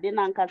Ewurade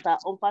na nkasa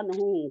ɔmfa ne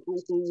honhom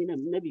kunkun nyina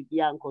mu na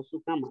bibia enko so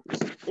kama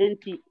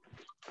enti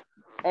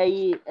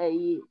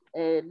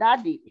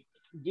daddy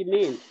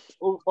Jimin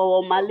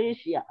or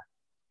Malaysia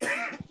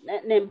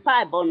ne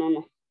mpai bono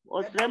no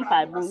o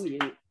mpai bo mi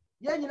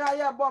ye nyina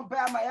ye bo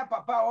mpai ma ye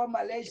papa o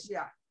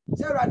Malaysia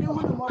se Ewurade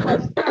hu no mo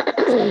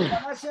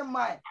connection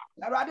man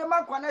Ewurade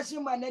ma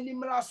connection man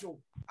animra so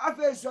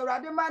afa so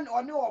Ewurade man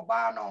oni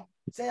oba no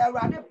se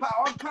Ewurade pa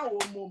o ka wo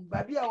mum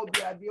ba bia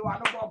obi abi wa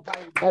no bo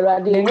mpai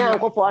Ewurade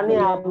Nyankopɔn ne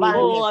aba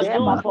se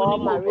papa o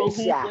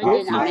Malaysia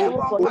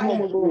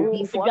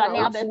Fujani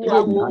abeto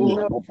awo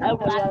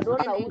Ewurade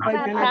na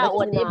ukata o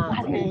de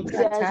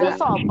se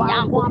so ba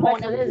ko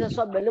abetele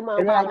so belima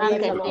ko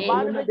abetele no ba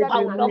no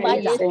beja na ba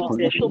Yesu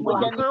Kristo mo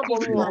jani pa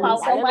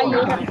ba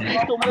Yesu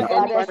Kristo mo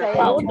jani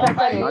pa o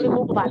beja no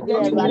mu pa de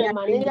Ewurade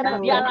ma ne ya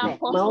biara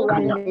koso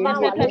ma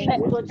wa le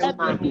to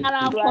chama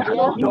biara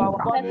koso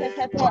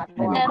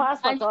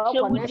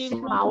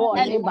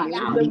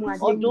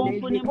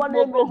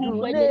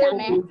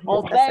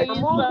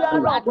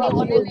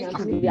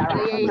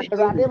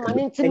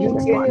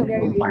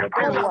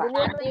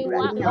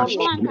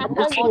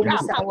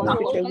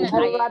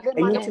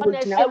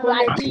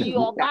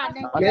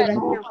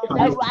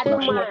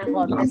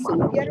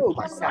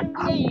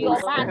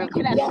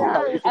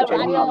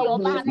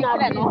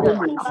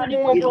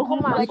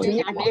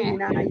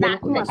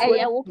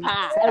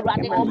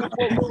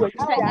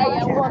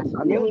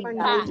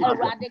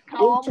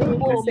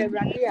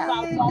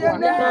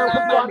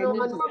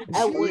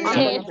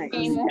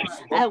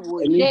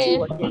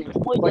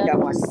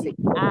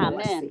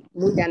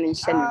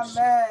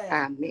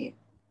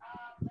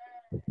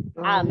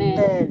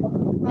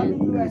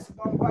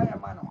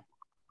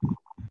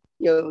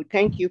Yo,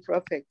 thank you,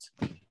 Prophet.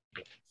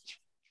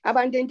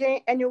 Abandoned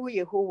anyway,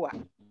 Yehovah,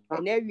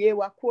 and every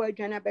wa ko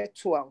adwana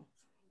beto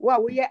wa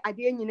wo ye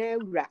ade nyina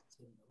awura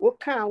wo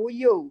kan wo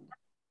yo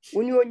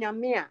woni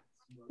onyame a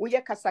wo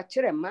ye kasa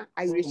kyerema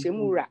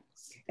ayerehemu wura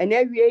and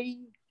every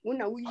wo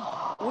na wo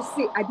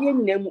si ade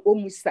nyina mu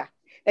omusa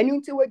enu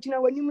nti wagina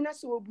wanim na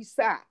so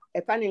obusa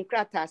e fa ne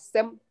nkrata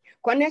asem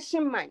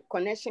connection man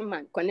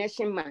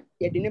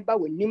ye de ne ba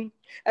wanim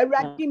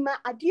awurade ma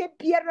ade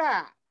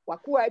biara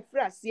wako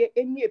afrase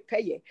eni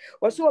epeye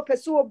oso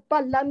opese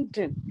oba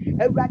London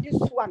awurade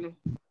soa no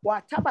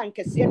wa taban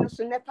kese no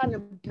so nepa ne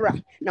bra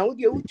na wo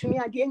de wutumi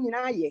ade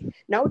nyina aye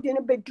na wo de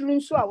ne beduru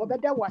nso a wo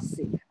beda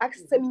wase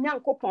aksem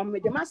Nyankopon me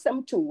de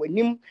masem to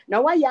wanim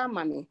na wa ya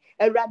amame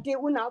awurade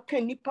wo na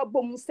aka nipa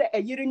bom se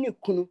eyire ne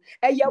kunu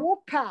eye wo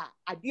pa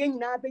ade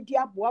nyina bedi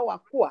aboa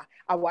wako a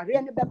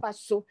aware ne beba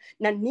so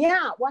na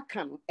nea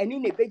waka no eni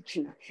ne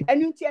begina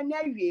enu nti ena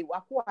awie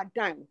wako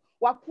adan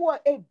wako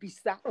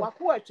ebisa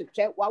wako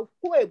atwetwe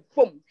wako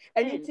ebom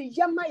eniti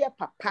yama ya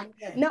papa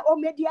na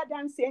omedia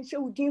dance enhwe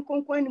udin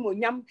konkon ni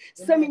monyam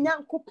sami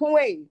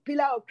Nyankopon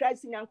pillar of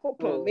Christ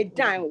Nyankopon me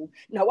dan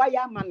na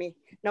waya mame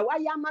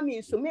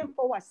so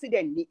memfo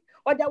wasedani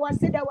oda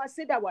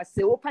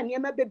wase opa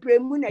niema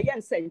bebremu na ye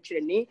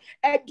nsankyereni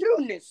edru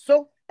ne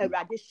so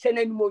Ewurade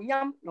hyena ni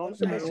monyam na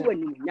onso beso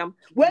wani monyam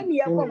wani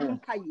ye ko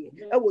mpaye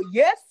ewo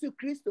Yesu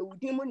Kristo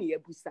udin mu ne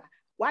yabusa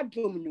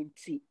wadom no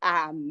nti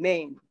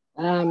amen.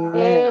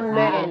 Amen.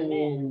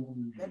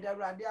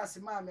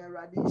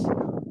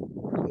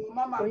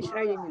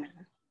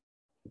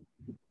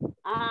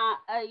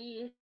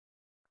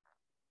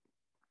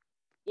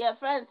 Your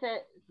friend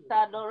said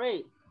Sister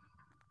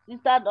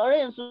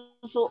Doreen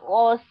so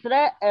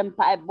osre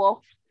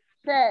empaibo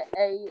say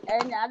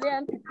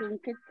enyade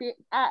nkiti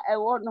e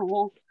wono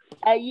ho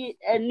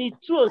any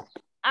truth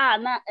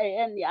na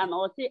any and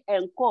o say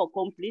enko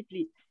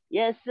completely.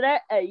 Yes,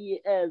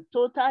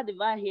 total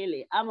divine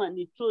healing. I'm a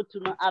ni truth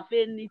no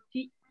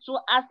affinity. So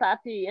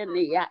asati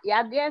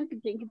ya de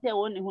nkite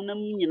woni hunam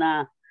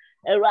nyina.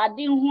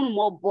 Erade hun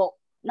mobo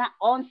na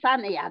onsa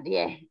ne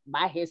yade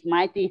by his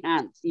mighty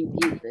hands in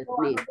Jesus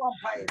name.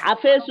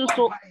 Afesu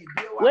so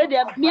we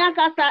de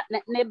miakasa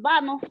ne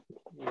ba no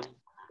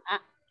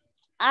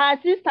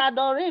sister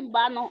Doreen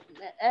ba no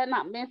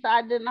na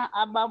mensade na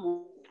aba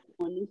mo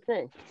ni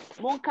say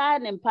monka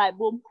ne mpai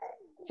bom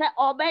say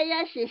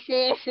obeye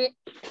hwehwehwe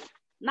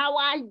na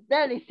wa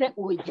deli say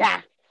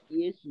oja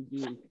Yesu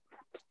bi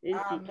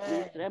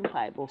Amen.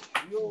 Bible.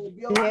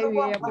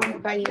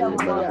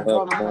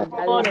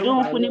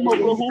 Don't put him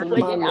over who for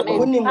you.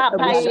 Amen. Papa,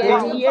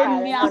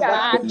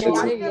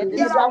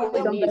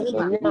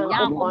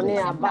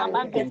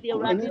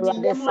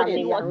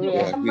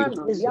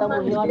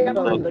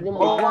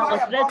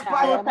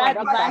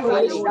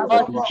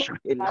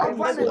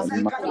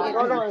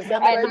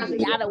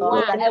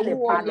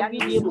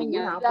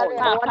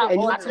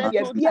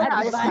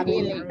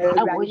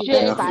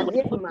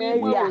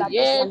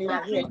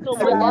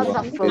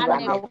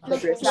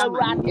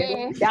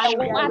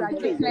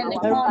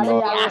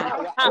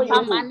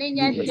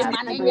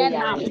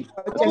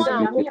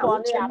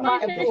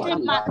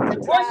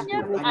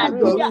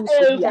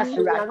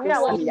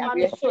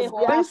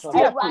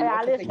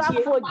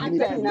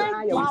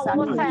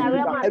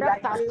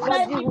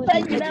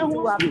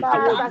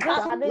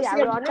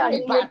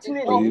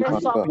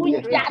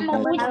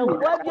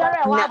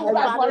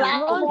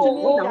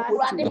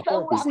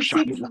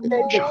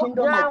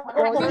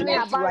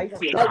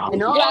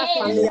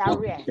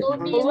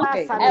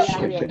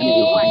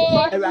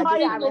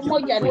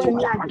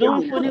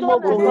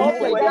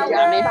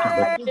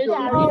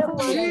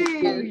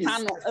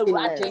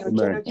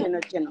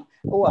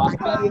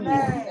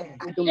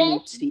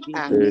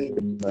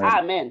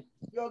 Amen.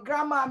 Your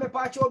grandma me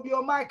patch up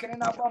your mic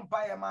and a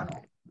vampire man.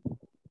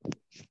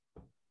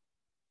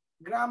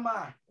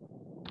 Grandma.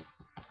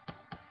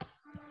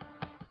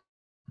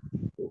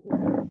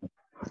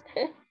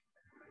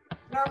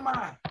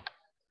 Grandma.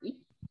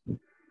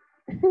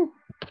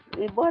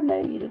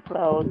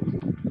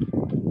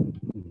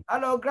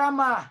 Hello,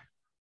 Grandma.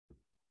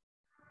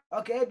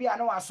 Okay, be I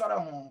know I saw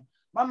home.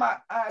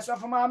 Mama, so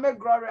for my make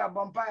glory a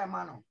vampire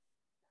man.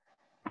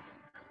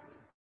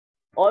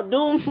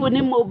 Odun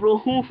funi mobro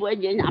hu fu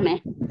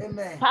enyame.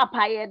 Amen.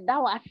 Papa ye da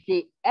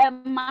wase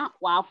Emma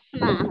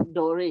wafna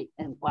dore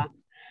enkwa.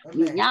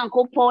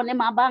 Nyankopon ne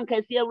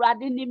mabanka si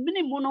Awurade ni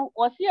minimu no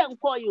ose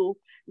enko yo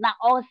na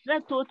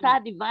osre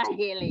total divine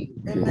healing.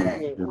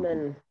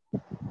 Amen.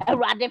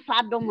 Awurade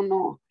fadom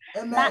no.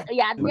 Na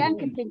ya de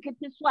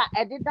nketenkete so a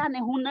ededa ne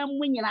honam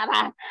mu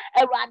nyinara.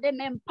 Awurade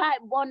me mpa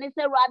bone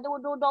se Awurade wo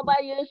do ba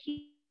Yesu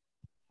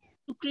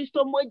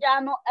Kristo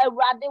moja no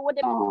Awurade wo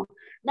de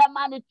na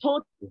man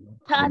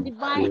total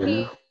divine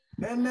healing.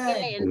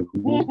 Amen.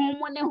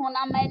 Mone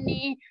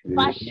honamani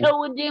fa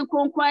showdin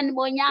konkwan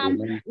monyam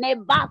ne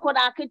ba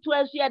koda ketu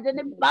asu ye de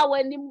ne ba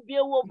wani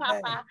biewo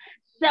papa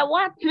se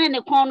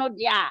watene kono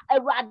dia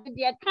Awurade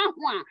de ka ho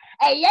a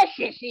eye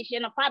hwehwehwe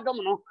no fadom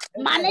no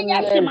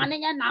manenya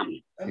nam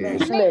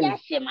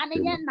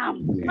manenya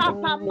nam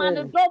papa man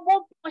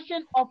double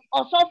portion of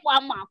osofo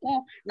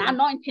amako na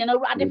anointing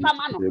Awurade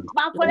fama no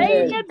ba kore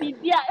ye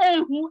bibia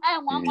ehu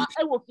enwanwa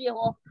ewo fie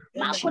ho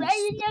ma kore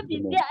ye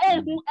bibia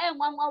ehu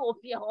enwanwa wo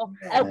fie ho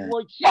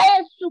ewo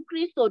Jesu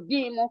Kristo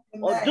dimo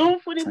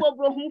odunfu ni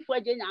bobro hunfu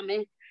agye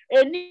nyame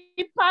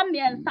enipa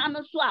miensa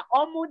no so a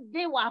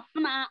omude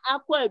wafna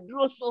akwa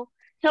aduro so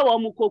se wo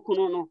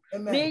mukokunu no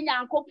me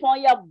nyankopon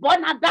ye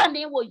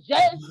bonadane wo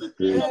Jesu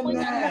Kristo mo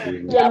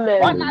nyame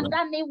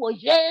bonadane wo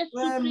Jesu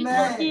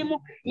Kristo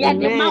dimo ye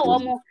de ma wo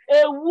mo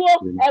ewuo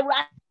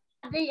Awurade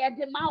ye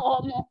de ma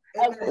wo mo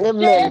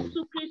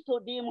Jesu Kristo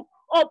dimo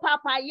oh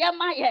papa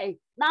yema ye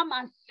na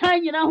man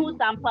sanyina hu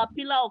sampa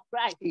pillar of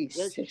Christ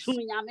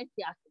Yesu nyame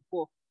ti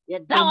asefo ye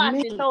dawa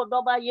ti so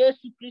doba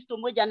Yesu Kristo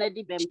moja na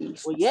di bem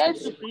o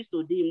Yesu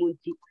Kristo di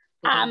munti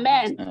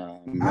amen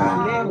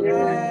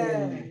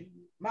Amen.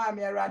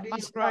 Mami Awurade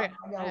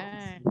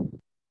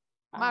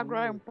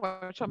Magro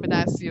mpocho me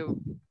das you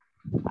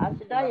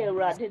asida ye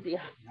Awurade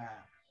dia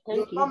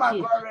thank you Mama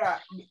Gloria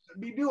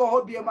bibi wo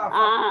ho bie ma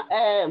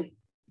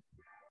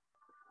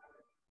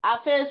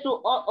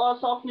afesu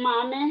of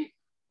mami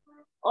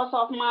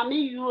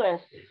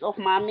US of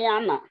mami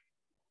Anna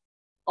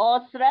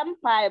Osrem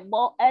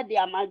Paibo Edi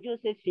ama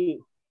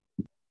Josephine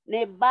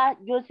ne ba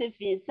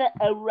Josephine se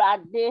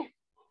Awurade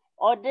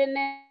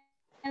odene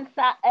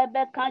nsa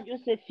ebeka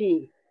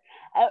Josephine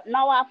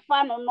na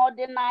wafa no no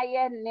de na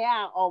ye ne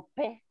a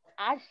ope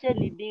ahye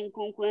ne din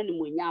konkon ne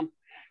monyam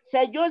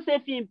se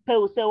Josephine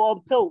pe se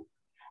won pe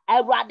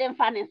Awurade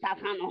mfa ne nsa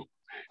fa no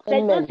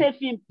se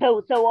Josephine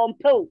pe se won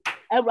pe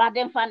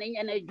Awurade mfa ne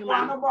nye na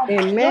adwuma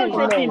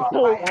Josephine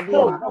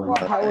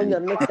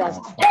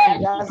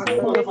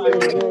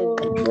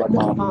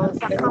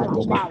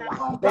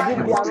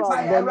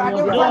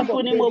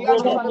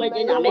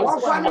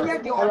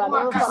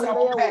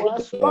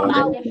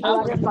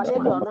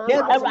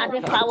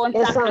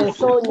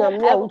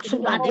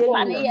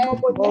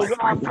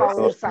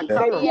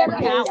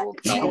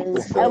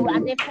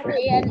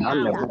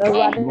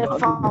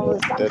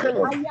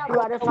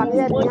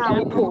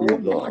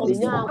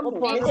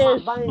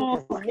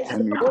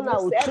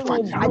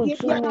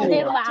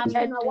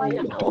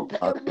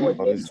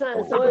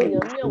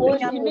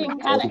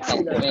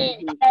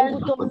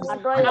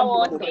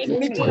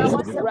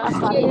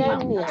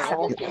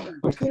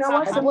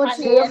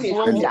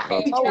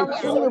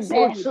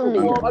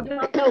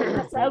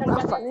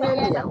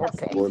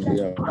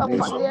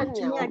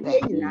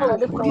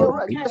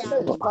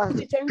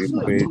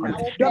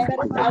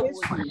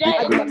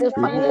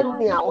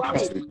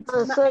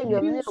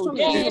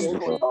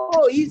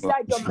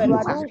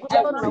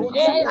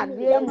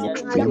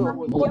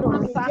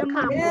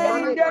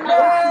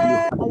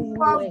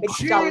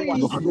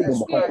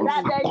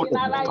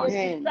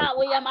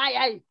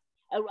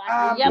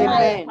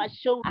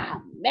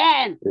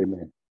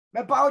Amen.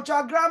 Me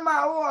paucha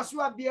grandma who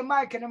so be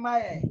mic na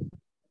my.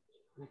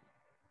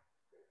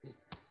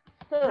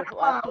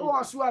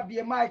 Who so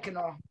be mic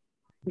no.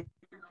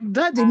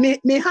 Daddy,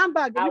 me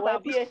handbag ni ba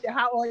bi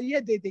ha o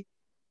ye dede.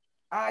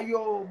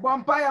 Ayo,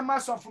 Bompire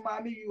Mass of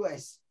Miami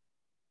US.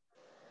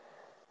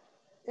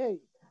 Hey.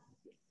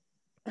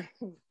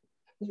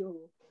 Yo.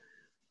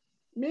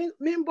 Me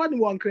body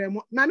one crème.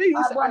 Na me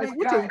use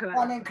one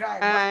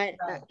cry.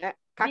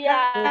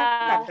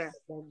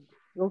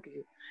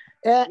 Okay.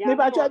 Me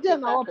ba cha dey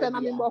na open na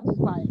me mo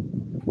hu pai.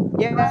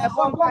 Yeah,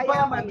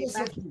 Bompire Mami.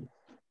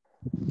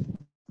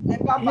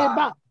 Ne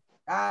ba.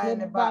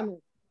 Ne ba.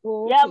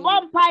 Yeah,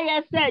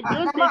 Bompire said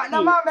Joseph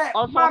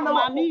or some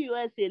Miami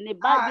USA ne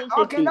ba Joseph.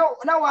 Okay, now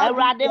I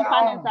read in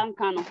Panis and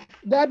Cano.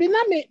 There be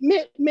na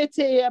me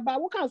te ba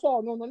wo kan so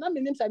no na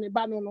me nim say me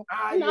ba no.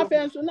 Na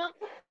afen so na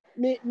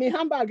me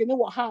handbag ni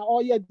wo ha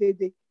o ye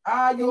dede.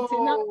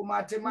 Ayo,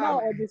 mate mama. Na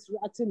o this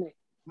ratine.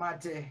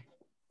 Mate.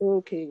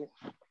 Okay.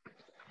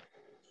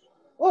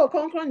 Oh,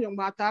 concern yung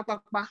bata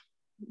papa.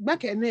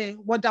 Bekene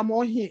woda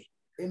mo here.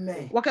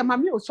 Amen. Waka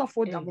mami o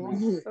sofo da mo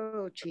here.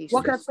 Oh Jesus.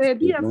 Waka fe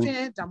bi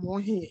afen da mo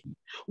here.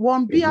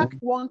 Won bia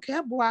won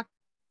ke boa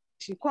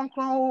ti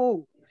concern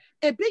o.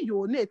 Ebe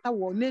yo ne ta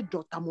wo ne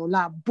dota mo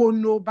la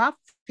bono ba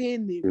fe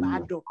ne ba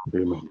do.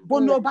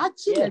 Bono ba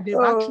chi le de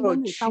ba chu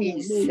ne ta wo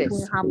ne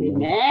ko ha bo.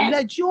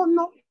 Le ji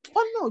ono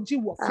ji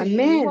wo fe.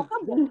 Waka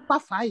bo pa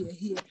fa ye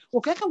here.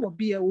 Waka ka wo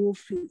bi e wo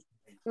fe.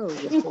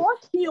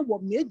 Because here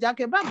what me Jack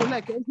Bible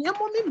like here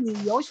mommy me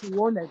yoshi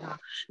wole na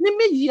ni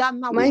me ya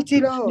na Mighty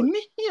Lord. Ni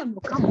me here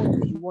no come on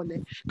me wole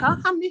ka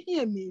ha me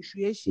here me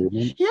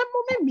hwehwe here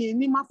mommy me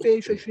ni ma fe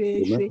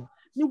hwehwe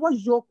ni wo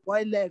yo ko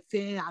ele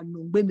fe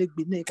anu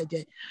gbenegbe na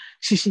keje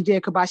shishi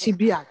je ka ba shi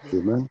bi ade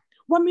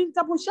womin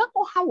double shake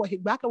o ha wo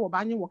higba ka wo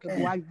ba nyi wo ke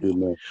bo awi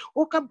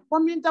o ka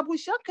womin double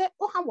shake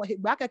o ha wo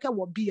higba ka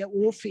wo bi e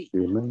o fe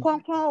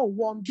konkron o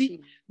wo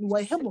bi wo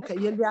he mo ka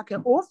yeli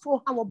aka o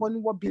fo ha wo bo ni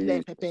wo bi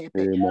le pepepe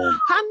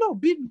ha no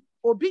bi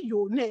obi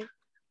yo ne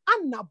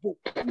anabo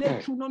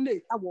ne tu no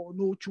ne awo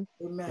no tu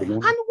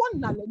han won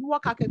na le ni wo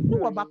ka ke ni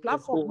wo ba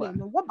platform ne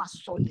no wo ba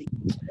solid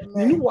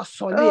ni wo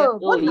solid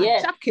wo na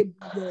chake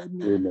bi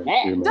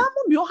da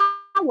mo mi o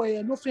ha wo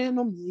ye no fe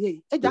no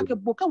mi e ja ke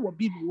bo ka wo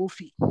bi wo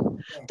fi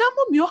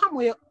Damo mi o ha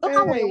mo ye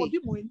wo bi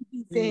mo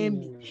ni fe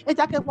mi e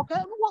ja ke bo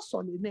ka no wo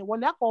solid ne wo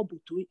le aka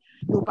obutu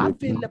no ba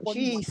fe le bo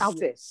ni wota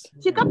wo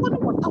ti ka bo ni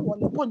wota wo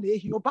le bo na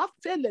ehi o ba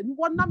fe le ni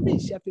wo na me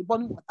se fe bo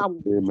ni wota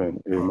wo amen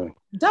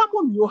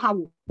damo mi o ha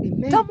wo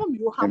damo mi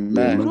o ha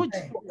no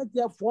ji wo ka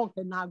je fo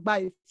nke na agba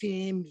e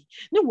fe mi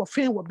ni wo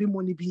fe wo bi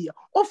mo ni bi ya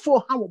o fo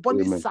ha wo bo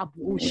ni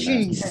sabo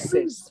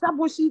Jesus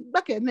sabo shi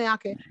ba ke na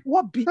ake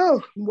wo bi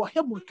wo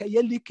he mo ka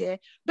ye like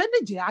be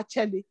ni je a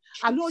chele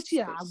alo chi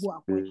agbo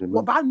akwe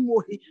wo ba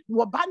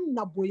wo ba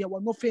na boye wo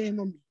no fe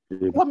no mi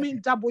wo mi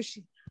dabo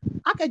shi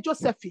ake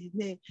Josephine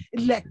ne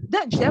le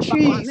den je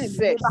papa ne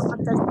me ba ka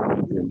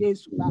testimony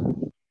Yesu la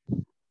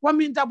wo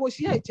mi dabo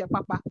shi e che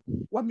papa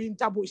wo mi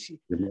dabo shi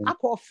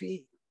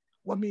akofe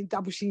wo mi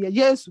dabo shi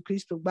Yesu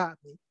Kristo gba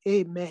mi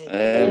amen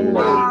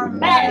amen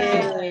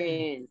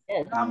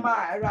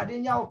grandma erade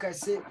nya o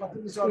kese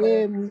papa so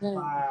amen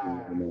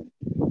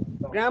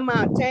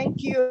Grandma,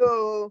 thank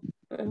you.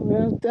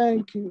 Well,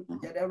 thank you.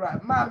 Yeah,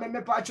 right. Ma,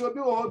 me pacho obi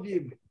wo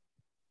obi.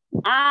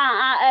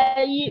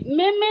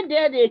 Me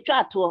de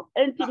twato.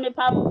 Enti me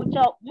pa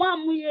mucho. Ma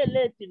mu ye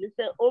late ni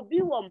se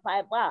obi wo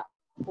mpa ba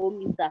o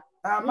misa.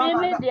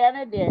 Me de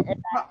na de.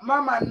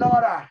 Mama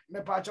Nora,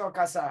 me pacho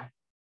kasa.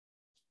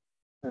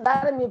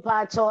 Dare mi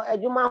pacho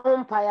ejuma ho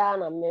mpa ya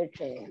na me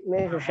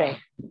hwehwe.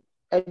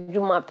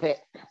 Ejuma pe.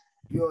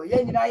 Yo,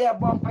 ye nyina ye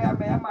bompa ya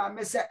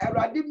me se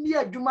Awurade mi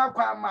adwuma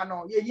kwa ma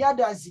no ye hia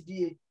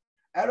dansidie.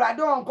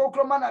 Awurade on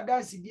kokroma na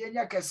dansidie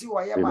nya kese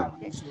wo ye ma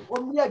so.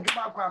 O mi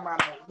adwuma kwa ma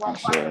no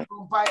bompa ya.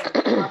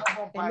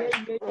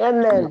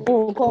 Amen.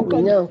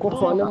 Nya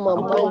kokro no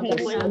mama.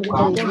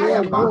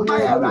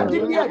 Awurade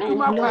mi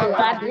adwuma kwa ma.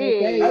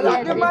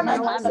 Awurade ma na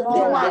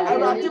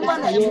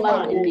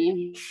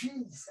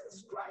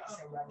Jesus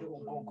Christ Awurade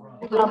on kokroma.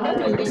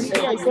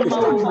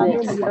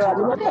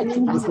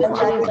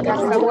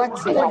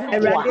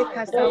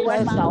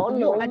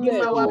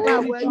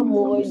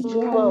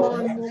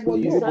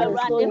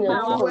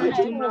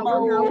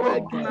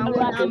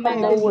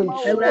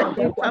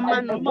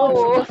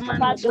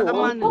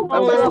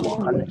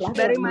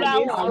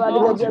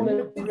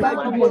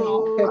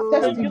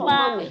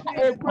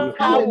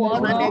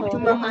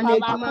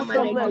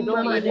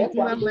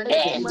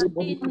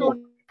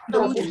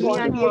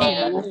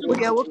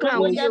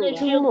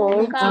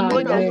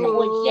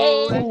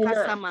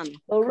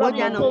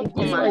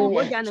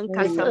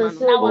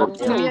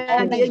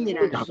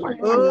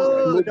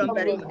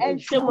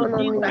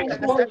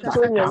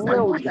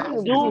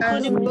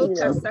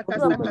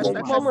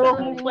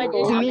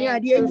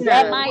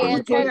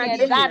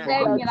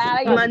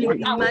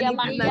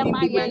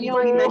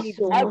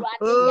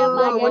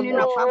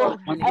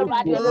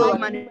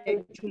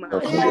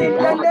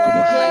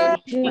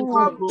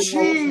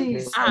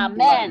 Jesus.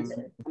 Amen.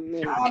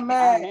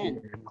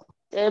 Amen.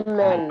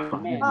 Amen.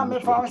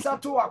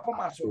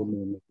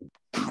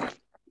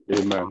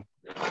 Amen.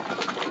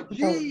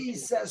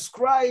 Jesus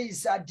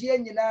Christ, adie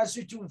nyina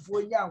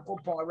sutumfo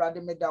nyankopon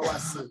awrade meda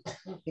wase.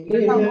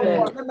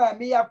 Na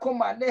me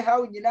yakoma ne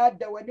haw nyina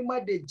da wani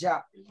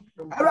madeja.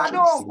 Awrade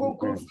on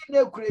konkuru fi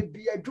na kure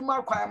bi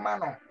adwuma kwan ma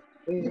no.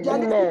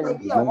 Ijane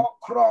bi a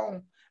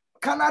hokron.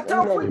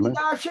 Kanata fo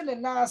nyina hwe ne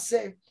na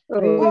ase. O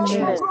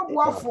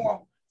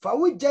boafo fa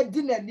wugya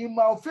di na ni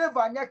ma o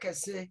favor anya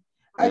kese.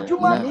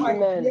 Adwuma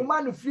kwan ye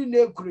ma no fi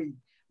na kure.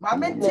 Ma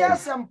me ti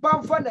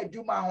asempam fa na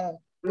adwuma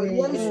ho.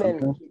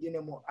 Amen.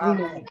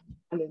 Amen.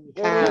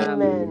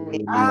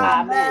 Amen.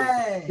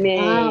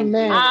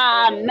 Amen.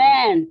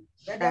 Amen.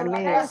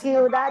 Thank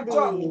you, Daddy.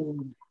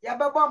 Ya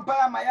baba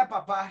mpa ma ya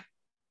papa.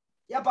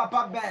 Ya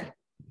papa Ben.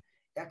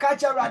 Ya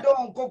kacha rado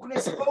on kokunu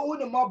se owu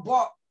ne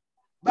mobo.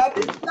 Ba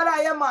bi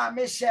tara ya ma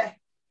me hye.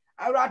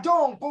 Arado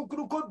on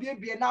kokunu ko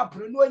biebie na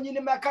apro no anyi ne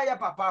meka ya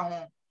papa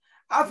ho.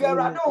 Afi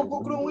arado on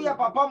kokunu hu ya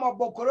papa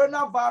mobo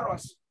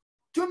coronavirus.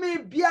 Tumi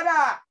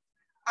biara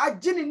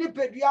agini ni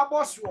pedua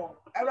boso.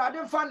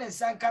 Arado fa ne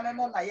sankana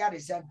na yare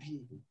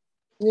sampie.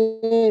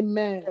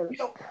 Amen.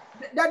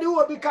 Daddy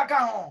will be kaka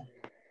ho.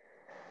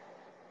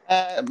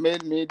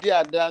 Me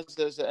dear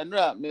dancers, and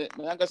me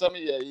uncle some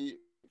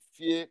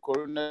fear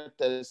corona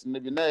test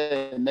maybe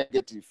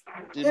negative.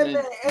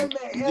 Amen.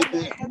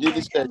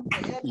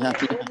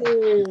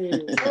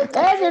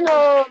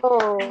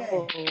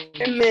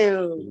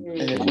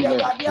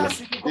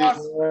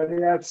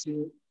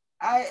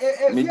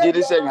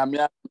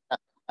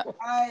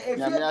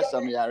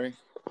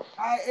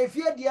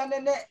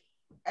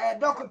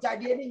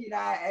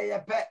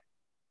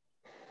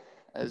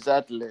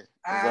 Exactly.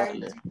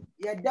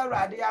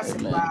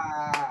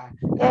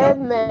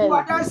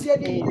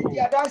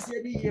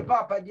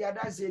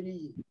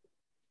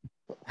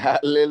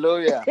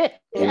 Hallelujah.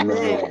 And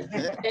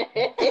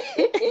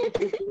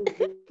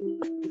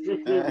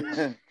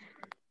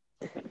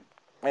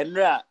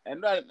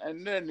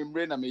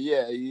nimbre me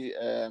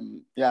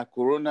yeah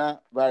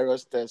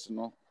coronavirus test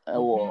no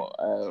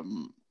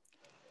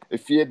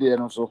if you there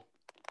no so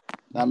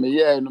na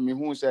me no me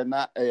hu say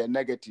na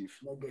negative.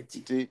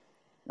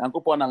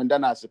 Nankopon na menda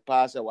na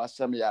sepa se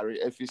wasem yare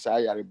afi sa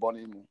yare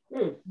boni mu.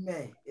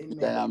 Amen.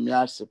 Da am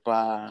ya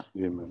sepa.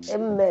 Amen.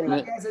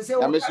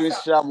 Na me so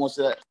nhira mo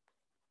se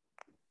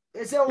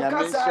ese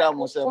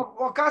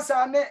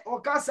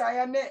okasa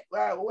ya ne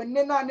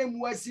wonne na ne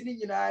mu asini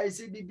nyina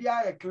ese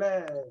bibia e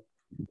clear.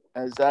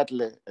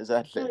 Exactly.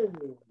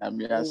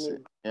 Am ya se.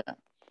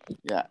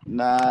 Yeah.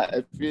 Na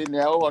afi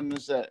ne o no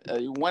se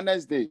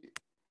Wednesday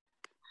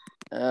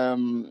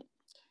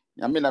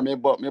I mean, I may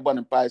bought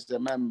in price the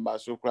member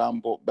so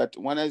crampo, but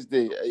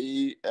Wednesday,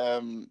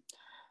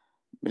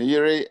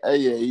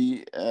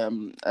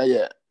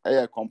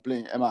 a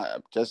complaint,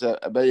 just a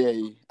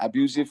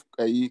abusive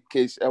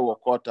case, a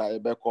quarter, a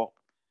beco,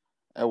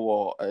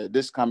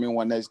 this coming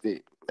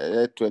Wednesday,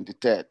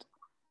 23rd.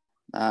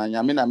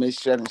 I mean, I may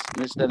share and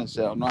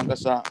say, no, I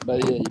guess, by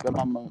a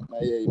mamma,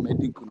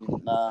 medical,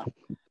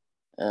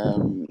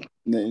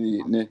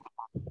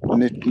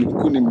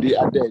 couldn't be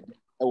a dead,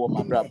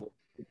 my brother.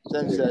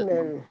 Sense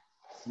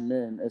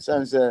man a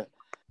sense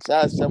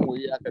some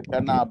way I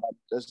can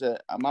just a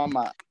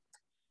mama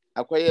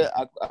acquire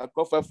a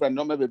coffee friend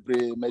no maybe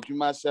pray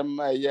majuma some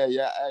basa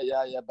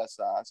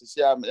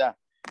yeah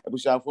I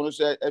wish I phone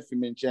say if you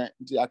mention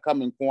I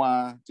come in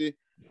quantity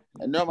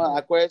and no man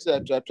acquire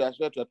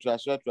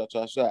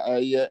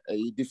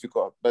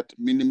difficult but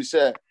minimum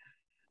say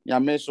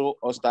Yameso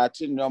or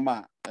starting no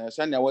man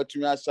send what to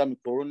me some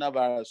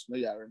coronavirus no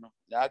yarno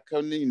ya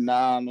can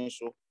no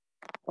so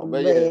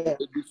Amen.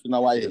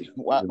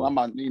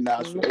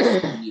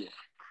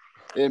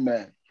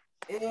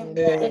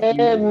 Amen.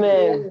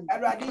 Amen.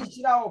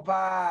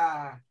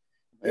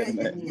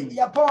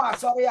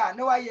 Sorry,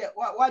 no,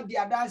 what the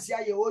dance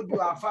here you would do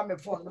a family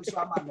phone.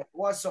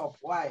 What's up?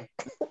 Why?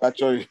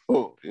 Actually,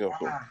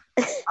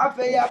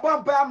 After your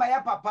bumper,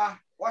 my papa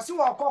was you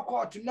walk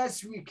court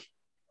next week.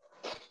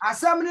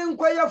 Assembling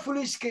quite a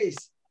foolish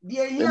case.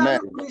 dear here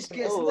this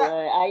case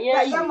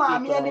I am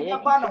mommy and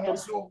papa no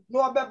so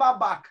no beba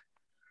back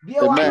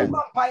dear one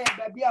vampire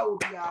baby I will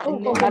be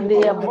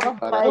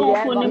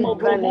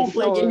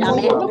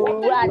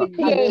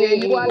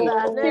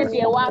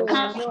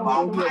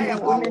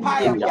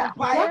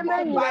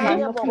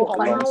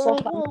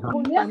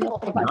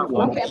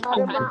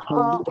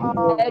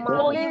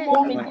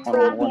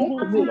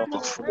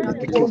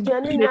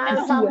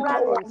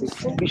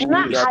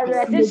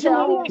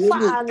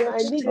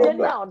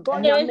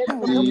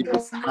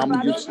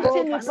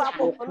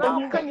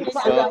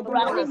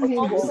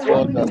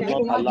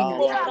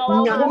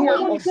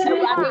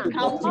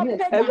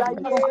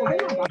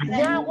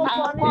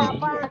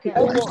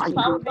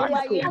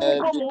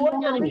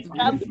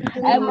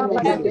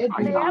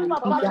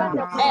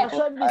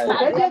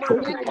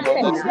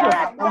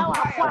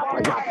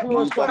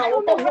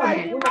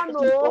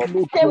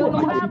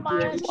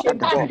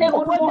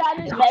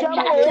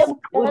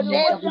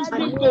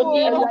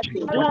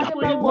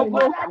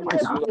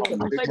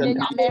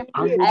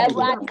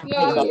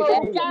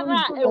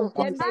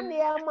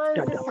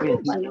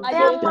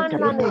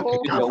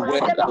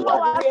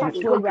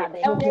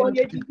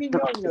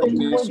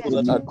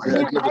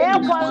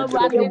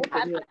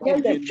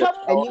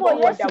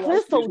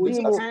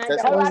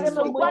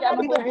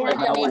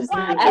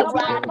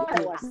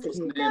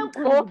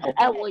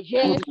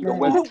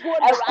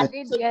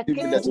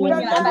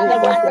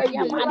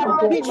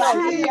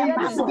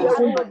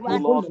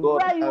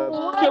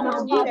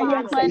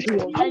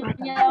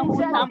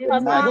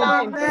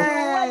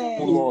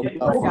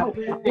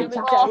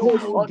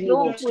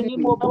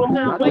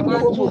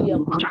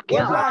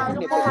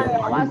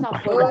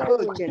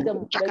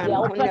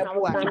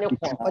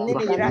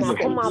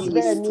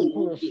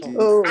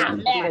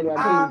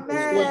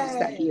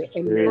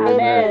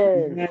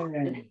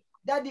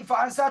Daddy for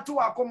answer to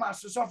our command,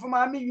 so for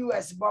mommy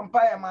US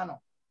vampire man.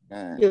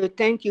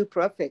 Thank you,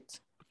 Prophet.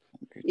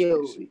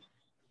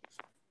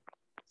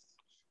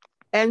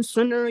 And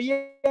sooner,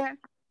 yeah.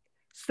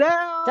 So,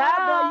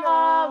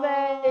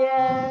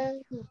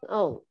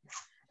 oh,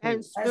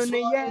 and sooner,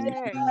 yeah.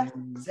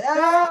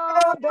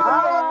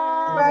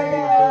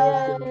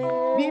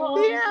 Be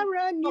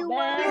a new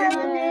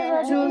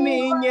one to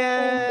me,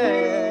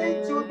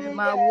 yeah.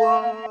 My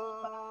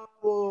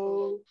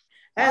woe.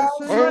 And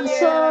sooner,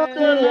 yeah.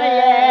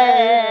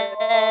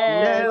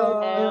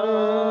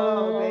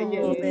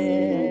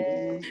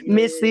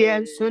 Missy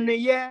and sooner,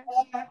 yeah.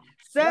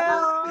 So,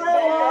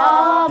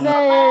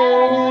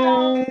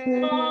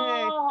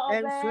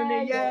 and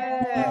sooner,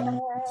 yeah.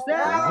 So,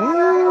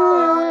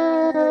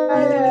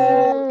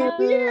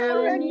 be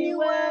a new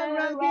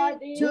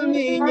one to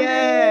me,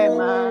 yeah.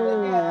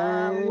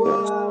 My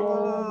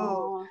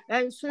woe.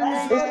 And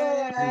sooner,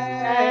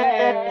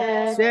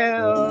 yeah. So,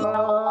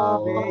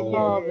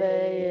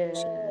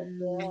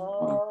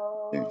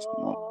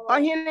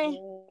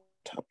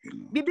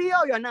 Bibi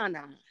your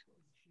nana.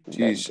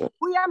 Jesus.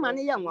 We are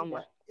money young one.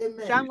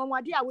 Shangon,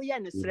 what dear we are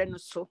in the sereno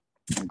so.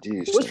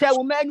 We shall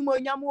woman more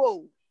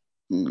yamo.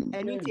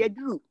 And it ye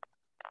drew.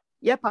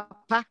 Ye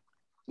papa,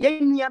 ye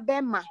near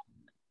Bemma.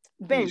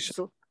 Ben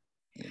so.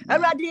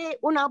 Already,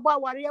 una boy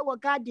warrior were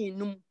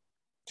guardian.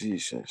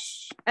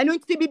 Jesus. And we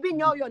see Bibi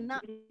know your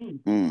nut.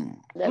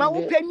 My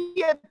open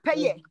ye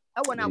pay.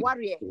 I want a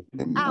warrior.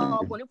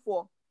 I'll go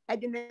for. I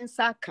didn't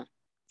sack.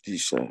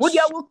 Jesus. Would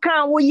you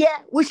come? We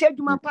said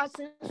to my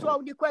person,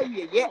 so the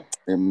query, yeah.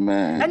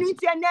 Amen. And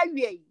it's an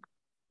area.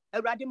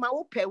 A radima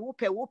whoop, a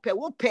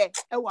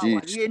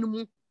warrior.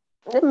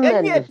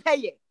 And you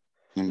pay.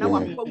 Now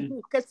I'm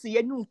going to see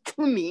a new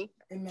to me.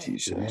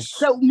 Jesus.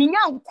 So, me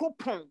now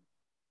coupon.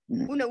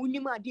 Una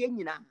unima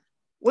dienina.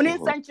 When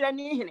it's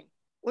sanctuary,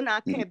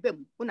 una can't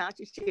bim, una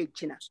shake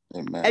china.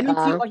 And you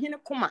see, or hina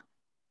coma.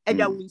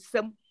 And I win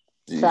some.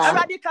 A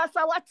radical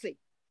sawati.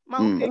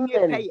 Mountain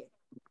you pay.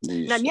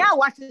 Na nia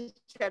wase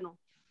channel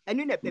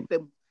enu na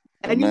pepem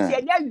enu ti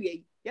anya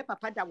ye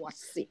papa da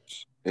wase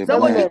so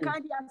what you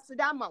can answer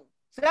that man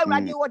so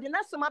radio wo de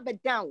na sema be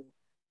down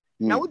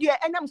na wo de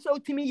enam so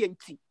timi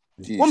yenti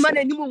wo man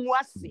anim nwu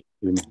ase e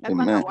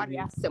pa na ware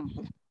asem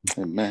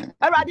amen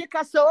radio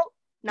ka so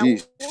na wo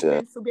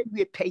so be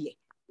we pay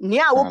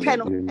nia wo pe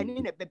no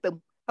enu na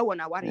pepem e wo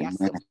na ware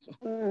asem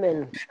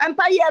amen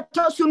empa ye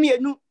to so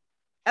mienu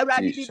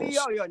radio bibi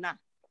yo na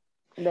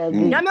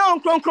Yame on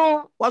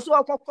kronkron was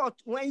all court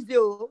Wednesday,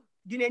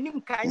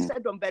 Dinanim kind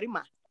said on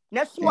Berima.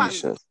 Next one,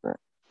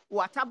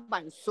 what a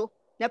ban so,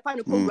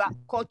 Nepanico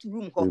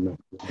courtroom home.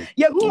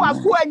 Ye who are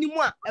who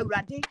anymore, a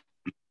raddy.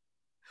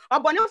 A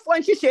bonnet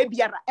for she say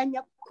Biara and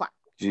your quack.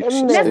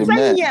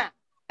 Next year,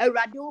 a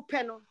radio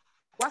panel.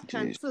 What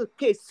can so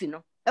case, you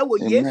know? I will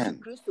yes,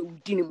 Christo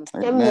Dinamo.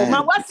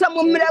 Ma what some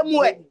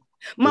way.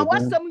 Ma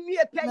was some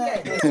year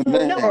pay.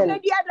 No,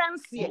 lady, I don't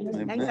see it.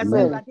 And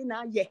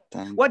Casadina, ye.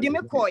 What do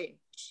you call it?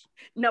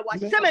 Now, what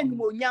seven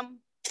yam,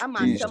 a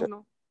man,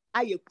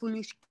 I a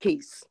foolish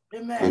case.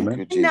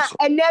 Amen. Now,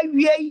 and then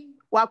we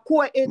were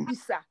poor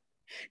Ebisa.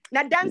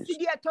 Now, dancing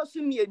dear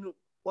Tosumienu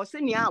was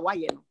in your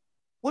way.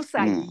 Was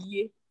I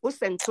ye? Was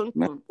sent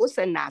Tonton? Was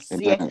a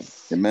Nasia?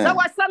 So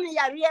was some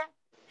yaria.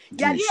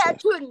 Yadi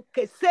atun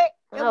kese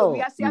ewo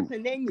wiase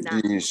atene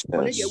nyina.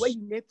 Ono ye wayi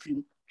na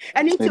firi.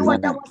 Eni ti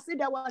wada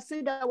wasida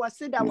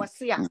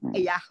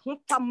ya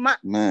hofama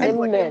and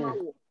whatever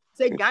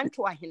say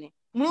ganto ahene.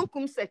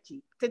 Munkum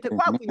seti tete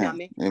kwa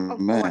kunyame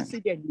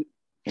wasida ni.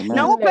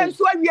 Na wo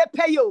penso awie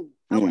payo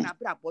na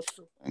bra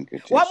boso.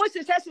 Wa mo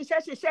se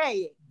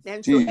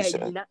nanso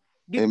ayina.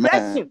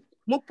 Depression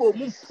mupo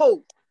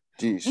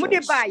mude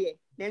baye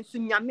nanso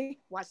nyame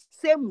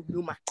wasem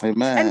numa.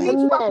 And me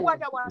to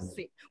wada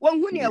wase.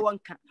 Won hu ne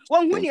wonka.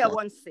 Won hu ne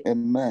wonse.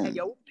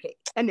 Eya wo pe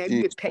na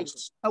awie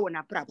payo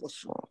na bra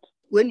boso.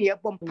 When you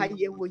bompa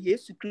ye wo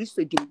Yesu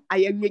Kristo dim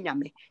ayawie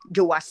nyame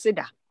de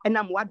wasida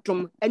enam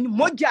wadom eni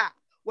moja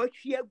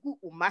wahwie gu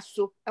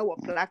umaso e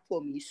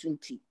platform yi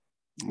sunti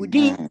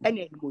udi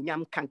ena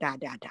nyam kan da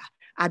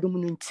adom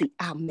no nti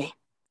amen.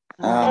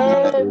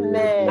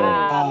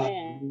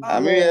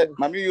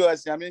 Mami you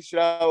as yami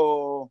shira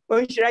o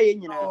shira ye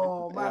nyina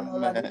mama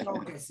la no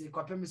kesi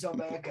ko pemi so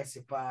ba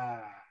kesi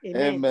pa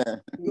amen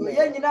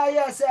ye nyina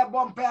ye say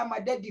bompa ya my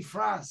daddy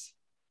France.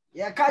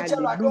 Ya kacha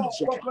la do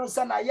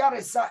kokronsa na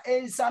yaresa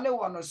ensa ne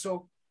wono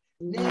so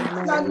ni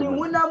na ni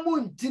huna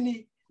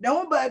muntini na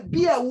ho ba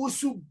bia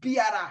wusu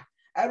biara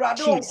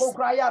awrade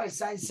kokra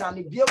yaresa ensa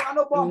ne bia wa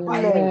no bompa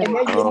ye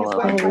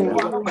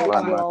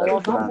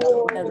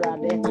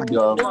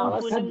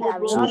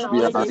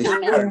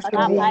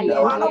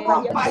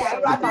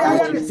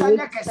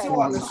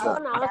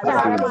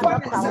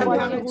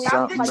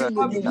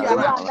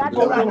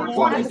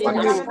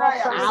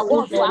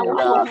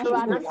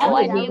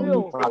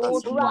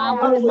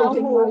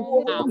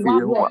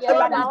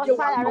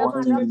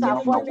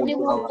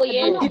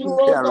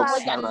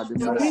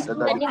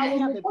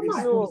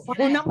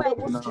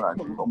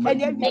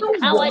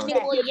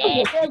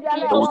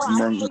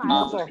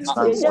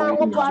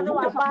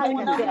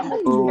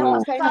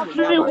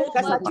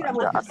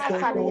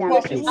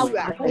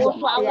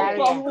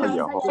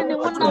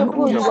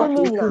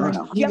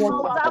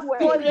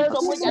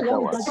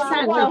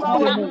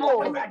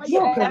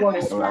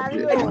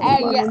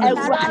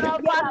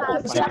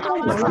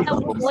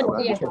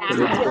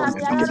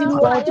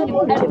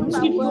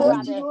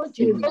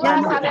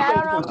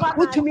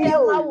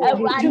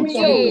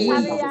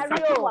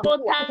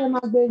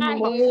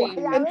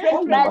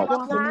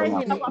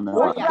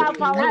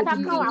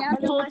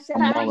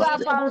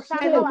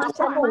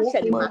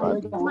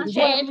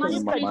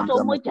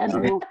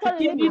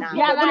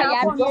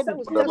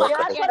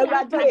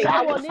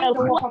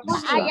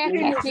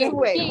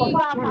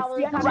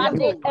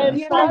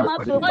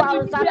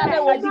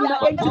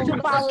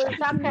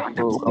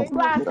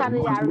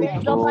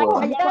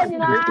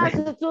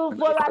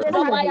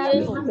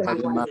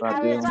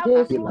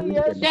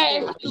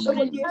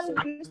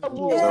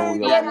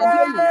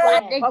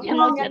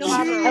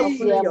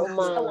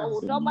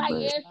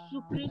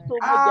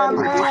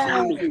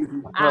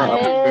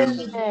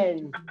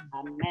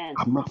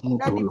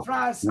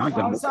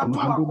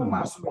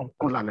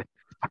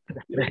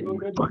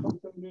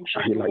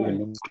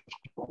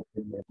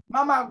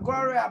Mama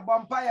Gloria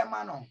Bompire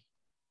Mano.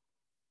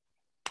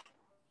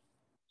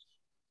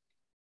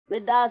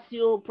 That's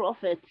you,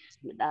 prophet.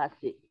 That's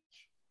it.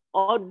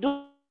 Or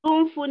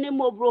don't funny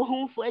mobro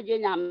home for a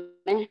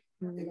genyame.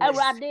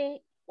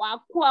 Erade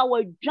wakua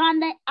wa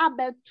dwane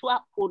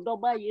abetua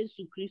odoba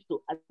Yesu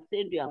Kristo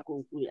asendu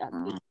akonku ya.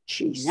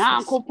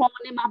 Nyankopon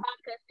ni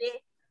mabaka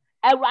se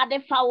erade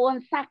fa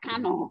won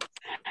sakano.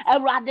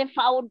 Erade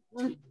fa won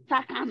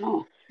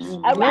sakano.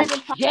 Erade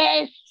fa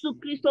Yesu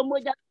Kristo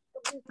moja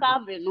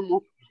kave no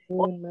mo.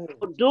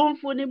 Don't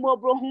funny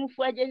mobro home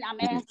for a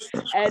genyame.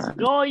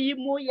 Don yi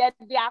mu ye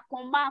de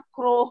akoma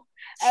kro.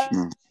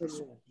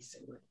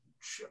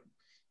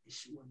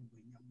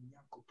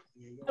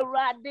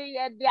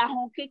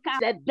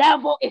 The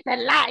devil is a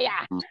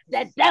liar.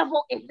 The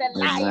devil is a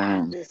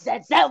liar.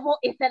 The devil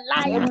is a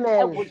liar.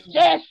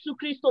 Jesus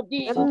Christ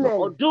di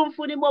odum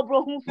funi mo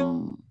bro hu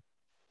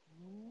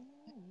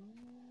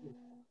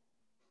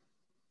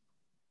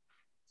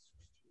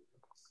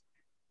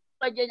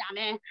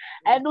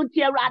enu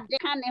ti erade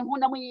kan ne hu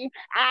na mu yi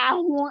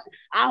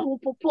ahu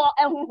popo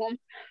ehunhum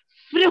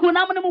firi hu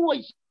na mu wo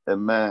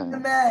amen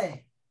Amen.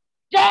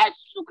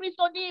 Jesus Christ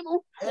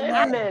odimu.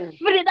 Amen.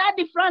 Free that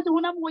difference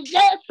hunam wo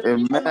Jesus.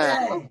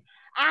 Amen.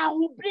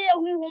 Ahu bre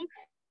hunhum.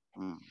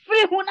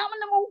 Free hunam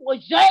no wo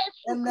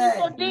Jesus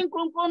Christ odin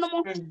kronkron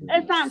no.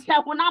 Esan se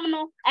hunam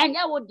no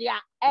enye wo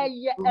dia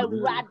eye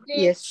awurade.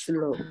 Yes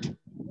Lord.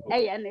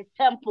 Eye ne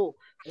temple.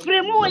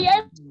 Free mu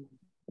yes.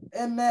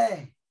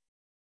 Amen.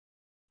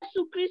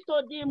 Jesus Christ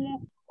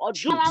odimu.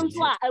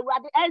 Odulanzo a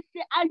awurade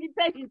ese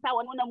agite hinta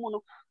wono na mu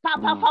no.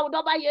 Papa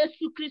faudoba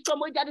Yesu Kristo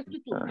moja de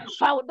tutu.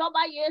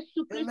 Faudoba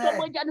Yesu Kristo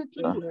moja de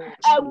tutu.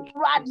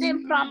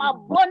 Awurade from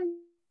abon.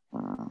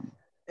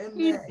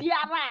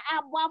 Biara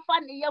abwafa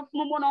ne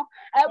yefumu no.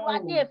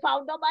 Awurade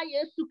faudoba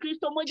Yesu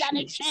Kristo moja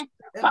de twen.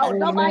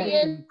 Faudoba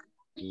Yesu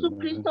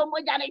Kristo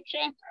moja ne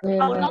twe.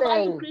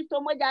 Awurade yi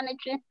Kristo moja ne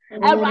twe.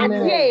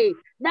 Awurade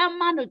na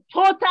man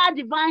total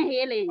divine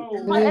healing.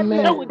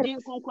 Amen. We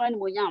din kunkun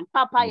mo yam.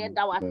 Papa ye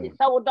da wase.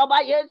 Sa wo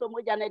doba Yesu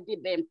moja ne di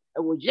bem.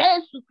 Ewo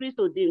Yesu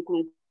Kristo din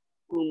kunkun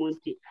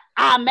munti.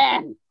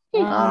 Amen.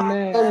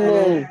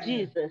 Amen.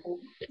 Jesus.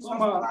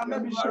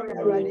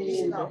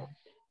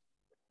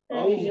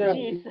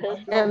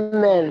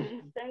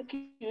 Amen. Thank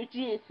you,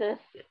 Jesus.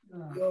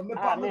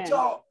 Amen.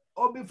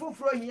 Obi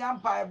fufuro hiya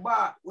mpa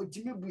ba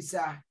otimi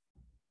busa.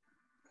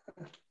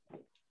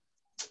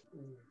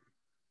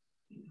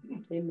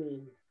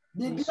 Amen.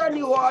 Bibia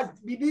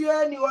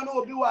ni wo no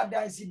obi wa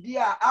dance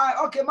dia.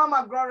 Ah, okay,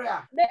 Mama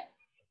Gloria.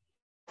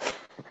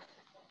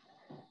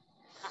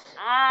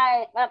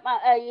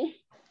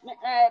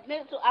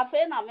 Me so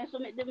afena me so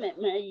me de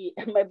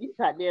me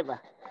bisa deba.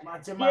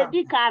 Ye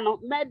di kanu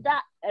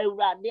meda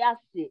Awurade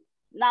ase.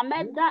 Na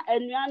meda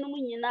anuanum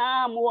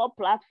nyina mo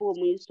platform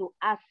yi so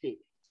ase.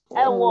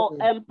 Ewo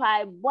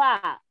empire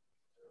boa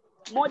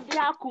modi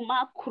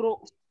akoma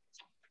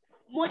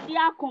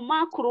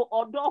kro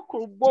odo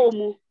kro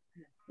bomu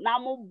na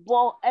mo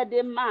bo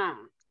edema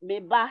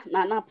meba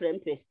na na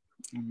prempe.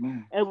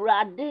 Amen.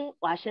 Awurade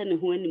wa hye ne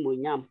ho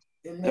animonyam.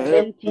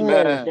 Amen.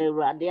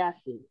 Awurade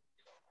ase.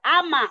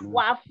 Ama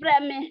wa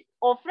frɛ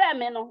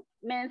me no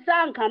me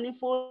nsa nka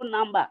phone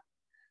number.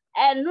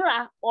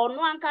 Enura onu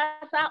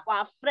ankasa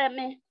wa frɛ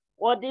me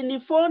odi ni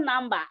phone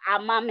number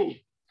ama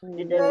me.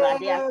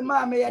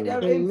 Mama ya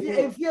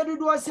if you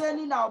do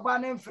say na oba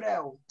ne frɛ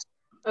o.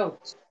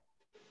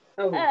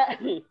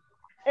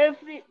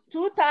 Every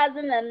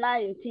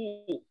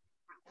 2019.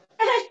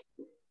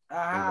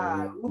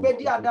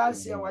 Ubedi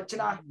adanse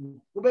wachina.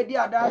 Ubedi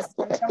adanse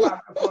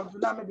na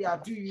ma me dia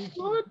to you.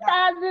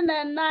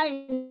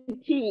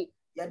 2019.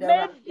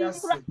 Maybe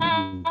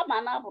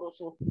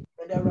amanabroso.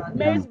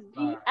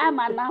 Maybe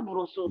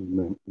amanabroso.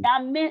 Ya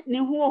me ni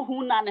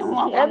hu na ne hu.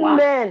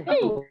 Amen.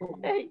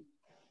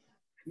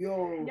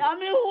 Yo. Ya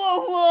me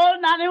hu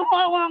na ne hu.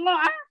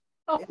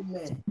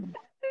 Amen.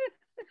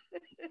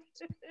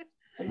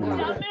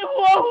 Yami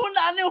ho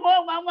na ni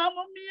ho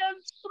mama mi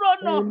ensuro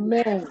no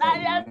na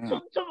ya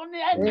tutum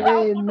ni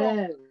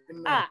amen.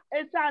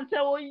 Esante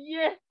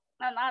oye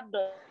na do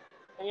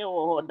ye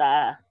wo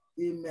da.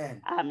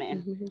 Amen.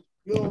 Amen.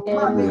 Yo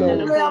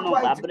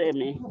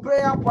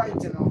prayer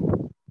point no.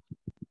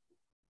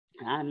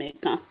 Amen.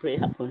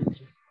 Prayer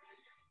point.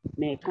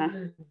 Meka.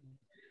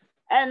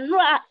 Enro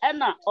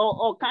na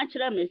o kan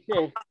kire me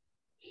say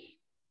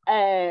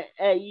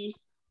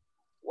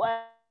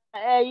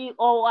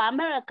o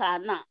America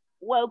na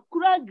wa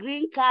kura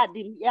green card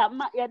ya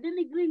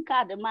de green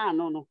card ma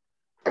no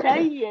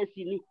 10 years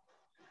ni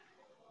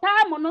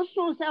time no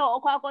so say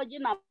okwakoji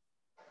na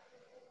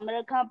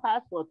American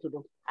passport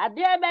do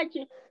ade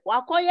ebechi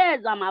wakoye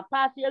exam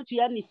pass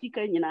etua ni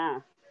sika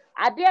nyina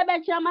ade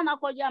ebechi ama na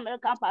koji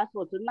American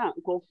passport na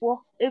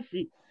nkofo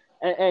efri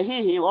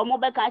o mo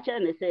be ka kire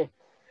ne say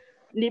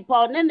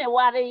nipa ne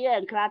ware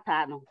ye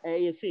nkrata no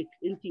ye fake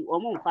nti o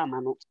mo mfa ma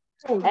no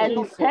and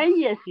 10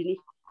 years ni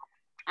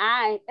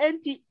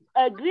enti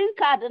a green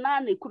card na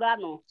ne kura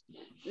no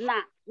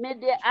na me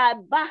de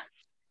aba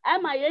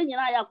ama ye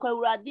nyina ya kwa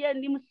Awurade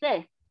anim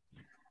se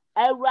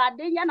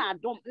Awurade nya na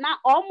dom na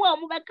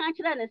omo be kan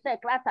kire ne se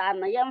klata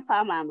na ye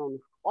mfa ma no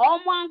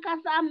omo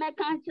ankasa me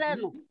kan kire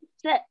no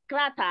se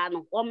klata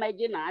no o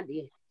meji na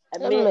ade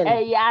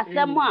me ya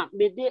asem a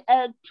me de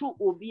atu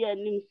obi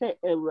anim se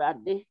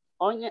Awurade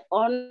onye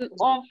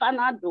on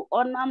fanado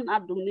onam na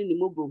dom ni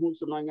mo bohu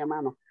so no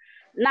nyama no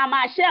na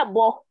ma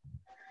shebo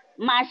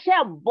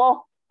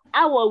awo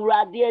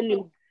Awurade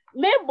anim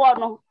me bo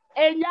no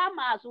enya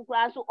ma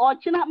asukra so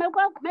ochina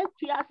mekwa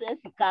metua se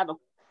sika no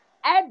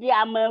e de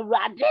ama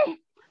Awurade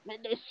me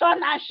de so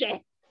na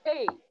hwe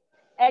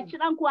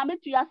china nko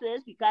metua se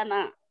sika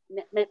na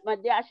me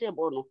de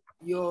ashebo no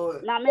yo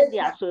na me de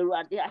aso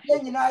Awurade ahwe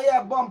nyina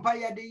ye bompa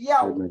ye de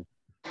yaw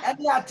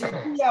ene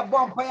ateki ye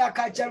bompa ya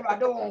ka che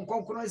Awurade won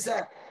konkoro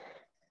se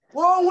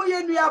wo hu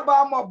ye nua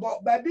ba mobo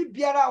ba bi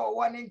biara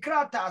wo ne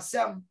nkrata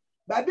asem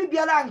ba bi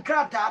biara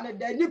nkrata ne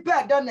da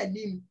nipa da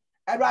nanim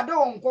Awurade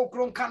won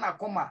konkoro nka na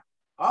koma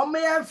o me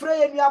ye frɛ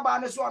ye nua ba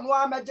ne so no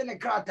amagye ne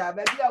krata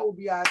ba bi a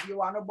obi a bi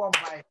wa no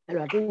bompa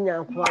Awurade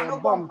nya ko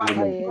bompa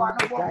ye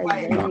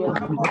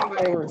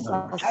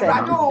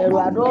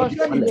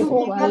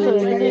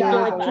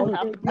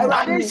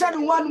Awurade sha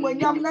ne wan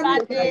manyam na ne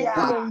ya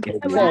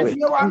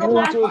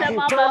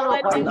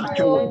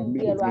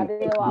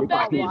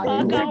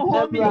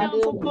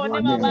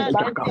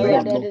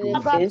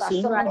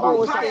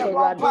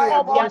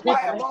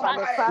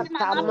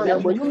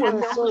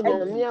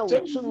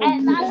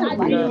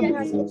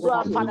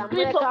Father,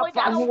 make up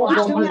for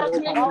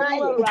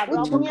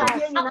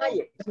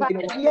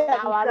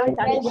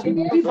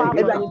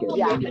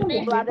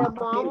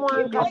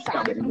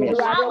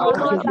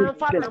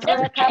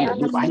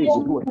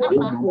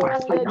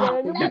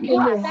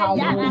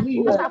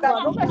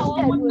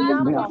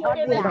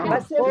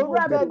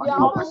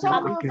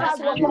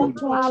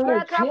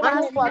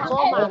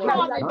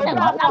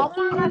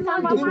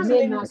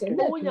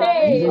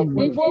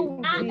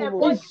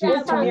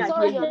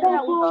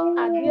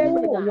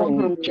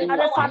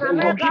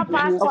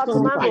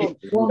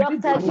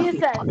Dr.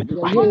 Jesus,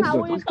 when are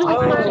we to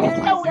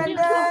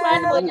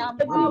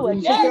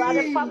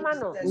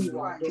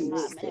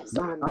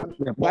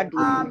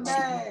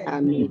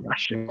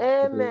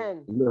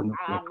Amen.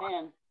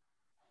 Amen.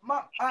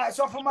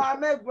 So for my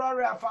make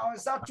glory, I found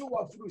that two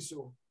of fruit.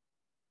 So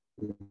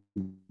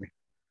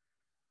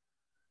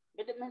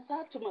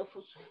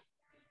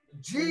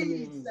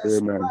Jesus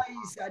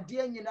Christ, a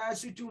dear in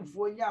answer to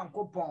for young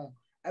coupon,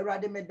 a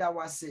radimeda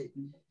was say.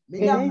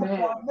 Me young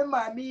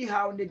coupon, me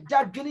how the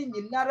juggling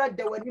in Nara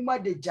de Wanima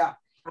de Ja.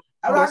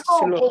 I was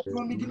so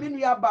from the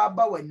Minia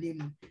Baba when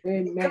him.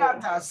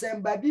 Carter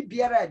sent by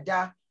Bibiera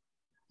da.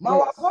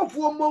 Mawa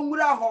for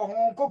Mongura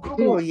Hong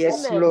Coco.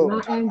 Yes,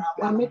 Lord.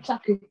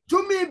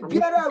 To me,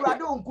 Biara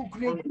Radon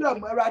Cookney,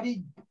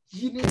 Radi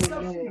Yinis.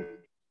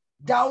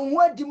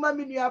 Downward the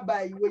Maminia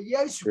by you,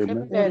 yes,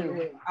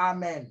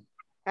 amen.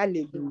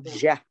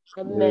 Hallelujah.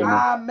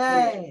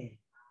 Amen.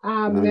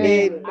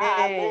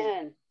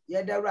 Amen.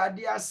 Yeah, the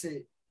Radia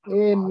say.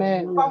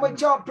 Amen. Papa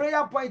Chow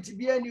prayer point to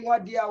be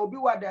anyone dear will be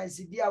what I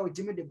see dear with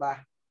Timmy the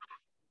bar.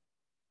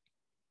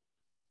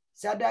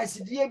 Said I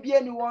see dear be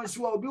anyone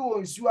who will be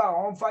one who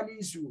are on funny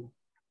so.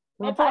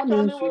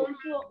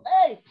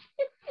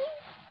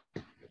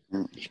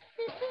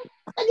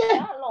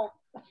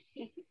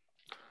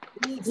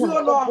 If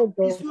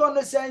you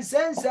know, sense,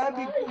 and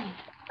be good.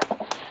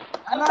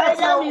 And I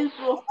tell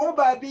oh,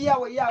 baby,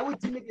 yeah,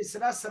 with me this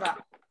rasra.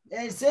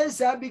 And sense,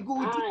 I be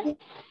good.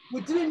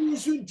 With me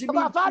soon to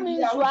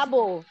me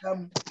trouble.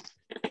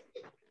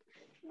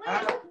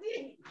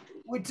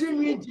 With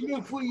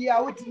me for you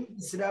out in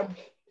this ram.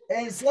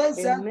 And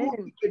sense, I be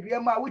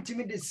with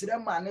me this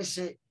ram and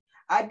say,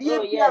 I dear,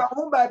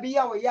 oh, baby,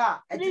 yeah,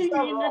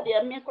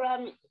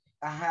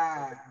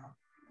 aha,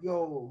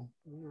 yo.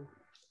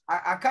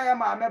 I can't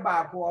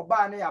remember who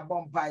Barney a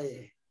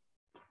bumpire.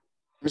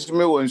 Miss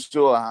me won't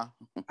show her.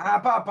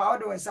 Papa,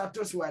 always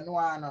Satos were no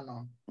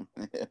one.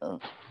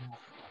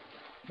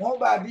 No,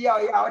 baby,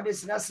 out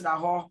this nest na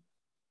ho.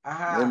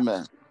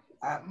 Amen.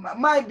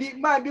 Might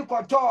be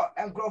Cotor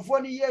and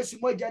Crofoni years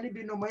more Jenny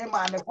be no man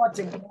and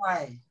cotton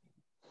wine.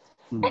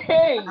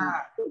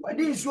 But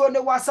this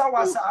one was I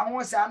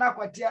want an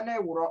aquatiana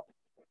wuro.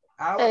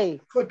 I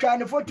for trying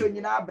to photo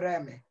in our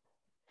breme.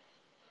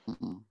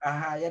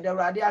 Yeah, the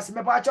radias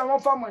me patch on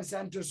from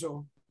center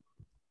so.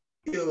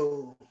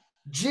 Yo,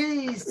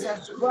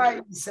 Jesus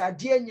Christ, a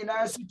dear in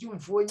answer to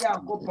for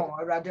young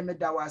coupon,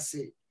 radimeda was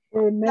say.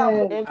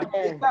 Amen.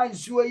 Amen.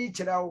 Sure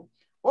each now.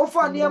 O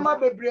for near my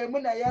baby,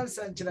 when I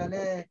answer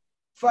Chilane.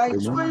 Fine,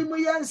 swim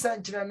me answer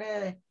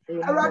Chilane.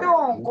 I rather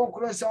on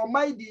conquerors or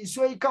mighty,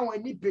 so you can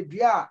when nip it,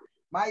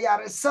 my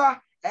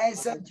yaresa. And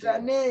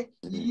Santrane,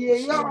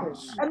 ye young,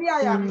 and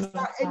I am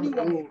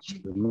anyone.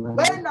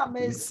 When I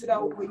may sit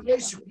out with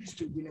Jesus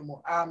Christ,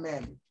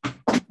 amen.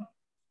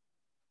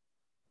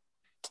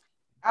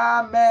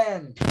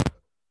 Amen.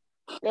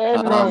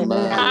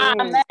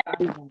 Amen.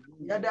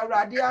 Yada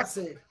Radia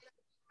say,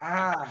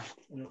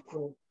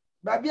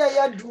 Baby,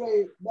 I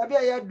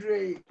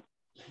dre.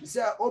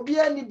 Sir,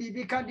 Obiani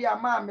Bibi Candy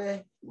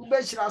Amame,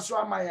 Ubeshra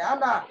Swamaya,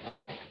 Anna.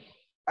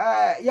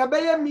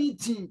 Yabaya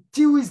meeting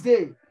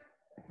Tuesday.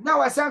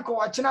 Now I sank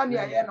watching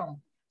near Yeno.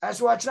 As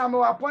watching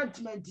my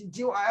appointment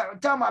until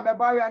time I'm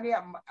about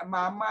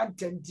my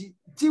mountain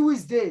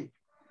Tuesday.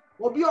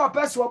 Will be your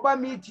best will buy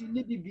me to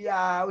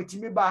Nibia with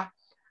me ba.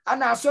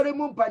 And I saw the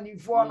moon penny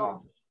for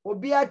no. Will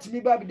be at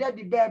me by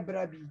daddy bear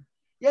brabby.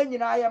 Yen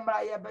I am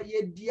my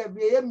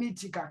dear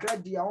meeting a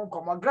dear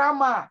uncle, my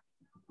grandma.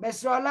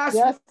 Miss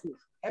Rolas,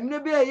 and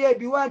maybe a year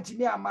be one to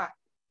me,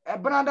 a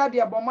brother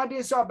dear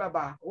Bomadi saw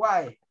Baba.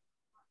 Why?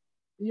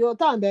 Your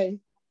time, babe.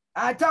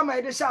 I tell my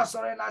the shop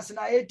sorry, and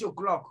I 8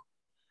 o'clock.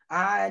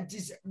 That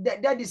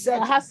is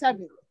 7.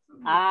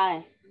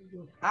 Aye.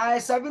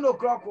 7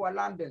 o'clock or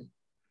London.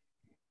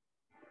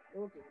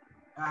 Okay.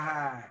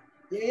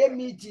 Yeah,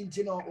 meeting,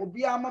 you know,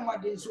 Obia Mamma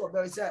did so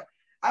very sad.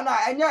 And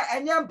I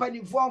am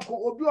penny phone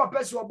call Obi or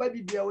person or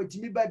baby beer with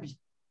me, baby.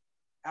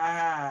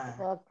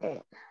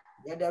 Okay.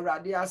 Yeah, the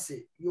radia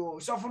say, you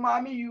so for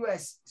Miami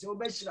US, so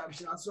best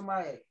so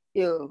my.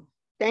 You.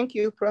 Thank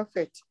you,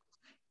 Prophet.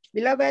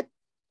 Beloved,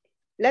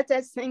 let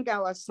us sing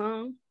our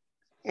song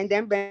and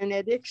then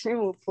benediction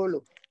will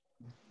follow.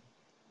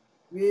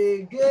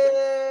 We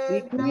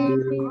give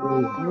glory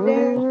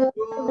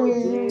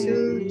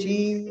to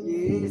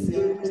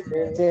Jesus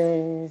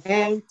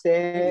and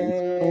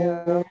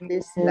tell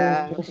this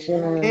love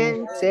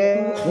and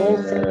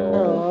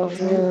tell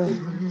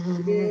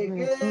we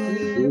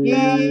give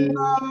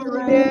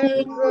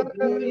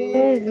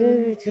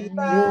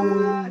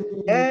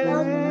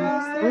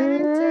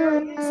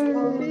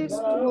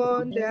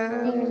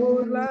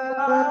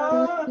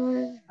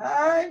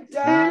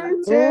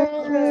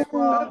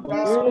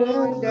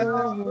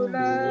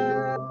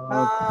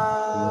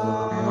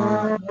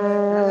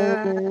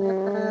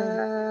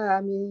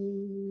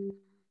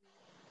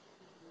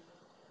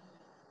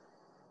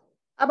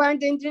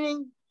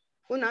Abandoning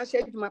una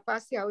said my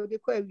passy, I will be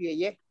quite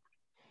ye.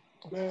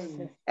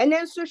 And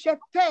then so she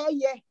pay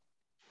ye.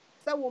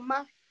 So,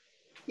 woman,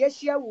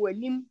 yes, you will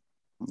him.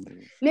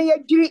 Nay,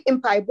 a jury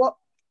in Pibo,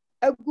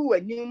 a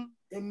good name.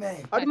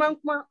 Amen.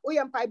 Odmankma, we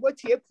am Pibo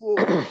tearful.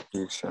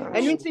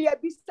 And into your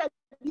bista,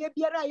 dear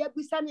Biara, your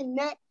son in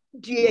net,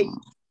 G.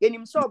 In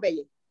him so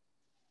bay.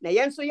 Nay,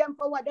 and so young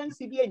forward and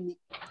see any.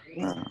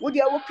 Would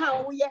you walk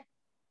out?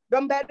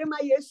 Don't bury my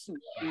yes,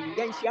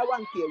 then she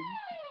won't kill you.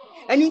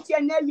 And it's a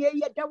near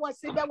year that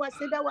was in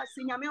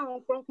your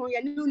own from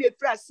your new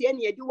fresh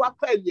and you do a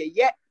query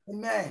yet.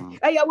 Amen.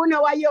 I wonder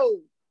why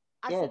you.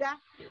 I said,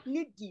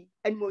 Niddy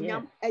and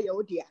Moniam,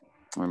 ayo dear.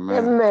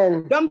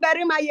 Amen. Don't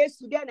bury my yes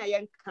to then I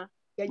am.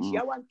 Then she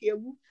won't kill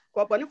you.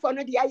 Copon for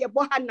no dear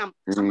Bohanam.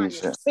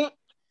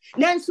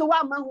 Then so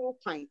I'm my whole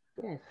fine.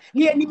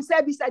 Near him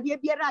service, I dear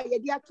Biara,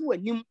 dear to a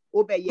new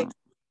obey.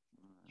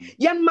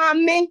 Young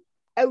mammy,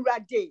 a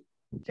rade.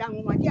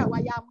 Jang, my dear, why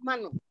I'm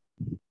man.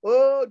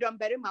 Oh, don't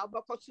bury my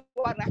buckles.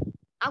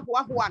 I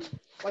one,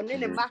 or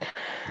Ninema.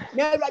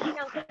 Never did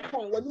not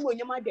when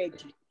you my dead.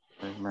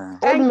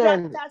 And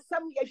that's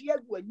some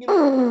years with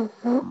him.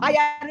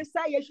 I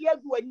understand yes,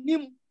 with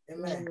him.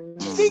 Amen.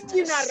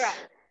 Sinara,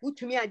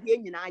 which me a dear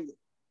in I.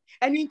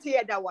 And into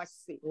that was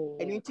say,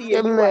 and into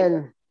your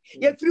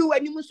you threw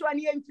any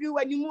muswani and threw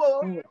any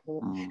more.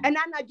 And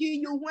Anna, do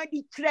you want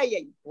the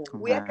tray?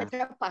 We are at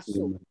a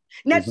passo.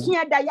 Next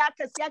year,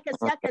 Yakas,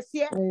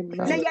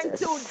 Nayan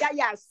told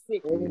Dayas.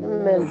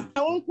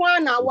 I won't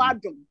want our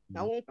wadum.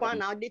 I won't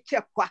want our the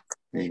check.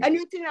 And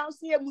you think I'll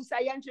see a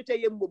Musayan to tell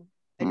you.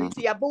 And you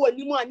see a bow and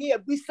you want near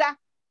Bisa.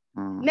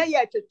 Nay,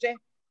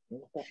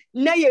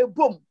 nay,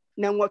 boom.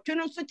 Now, what you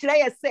know, such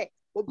a say,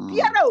 or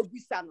Piano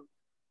Bisano.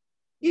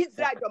 He's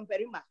right on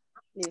Perima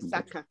in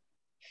Saka.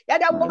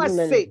 Yet I want to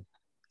say,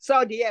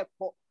 so the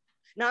airport.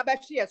 Now,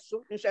 but she is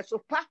so, and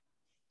so pa.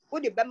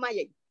 Would it be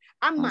my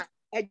Amma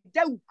a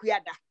down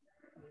creada.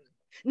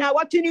 Now,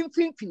 what you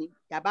think?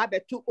 Yababa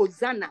to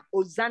Ozana.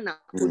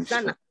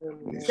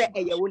 Say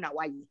a Yawuna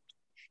way.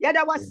 Yet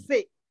I was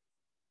say,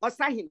 or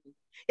Sahim.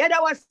 Yet I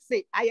was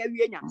say, I am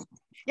Yena.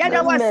 Yet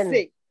I was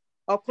say,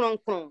 or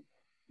Cron.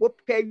 What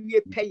pay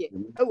you pay it?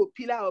 Oh,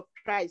 pillar of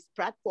Christ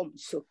platform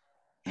so.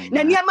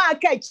 Na niama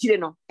aka chire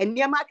no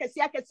niama aka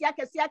say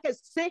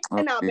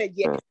and I'll be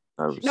here.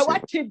 Now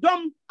what you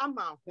dom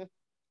ama ho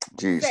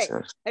Jesus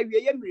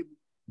awie mrebu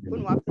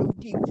wonu afro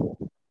tifo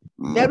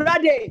na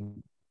rade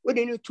we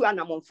dey to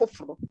anamon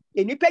foforo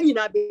enipa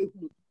nyina be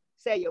hu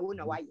say ye wo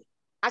na waye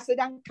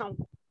asedan kan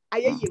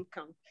ayeyim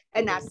kan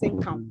and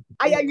asen kan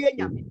ayawie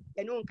nyame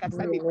eno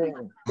nkasa be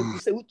bi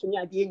se wutumi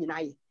ade nyina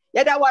ye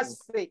yeda was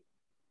say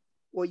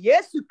o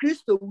Yesu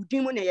Kristo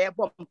wudimu na ye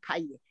bom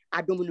paye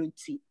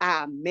Adomununti.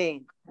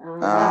 Amen.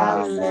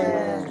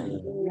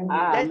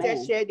 Let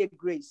us share the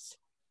grace.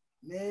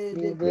 May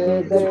the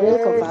grace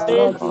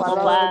of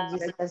our Lord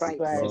Jesus Christ,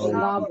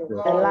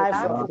 the life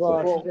of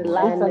God, the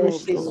life and the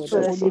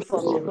fellowship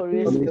of the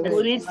Holy Spirit,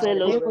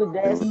 with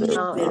us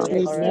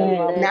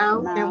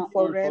now and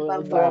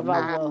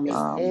forevermore.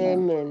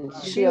 Amen.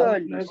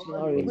 Surely,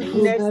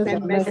 goodness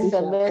and mercy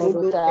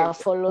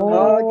follow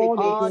all the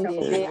days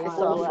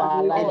of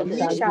our life, and we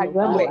shall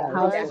dwell in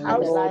the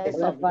house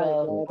of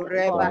God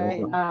forever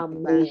and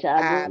ever.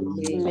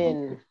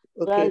 Amen.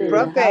 Okay,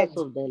 prophet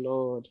of the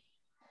Lord.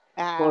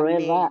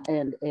 Forever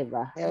and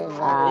ever.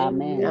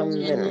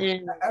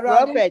 Amen.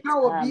 Prophet.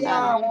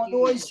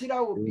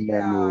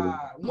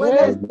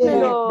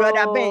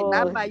 Brother Ben,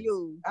 Baba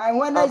you.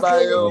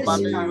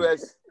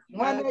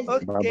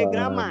 Okay,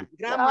 grandma.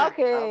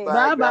 Okay.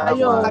 Baba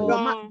yo.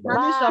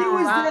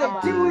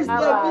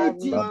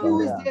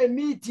 Tuesday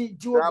meeting.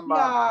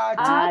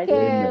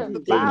 Okay.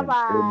 Bye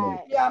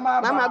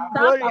bye. Mama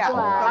Gloria.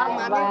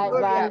 Mama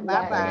Gloria.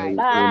 Bye bye.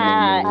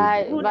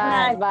 Bye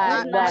bye. I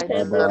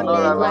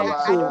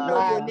don't know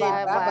your name.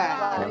 Bye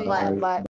bye. Bye.